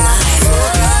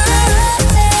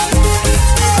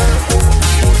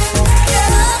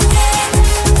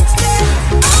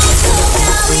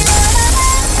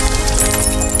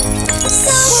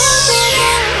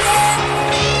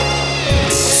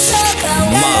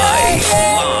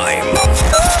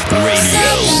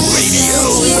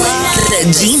 The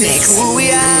G-Mix.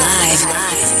 Live.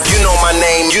 You know my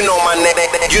name, you know my name,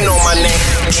 you know my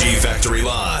name. G Factory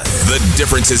Live. The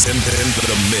difference is in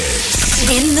the mix.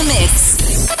 In the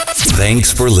mix.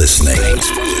 Thanks for listening.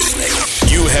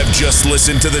 You have just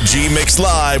listened to the G Mix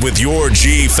Live with your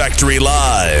G Factory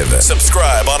Live.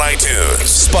 Subscribe on iTunes,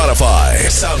 Spotify,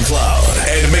 SoundCloud,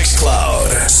 and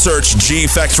Mixcloud. Search G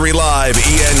Factory Live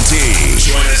ENT.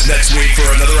 Join us next week for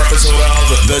another episode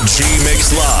of the G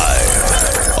Mix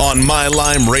Live on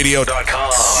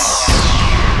MyLimeRadio.com.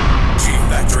 G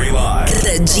Factory Live.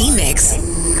 The G-Mix.